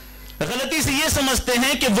غلطی سے یہ سمجھتے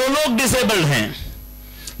ہیں کہ وہ لوگ ڈسیبلڈ ہیں،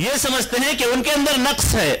 یہ سمجھتے ہیں کہ ان کے اندر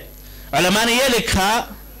نقص ہے۔ علماء نے یہ لکھا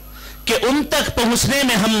کہ ان تک پہنچنے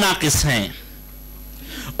میں ہم ناقص ہیں،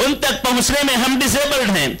 ان تک پہنچنے میں ہم ڈسیبلڈ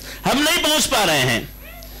ہیں، ہم نہیں پہنچ پا رہے ہیں،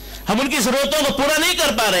 ہم ان کی ضرورتوں کو پورا نہیں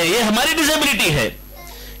کر پا رہے ہیں۔ یہ ہماری ڈسیبلٹی ہے،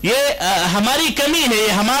 یہ ہماری کمی ہے،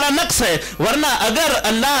 یہ ہمارا نقص ہے، ورنہ اگر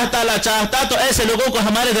اللہ تعالیٰ چاہتا تو ایسے لوگوں کو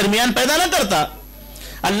ہمارے درمیان پیدا نہ کرتا۔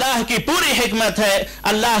 اللہ کی پوری حکمت ہے،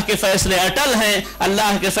 اللہ کے فیصلے اٹل ہیں،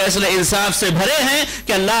 اللہ کے فیصلے انصاف سے بھرے ہیں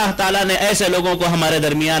کہ اللہ تعالیٰ نے ایسے لوگوں کو ہمارے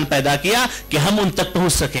درمیان پیدا کیا کہ ہم ان تک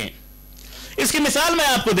پہنچ سکیں۔ اس کی مثال میں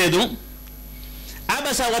آپ کو دے دوں،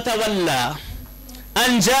 عبس وتولى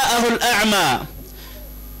ان جاءه الاعمى،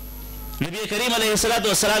 نبی کریم علیہ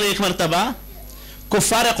السلام ایک مرتبہ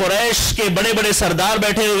کفار قریش کے بڑے بڑے سردار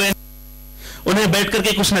بیٹھے ہوئے ہیں، انہیں بیٹھ کر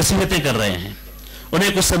کے کچھ نصیحتیں کر رہے ہیں، انہیں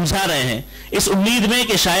کچھ سمجھا رہے ہیں، اس امید میں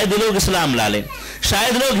کہ شاید لوگ اسلام لا لیں،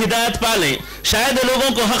 شاید لوگ ہدایت پا لیں، شاید لوگوں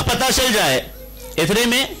کو حق پتہ چل جائے۔ اتنے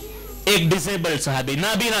میں ایک ڈسیبلڈ صحابی،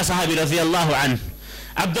 نابینا صحابی رضی اللہ عنہ،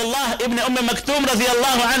 عبداللہ ابن ام مکتوم رضی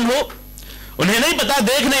اللہ عنہ، انہیں نہیں پتا،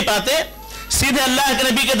 دیکھ نہیں پاتے، سیدھے اللہ کے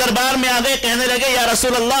نبی کے دربار میں آ گئے، کہنے لگے یا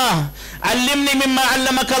رسول اللہ علمنی مما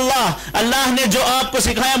علمک اللہ، اللہ نے جو آپ کو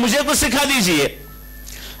سکھایا مجھے کچھ سکھا دیجئے۔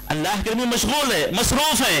 اللہ کے نبی مشغول ہے،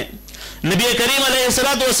 مصروف ہیں، نبی کریم علیہ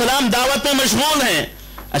السلام دعوت میں مشغول ہیں۔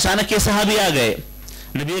 اچانک یہ صحابی آ گئے،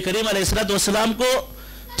 نبی کریم علیہ السلام کو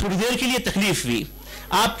تھوڑی دیر کے لیے تکلیف ہوئی،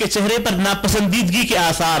 آپ کے چہرے پر ناپسندیدگی کے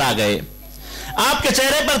آثار آ گئے، آپ کے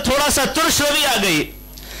چہرے پر تھوڑا سا ترش روی آ گئی۔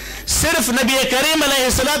 صرف نبی کریم علیہ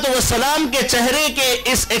السلام کے چہرے کے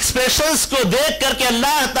اس ایکسپریشنز کو دیکھ کر کے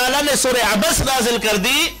اللہ تعالیٰ نے سورہ عبس نازل کر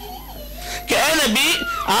دی کہ اے نبی،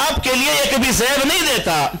 آپ کے لیے یہ کبھی زیب نہیں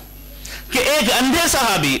دیتا کہ ایک اندھے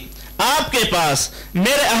صحابی آپ کے پاس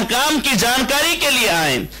میرے احکام کی جانکاری کے لیے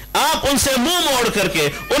آئیں، آپ ان سے منہ موڑ کر کے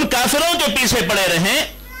ان کافروں کے پیچھے پڑے رہیں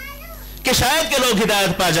کہ شاید کہ لوگ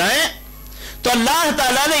ہدایت پا جائیں۔ تو اللہ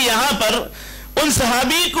تعالیٰ نے یہاں پر ان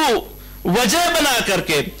صحابی کو وجہ بنا کر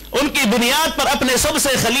کے ان کی بنیاد پر اپنے سب سے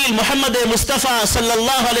خلیل محمد مصطفیٰ صلی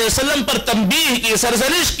اللہ علیہ وسلم پر تنبیہ کی،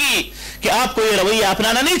 سرزنش کی کہ آپ کو یہ رویہ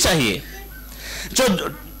اپنانا نہیں چاہیے۔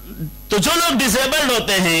 تو جو لوگ ڈسیبلڈ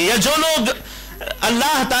ہوتے ہیں یا جو لوگ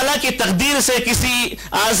اللہ تعالیٰ کی تقدیر سے کسی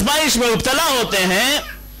آزمائش میں مبتلا ہوتے ہیں،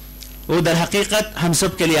 وہ در حقیقت ہم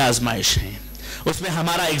سب کے لیے آزمائش ہیں، اس میں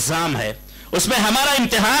ہمارا ایگزام ہے، اس میں ہمارا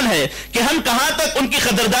امتحان ہے کہ ہم کہاں تک ان کی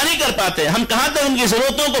قدردانی کر پاتے ہیں، ہم کہاں تک ان کی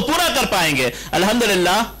ضرورتوں کو پورا کر پائیں گے۔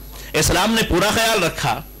 الحمدللہ اسلام نے پورا خیال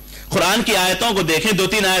رکھا۔ قرآن کی آیتوں کو دیکھیں،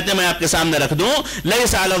 2-3 آیتیں میں آپ کے سامنے رکھ دوں۔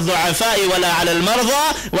 لیس علی الضعفاء ولا علی المرضى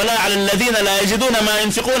ولا علی الذین لا یجدون ما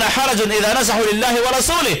ينفقون حرج اذا نصحوا للہ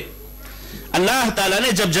ورسولہ۔ اللہ تعالیٰ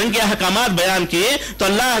نے جب جنگ کے احکامات بیان کیے تو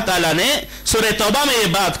اللہ تعالیٰ نے سورہ توبہ میں یہ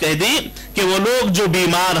بات کہہ دی کہ وہ لوگ جو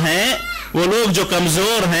بیمار ہیں، وہ لوگ جو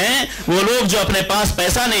کمزور ہیں، وہ لوگ جو اپنے پاس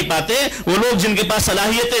پیسہ نہیں پاتے، وہ لوگ جن کے پاس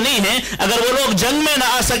صلاحیتیں نہیں ہیں، اگر وہ لوگ جنگ میں نہ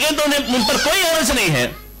آ سکیں تو ان پر کوئی حرج نہیں ہے،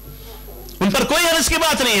 ان پر کوئی حرج کی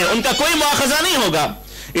بات نہیں ہے، ان کا کوئی مواخذہ نہیں ہوگا۔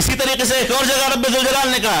 اسی طریقے سے ایک اور جگہ رب ذوالجلال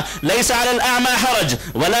نے کہا لیس علی الاعمى حرج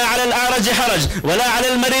ولا علی الاعرج حرج ولا علی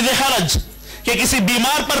المریض حرج، کہ کسی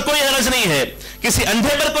بیمار پر کوئی حرج نہیں ہے، کسی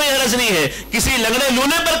اندھے پر کوئی حرج نہیں ہے، کسی لنگڑے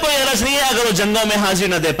لولے پر کوئی حرج نہیں ہے اگر وہ جنگوں میں حاضری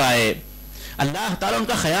نہ دے پائے۔ اللہ تعالیٰ ان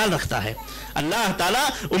کا خیال رکھتا ہے، اللہ تعالیٰ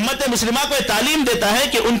امت مسلمہ کو تعلیم دیتا ہے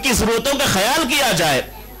کہ ان کی ضرورتوں کا خیال کیا جائے۔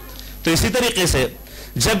 تو اسی طریقے سے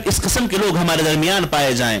جب اس قسم کے لوگ ہمارے درمیان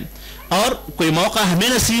پائے جائیں اور کوئی موقع ہمیں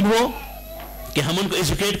نصیب ہو کہ ہم ان کو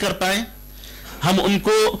ایجوکیٹ کر پائیں، ہم ان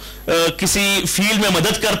کو کسی فیلڈ میں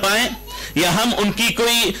مدد کر پائیں یا ہم ان کی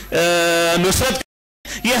کوئی نصرت،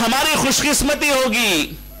 یہ ہماری خوش قسمتی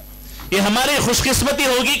ہوگی، یہ ہماری خوش قسمتی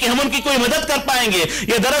ہوگی کہ ہم ان کی کوئی مدد کر پائیں گے.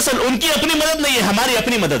 یہ دراصل ان کی اپنی مدد نہیں ہے، ہماری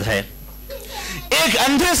اپنی مدد ہے. ایک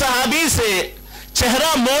اندھے صحابی سے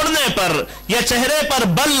چہرہ موڑنے پر یا چہرے پر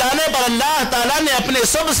بل لانے پر اللہ تعالیٰ نے اپنے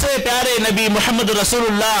سب سے پیارے نبی محمد رسول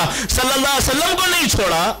اللہ صلی اللہ علیہ وسلم کو نہیں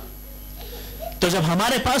چھوڑا. تو جب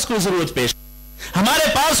ہمارے پاس کوئی ضرورت پیش، ہمارے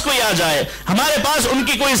پاس کوئی آ جائے، ہمارے پاس ان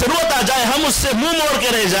کی کوئی ضرورت آ جائے، ہم اس سے منہ موڑ کے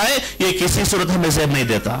رہ جائیں، یہ کسی صورت ہمیں زیب نہیں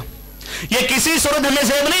دیتا، یہ کسی صورت ہمیں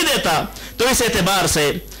زیب نہیں دیتا. تو اس اعتبار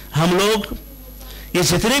سے ہم لوگ، یہ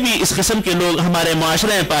جتنے بھی اس قسم کے لوگ ہمارے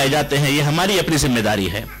معاشرے میں پائے جاتے ہیں، یہ ہماری اپنی ذمہ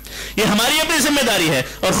داری ہے، یہ ہماری اپنی ذمہ داری ہے.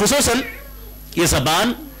 اور خصوصاً یہ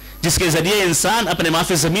زبان جس کے ذریعے انسان اپنے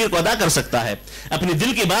معافی ضمیر کو ادا کر سکتا ہے، اپنی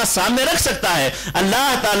دل کی بات سامنے رکھ سکتا ہے.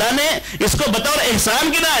 اللہ تعالیٰ نے اس کو بطور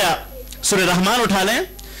احسان گنایا. سورہ رحمان اٹھا لیں،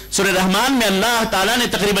 سورہ رحمان میں اللہ تعالیٰ نے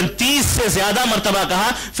تقریباً 30 سے زیادہ مرتبہ کہا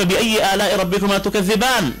فَبِأَيِّ آلَاءِ رَبِّكُمَا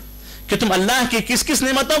تُكَذِّبَانِ، کہ تم اللہ کی کس کس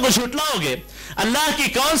نعمتوں کو جھٹلاؤ گے، اللہ کی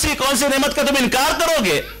کون سی نعمت کا تم انکار کرو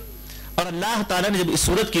گے. اور اللہ تعالیٰ نے جب اس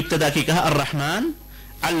سورت کی ابتدا کی کہا الرحمن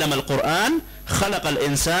علم القرآن خلق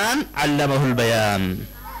الانسان علمہ البیان.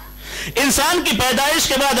 انسان کی پیدائش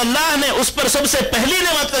کے بعد اللہ نے اس پر سب سے پہلی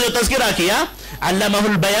نعمت کا جو تذکرہ کیا علمہ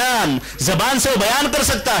البیان، زبان سے وہ بیان کر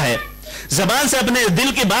سکتا ہے، زبان سے اپنے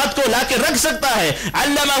دل کی بات کو لا کے رکھ سکتا ہے.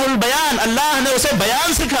 علمہ البیان، اللہ نے اسے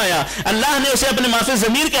بیان سکھایا، اللہ نے اسے اپنے معافی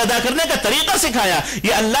ضمیر کے ادا کرنے کا طریقہ سکھایا.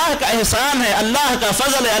 یہ اللہ کا احسان ہے، اللہ کا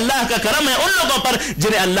فضل ہے، اللہ کا کرم ہے ان لوگوں پر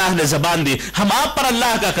جنہیں اللہ نے زبان دی. ہم آپ پر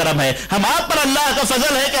اللہ کا کرم ہے، ہم آپ پر اللہ کا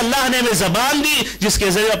فضل ہے کہ اللہ نے ہمیں زبان دی جس کے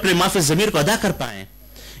ذریعے اپنے معافی ضمیر کو ادا کر پائیں.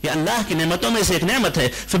 یہ اللہ کی نعمتوں میں سے ایک نعمت ہے.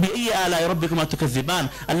 فَبِأَيِّ آلَاءِ رَبِّكُمَا تُكَذِّبَانِ،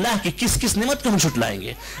 اللہ کی کس کس نعمت کو ہم جھٹلائیں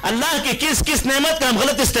گے، اللہ کی کس کس نعمت کا ہم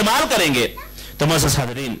غلط استعمال کریں گے. تو معزز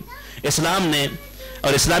حاضرین، اسلام نے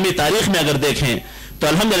اور اسلامی تاریخ میں اگر دیکھیں تو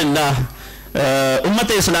الحمدللہ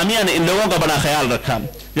امت اسلامیہ نے ان لوگوں کا بڑا خیال رکھا.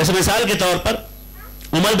 جیسے مثال کے طور پر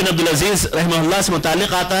عمر بن عبدالعزیز رحمہ اللہ سے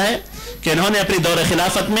متعلق آتا ہے کہ انہوں نے اپنی دور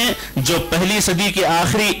خلافت میں، جو پہلی صدی کے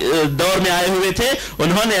آخری دور میں آئے ہوئے تھے،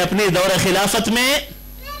 انہوں نے اپنی دور خلافت میں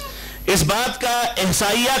اس بات کا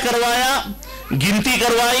احصائیہ کروایا، گنتی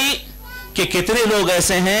کروائی کہ کتنے لوگ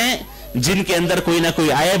ایسے ہیں جن کے اندر کوئی نہ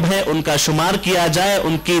کوئی عیب ہے، ان کا شمار کیا جائے،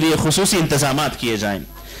 ان کے لیے خصوصی انتظامات کیے جائیں.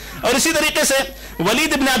 اور اسی طریقے سے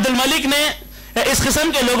ولید بن عبد الملک نے اس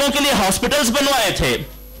قسم کے لوگوں کے لیے ہاسپٹلز بنوائے تھے.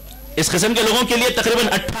 اس قسم کے لوگوں کے لیے تقریباً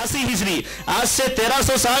 88 ہجری، آج سے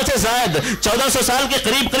 1300 سال سے زائد، 1400 سال کے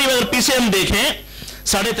قریب اگر پیچھے ہم دیکھیں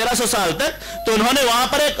 1350 سال تک، تو انہوں نے وہاں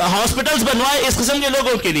پر ایک ہاسپٹلز بنوائے اس قسم کے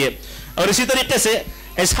لوگوں کے لیے. اور اسی طریقے سے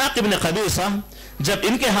اسحاق ابن قبیصہ، جب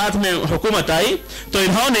ان کے ہاتھ میں حکومت آئی تو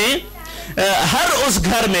انہوں نے ہر اس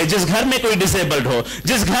گھر میں، جس گھر میں کوئی ڈسیبلڈ ہو،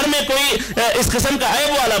 جس گھر میں کوئی اس قسم کا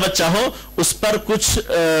عیب والا بچہ ہو، اس پر کچھ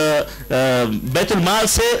بیت المال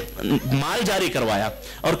سے مال جاری کروایا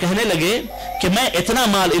اور کہنے لگے کہ میں اتنا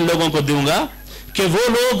مال ان لوگوں کو دوں گا کہ وہ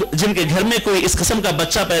لوگ جن کے گھر میں کوئی اس قسم کا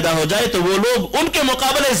بچہ پیدا ہو جائے تو وہ لوگ ان کے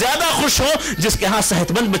مقابلے زیادہ خوش ہوں جس کے ہاں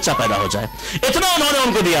صحت مند بچہ پیدا ہو جائے. اتنا انہوں نے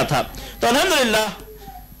ان کو دیا تھا. تو الحمدللہ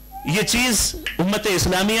یہ چیز امت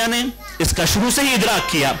اسلامیہ نے اس کا شروع سے ہی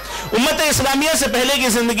ادراک کیا. امت اسلامیہ سے پہلے کی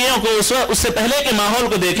زندگیوں کو، اس سے پہلے کے ماحول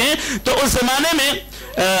کو دیکھیں تو اس زمانے میں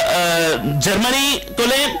جرمنی کو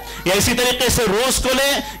لیں یا اسی طریقے سے روس کو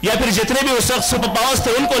لیں یا پھر جتنے بھی اس وقت سپر پاورز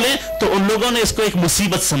تھے ان کو لیں، تو ان لوگوں نے اس کو ایک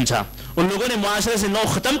مصیبت سمجھا، ان لوگوں نے معاشرے سے نو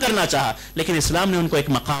ختم کرنا چاہا. لیکن اسلام نے ان کو ایک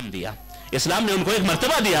مقام دیا، اسلام نے ان کو ایک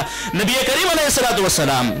مرتبہ دیا. نبی کریم علیہ الصلوۃ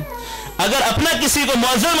والسلام اگر اپنا کسی کو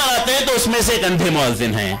مؤذن بناتے ہیں تو اس میں سے ایک اندھے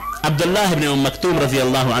مؤذن ہیں، عبداللہ ابن ام مکتوم رضی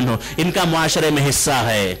اللہ عنہ. ان کا معاشرے میں حصہ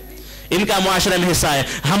ہے، ان کا معاشرے میں حصہ ہے.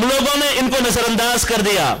 ہم لوگوں نے ان کو نظر انداز کر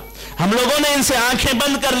دیا، ہم لوگوں نے ان سے آنکھیں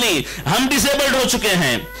بند کر لی، ہم ڈسیبلڈ ہو چکے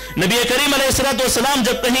ہیں. نبی کریم علیہ الصلوۃ والسلام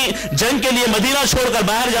جب کہیں جنگ کے لیے مدینہ چھوڑ کر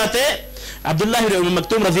باہر جاتے، عبداللہ بن ام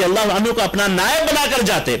مکتوم رضی اللہ عنہ کو اپنا نائب بنا کر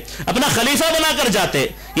جاتے، اپنا خلیفہ بنا کر جاتے.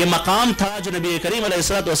 یہ مقام تھا جو نبی کریم علیہ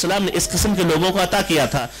الصلوۃ والسلام نے اس قسم کے لوگوں کو عطا کیا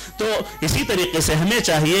تھا. تو اسی طریقے سے ہمیں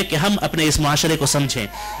چاہیے کہ ہم اپنے اس معاشرے کو سمجھیں،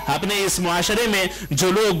 اپنے اس معاشرے میں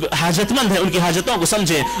جو لوگ حاجت مند ہیں ان کی حاجتوں کو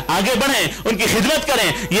سمجھیں، آگے بڑھیں، ان کی خدمت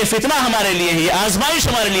کریں. یہ فتنہ ہمارے لیے ہے، یہ آزمائش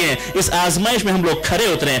ہمارے لیے ہے، اس آزمائش میں ہم لوگ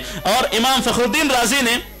کھڑے اتریں. اور امام فخر الدین رازی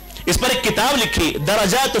نے اس پر ایک کتاب لکھی،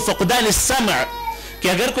 درجات فقدان السمع، کہ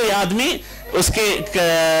اگر کوئی آدمی اس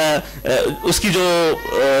کی جو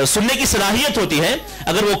سننے کی صلاحیت ہوتی ہے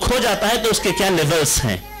اگر وہ کھو جاتا ہے تو اس کے کیا لیولز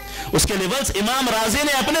ہیں. उसके लेवल्स इमाम राजी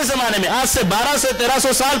ने अपने ज़माने में आज से 12 से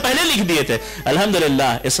 1300 साल पहले लिख दिए थे।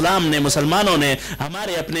 अल्हम्दुलिल्लाह इस्लाम ने, मुसलमानों ने,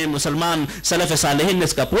 हमारे अपने मुसलमान सलफ़ सालिहीन ने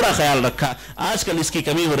इसका पूरा ख्याल रखा। आजकल इसकी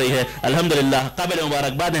कमी हो रही है। अल्हम्दुलिल्लाह काबिल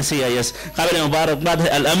मुबारकबाद है CIS, काबिल मुबारकबाद है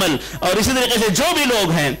अल-अमल, और इसी तरीके से जो भी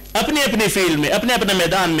लोग हैं अपनी अपनी फील्ड में, अपने अपने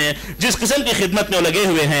मैदान में जिस किस्म की खिदमत में लगे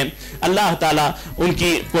हुए हैं, अल्लाह ताला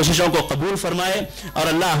उनकी कोशिशों को कबूल फरमाए और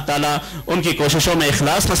अल्लाह ताला उनकी कोशिशों में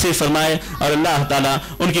इखलास नसीब फरमाए और अल्लाह ताला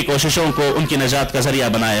उनकी कोशिशों को उनकी नजात का जरिया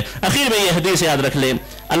बनाए। आखिर में ये हदीस याद रख ले,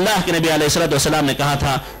 अल्लाह के नबी अलैहिस्सलातु वस्सलाम ने कहा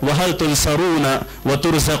था, वहल तुनसरून व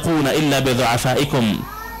तुरज़क़ून इल्ला बिज़ुअफ़ाइकुम,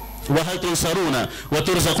 वहल तुनसरून व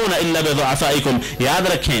तुरज़क़ून इल्ला बिज़ुअफ़ाइकुम। याद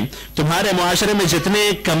रखें, तुम्हारे मुआशरे में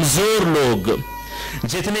जितने कमजोर लोग,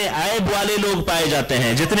 जितने ऐब वाले लोग पाए जाते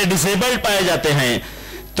हैं, जितने डिसेबल्ड पाए जाते हैं,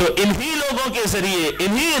 तो इन्हीं लोगों के जरिए,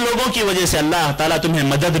 इन्हीं लोगों की वजह से अल्लाह ताला तुम्हें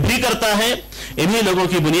मदद भी करता है, इन्हीं लोगों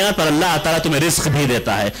की बुनियाद पर अल्लाह ताला तुम्हें रिस्क भी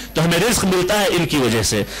देता है। तो हमें रिस्क मिलता है इनकी वजह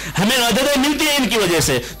से, हमें मददें मिलती है इनकी वजह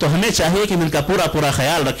से, तो हमें चाहिए कि इनका पूरा पूरा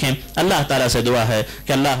ख्याल रखें। अल्लाह ताला से दुआ है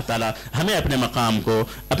कि अल्लाह ताला हमें अपने मकाम को,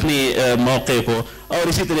 अपनी मौके को और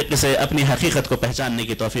इसी तरीके से अपनी हकीकत को पहचानने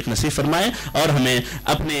की तौफीक नसीब फरमाए और हमें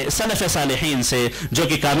अपने सलफ़ सालिहीन से, जो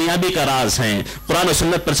कि कामयाबी का राज हैं, कुरान और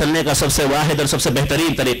सुन्नत पर चलने का सबसे वाहिद और सबसे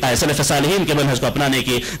बेहतरीन तरीका है, सलफ़ सालिहीन के मनहज को अपनाने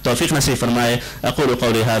की तौफीक नसीब फरमाए। अक़ूलु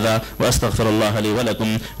क़ौली हाज़ा व अस्तग़फ़िरुल्लाह ली व लकुम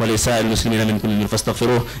व लिसाइरिल मुस्लिमीन मिन कुल्लि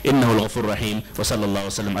फ़स्तग़फ़िरूह इन्नहुल गफ़ूरुर रहीम व सल्लल्लाहु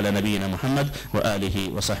वसल्लम अला नबिय्यिना मुहम्मद व आलिहि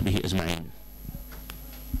व सहबिहि अजमईन।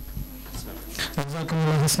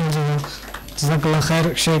 Jazakallah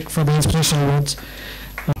khair, Sheikh, for the inspirational words.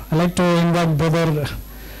 I'd like to invite Brother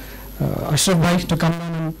Ashraf Bhai to come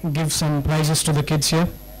down and give some prizes to the kids here.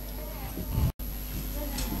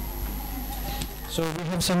 So we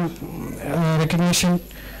have some recognition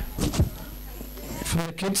from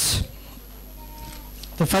the kids.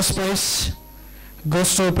 The first prize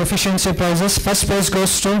goes to proficiency prizes. First prize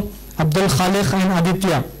goes to Abdul Khaliq and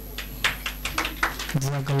Aditya.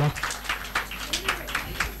 Jazakallah.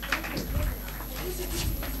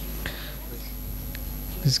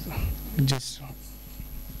 Just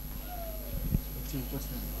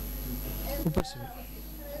ऊपर से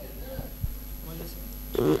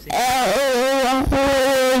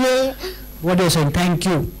what are you saying? Thank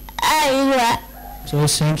you. So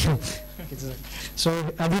thank you. So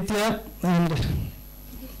Aditya and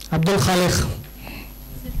Abdul Khaliq.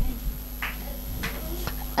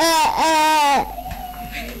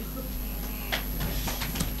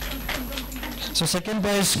 So second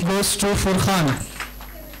prize goes to Furqan.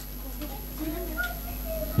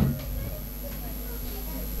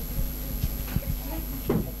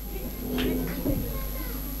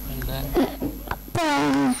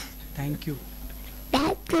 Thank you.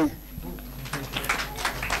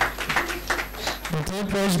 The third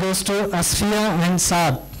prize goes to Asfiya and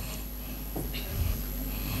Saad.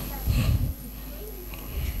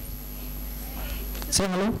 Say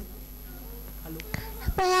hello.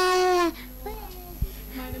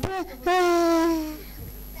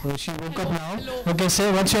 Oh, she woke up now. Okay,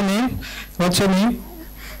 say what's your name? What's your name?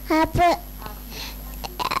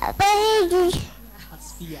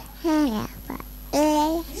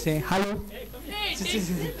 Say hello.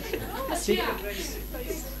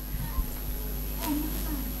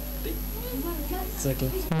 Exactly.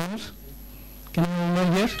 Can you remember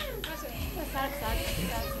here?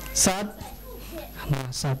 Saad.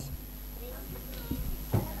 Saad.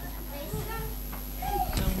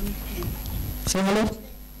 Say hello.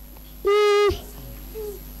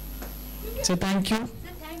 Say thank you.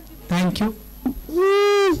 Thank you.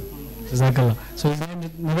 Jazakallah. So his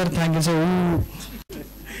name never thank you. Say ooh.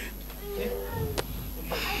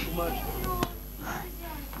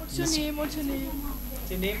 What's your name? What's your name?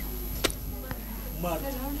 What's your name? Umar.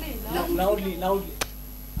 Loudly.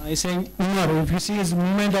 He's saying Umar. If you see his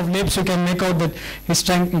movement of lips, you can make out that he's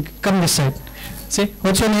trying. Come this side. Say,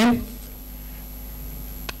 what's your name?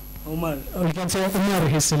 Umar. Or you can say Umar.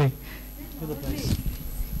 He's saying.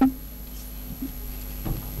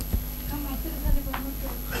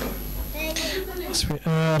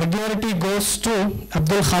 Regularity goes to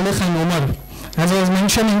Abdul Khaliq and Umar. As I was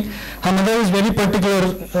mentioning, her mother is very particular.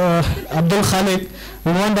 Abdul Khaliq,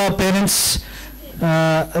 we want our parents.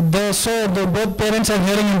 Both parents are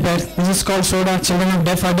hearing impaired. This is called SODA, children of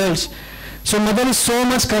deaf adults. So mother is so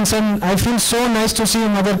much concerned. I feel so nice to see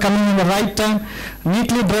mother coming in the right time,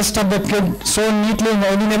 neatly dressed up the kid, so neatly.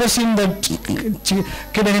 I've never seen the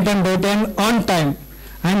kid anytime late and on time.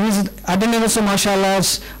 And his attendance also, mashallah,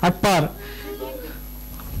 is at par.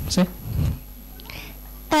 See?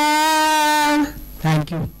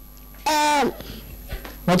 Thank you.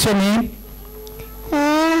 What's your name?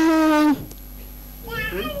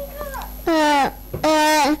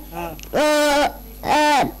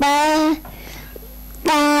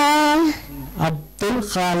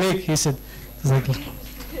 Khalik, he said. Exactly.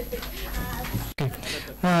 Okay.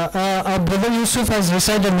 Our brother Yusuf has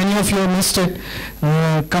recited, many of you have missed it.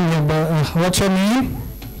 Come here, what's your name?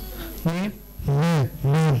 Name?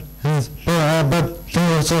 Name is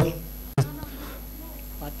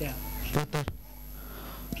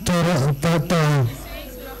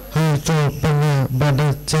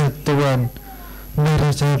Tuhan,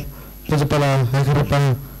 meresap kepala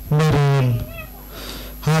harapan merin,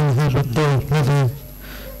 hang betul lagi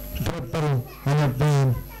berperu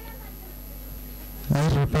harapan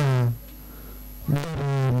harapan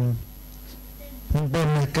merin,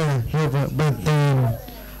 benaka harapan betul,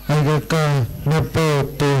 agaknya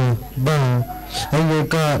betul bang,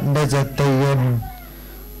 agaknya dajatayan,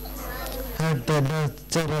 ada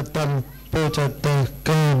ceratan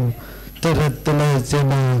pujatakan. Teratlah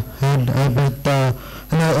jemaah abata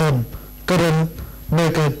hanaam keren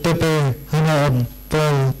mereka tepe hanaam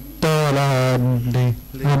tolan.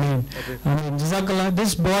 Amen. Jazakallah.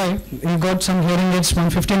 This boy, he got some hearing aids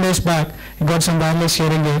from 15 days back. He got some wireless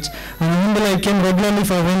hearing aids. And alhamdulillah, he came regularly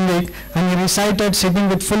for 1 week and he recited, sitting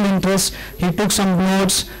with full interest. He took some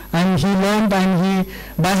notes and he learned and he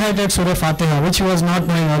recited Surah Fatiha, which he was not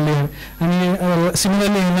knowing earlier. And he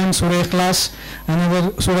similarly he learned Surah Ikhlas and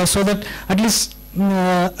other surahs, so that at least we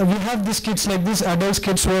have these kids like these adults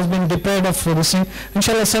kids who have been deprived of this thing.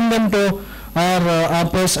 Inshallah, send them to our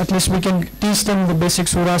place. At least we can teach them the basic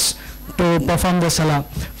surahs to perform the salah.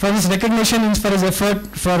 For his recognition and for his effort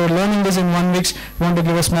for learning this in 1 week, we want to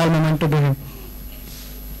give a small memento to him.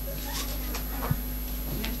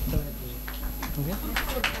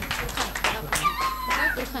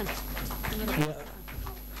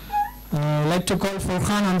 I'd like to call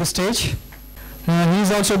Furqan on the stage. He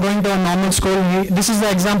is also going to a normal school. This is the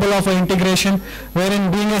example of an integration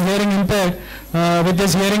wherein being a hearing impaired with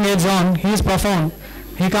his hearing aids on, he is profound.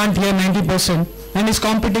 He can't hear 90% and he's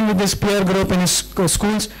competing with his peer group in his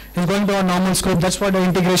schools. He's going to a normal school. That's what the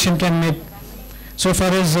integration can make. So for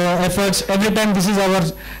his efforts, every time this is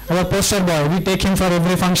our poster boy. We take him for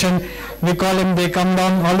every function. We call him, they come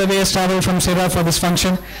down all the way travel from Sirah for this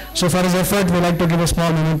function. So for his effort, we like to give a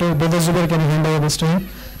small memento. Brother Zubair, can you hand over this to him?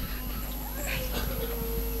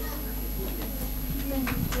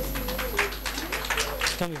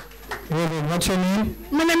 What's your name?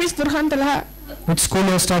 My name is Furqan Talha. Which school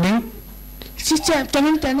you are studying?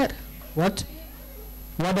 Seventh standard. What?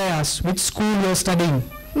 What I asked? Which school you are studying?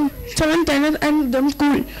 7th standard and Gem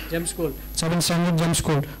School. Gem School. 7th standard Gem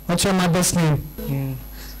School. What's your mother's name?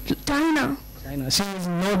 China. She is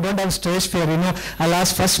don't have stage fear, I'll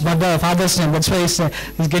ask first father's name. That's why he's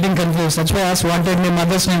getting confused. That's why I wanted my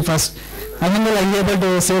mother's name first. Alhamdulillah, I'm able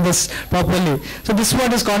to say this properly. So this is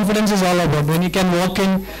what his confidence is all about. When he can walk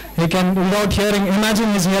in, he can, without hearing,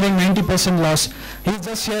 imagine he's hearing 90% loss. He's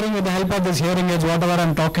just hearing with the help of this hearing aids, whatever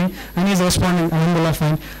I'm talking, and he's responding. Alhamdulillah,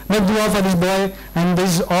 fine. Make dua for this boy and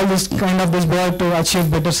this boy to achieve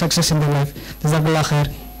better success in their life. Jazakallah khair.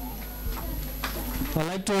 I'd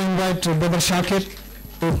like to invite Brother Shakir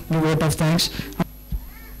to give a vote of thanks.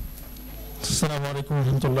 Assalamu alaikum wa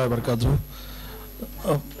rahmatullahi wa barakatuh.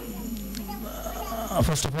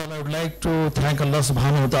 First of all, I would like to thank Allah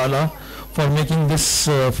subhanahu wa ta'ala for making this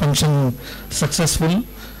function successful.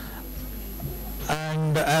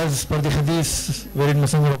 And as per the hadith, wherein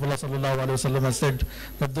Messenger of Allah sallallahu alaihi wasallam has said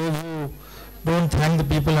that those who don't thank the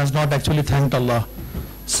people has not actually thanked Allah.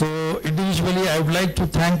 So individually, I would like to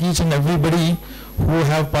thank each and everybody who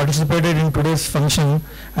have participated in today's function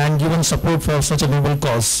and given support for such a noble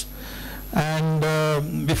cause. And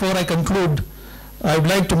before I conclude, I would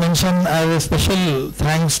like to mention a special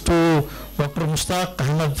thanks to Dr. Mushtaq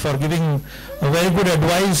Ahmed for giving a very good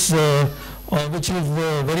advice which is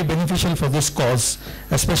very beneficial for this cause,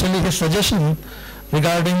 especially his suggestion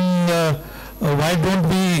regarding why don't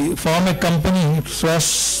we form a company so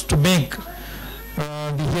as to make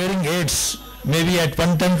the hearing aids maybe at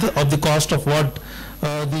 1/10 of the cost of what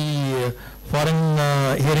the foreign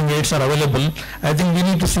hearing aids are available. I think we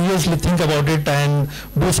need to seriously think about it and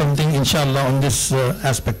do something inshallah on this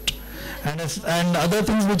aspect. And other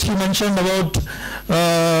things which he mentioned about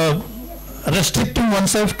restricting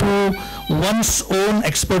oneself to one's own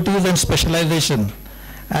expertise and specialization.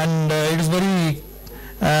 And it is very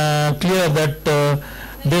clear that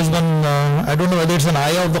there's one, I don't know whether it's an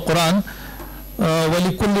ayah of the Quran,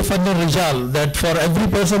 وَلِكُلِّ فَنٍّ رِجَالٍ, that for every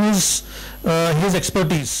person is his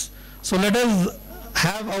expertise. So let us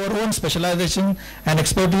have our own specialization and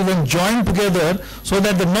expertise and join together so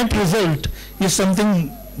that the net result is something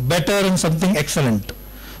better and something excellent.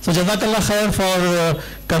 So Jazakallah khair for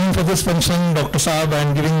coming for this function, Dr. Saab,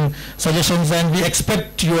 and giving suggestions, and we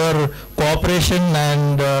expect your cooperation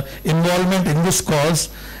and involvement in this cause.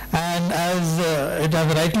 And as it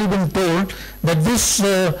has rightly been told, that this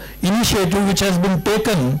initiative which has been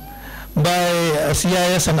taken by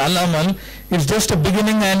CIS and Al-Amal is just a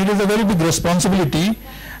beginning, and it is a very big responsibility.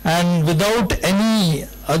 And without any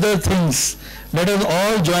other things, let us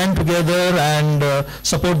all join together and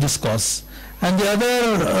support this cause. And the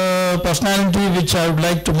other personality which I would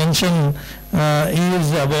like to mention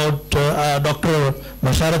is about Dr.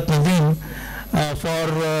 Basharat Nadeem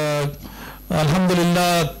for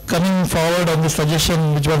Alhamdulillah coming forward on the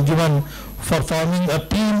suggestion which was given for forming a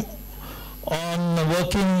team on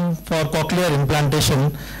working for cochlear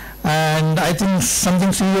implantation. And I think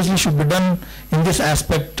something seriously should be done in this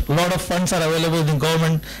aspect. A lot of funds are available in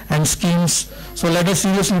government and schemes. So let us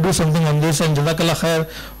seriously do something on this. And Jazakallah khair,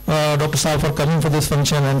 Dr. Saab, for coming for this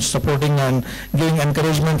function and supporting and giving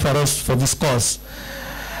encouragement for us for this cause.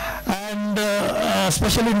 And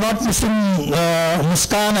especially not missing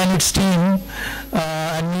Muskan and its team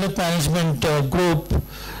and Millet Management Group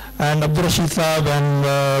and Abdul Rashid Saab and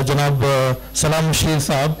Janab Salam Rashid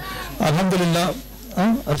Saab. Alhamdulillah.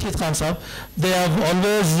 Rashid Khan Saab, they have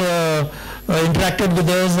always interacted with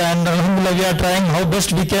us, and Alhamdulillah we are trying how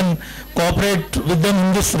best we can cooperate with them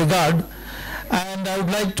in this regard. And I would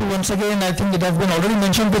like to once again, I think it has been already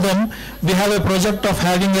mentioned to them, we have a project of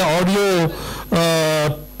having an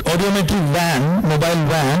audiometry van, mobile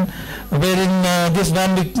van, wherein this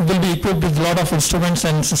van will be equipped with a lot of instruments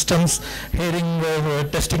and systems, hearing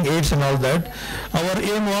testing aids and all that. Our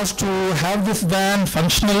aim was to have this van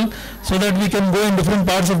functional so that we can go in different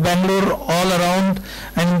parts of Bangalore all around,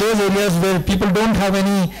 and in those areas where people don't have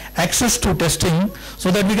any access to testing,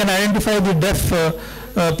 so that we can identify the deaf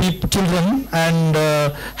children and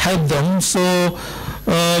help them. So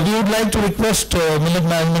we would like to request Millet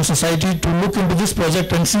Management Society to look into this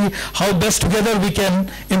project and see how best together we can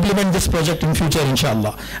implement this project in future,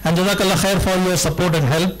 inshallah. And Jazakallah khair for your support and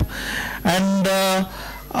help. And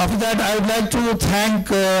after that, I would like to thank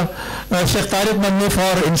Sheikh Tariq Manni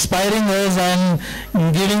for inspiring us and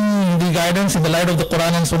giving the guidance in the light of the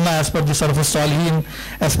Quran and Sunnah as per the Salafus Salihin,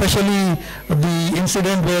 especially the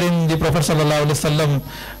incident wherein the Prophet ﷺ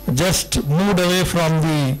just moved away from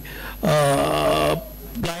the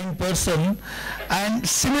blind person. And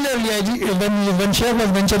similarly, when Sheikh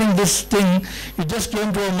was mentioning this thing, it just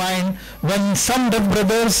came to our mind when some deaf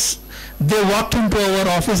brothers, they walked into our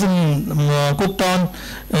office in Cooke Town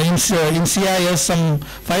in CIS some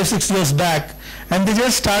 5-6 years back, and they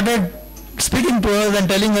just started speaking to us and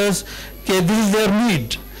telling us, okay, this is their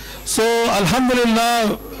need. So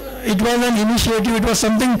Alhamdulillah, it was an initiative, it was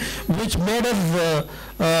something which made us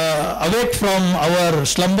awake from our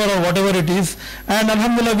slumber or whatever it is, and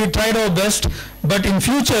Alhamdulillah we tried our best. But in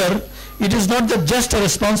future, it is not just a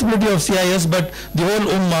responsibility of CIS but the whole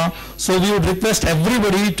Ummah. So we would request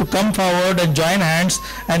everybody to come forward and join hands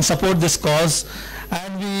and support this cause.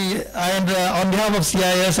 And on behalf of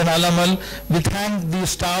CIS and Al-Amal, we thank the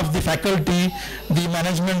staff, the faculty, the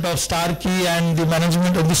management of Starkey, and the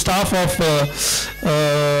management of the staff of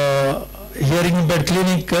Hearing Impaired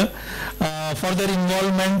Clinic for their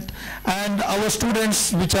involvement, and our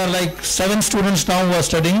students, which are like 7 students now who are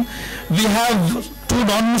studying. We have 2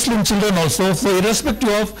 non-Muslim children also, so irrespective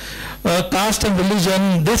of caste and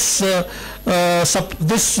religion, this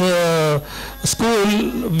school,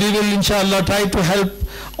 we will inshallah try to help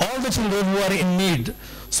all the children who are in need.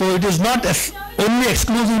 So it is not only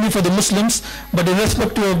exclusively for the Muslims, but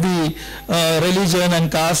irrespective of the religion and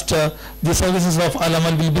caste, the services of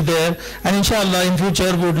Al-Amal will be there. And inshallah in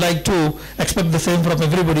future we would like to expect the same from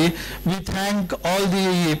everybody. We thank all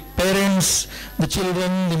the parents, the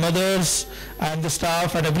children, the mothers and the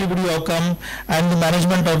staff and everybody who have come, and the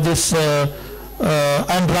management of this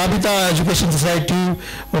and Rabita Education Society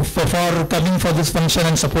for coming for this function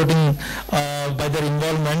and supporting by their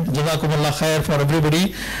involvement. Jazakumullah khair for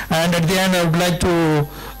everybody. And at the end, I would like to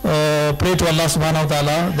pray to Allah subhanahu wa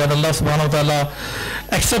ta'ala that Allah subhanahu wa ta'ala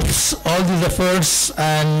accepts all these efforts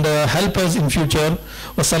and help us in future.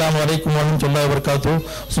 Wassalamu alaikum wa rahmatullahi wa barakatuh.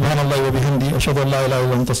 Subhanallah wa bihamdi. Ashhadu an la ilaha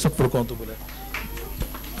illa anta astaghfiruka wa atubu ilayk.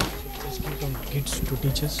 Kids to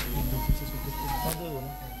teachers.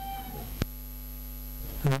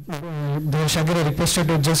 The Shagir requested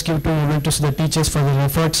to just give 2 moments to the teachers for their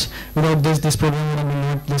efforts. Without this program would have been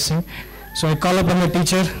not listening. So I call upon the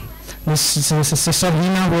teacher, this Sister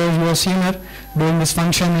Hina, where you have seen her doing this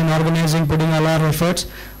function and organizing, putting all our efforts.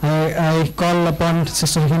 I call upon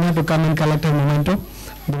Sister Hina to come and collect her memento.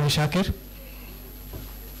 Dua Shakir.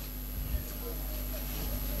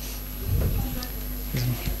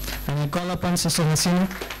 And I call upon Sister Hasina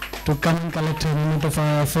to come and collect a moment of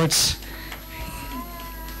our efforts.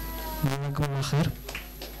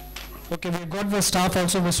 Okay, we've got the staff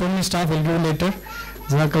also, the so many staff we'll give later.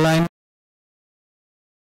 Jazakallah.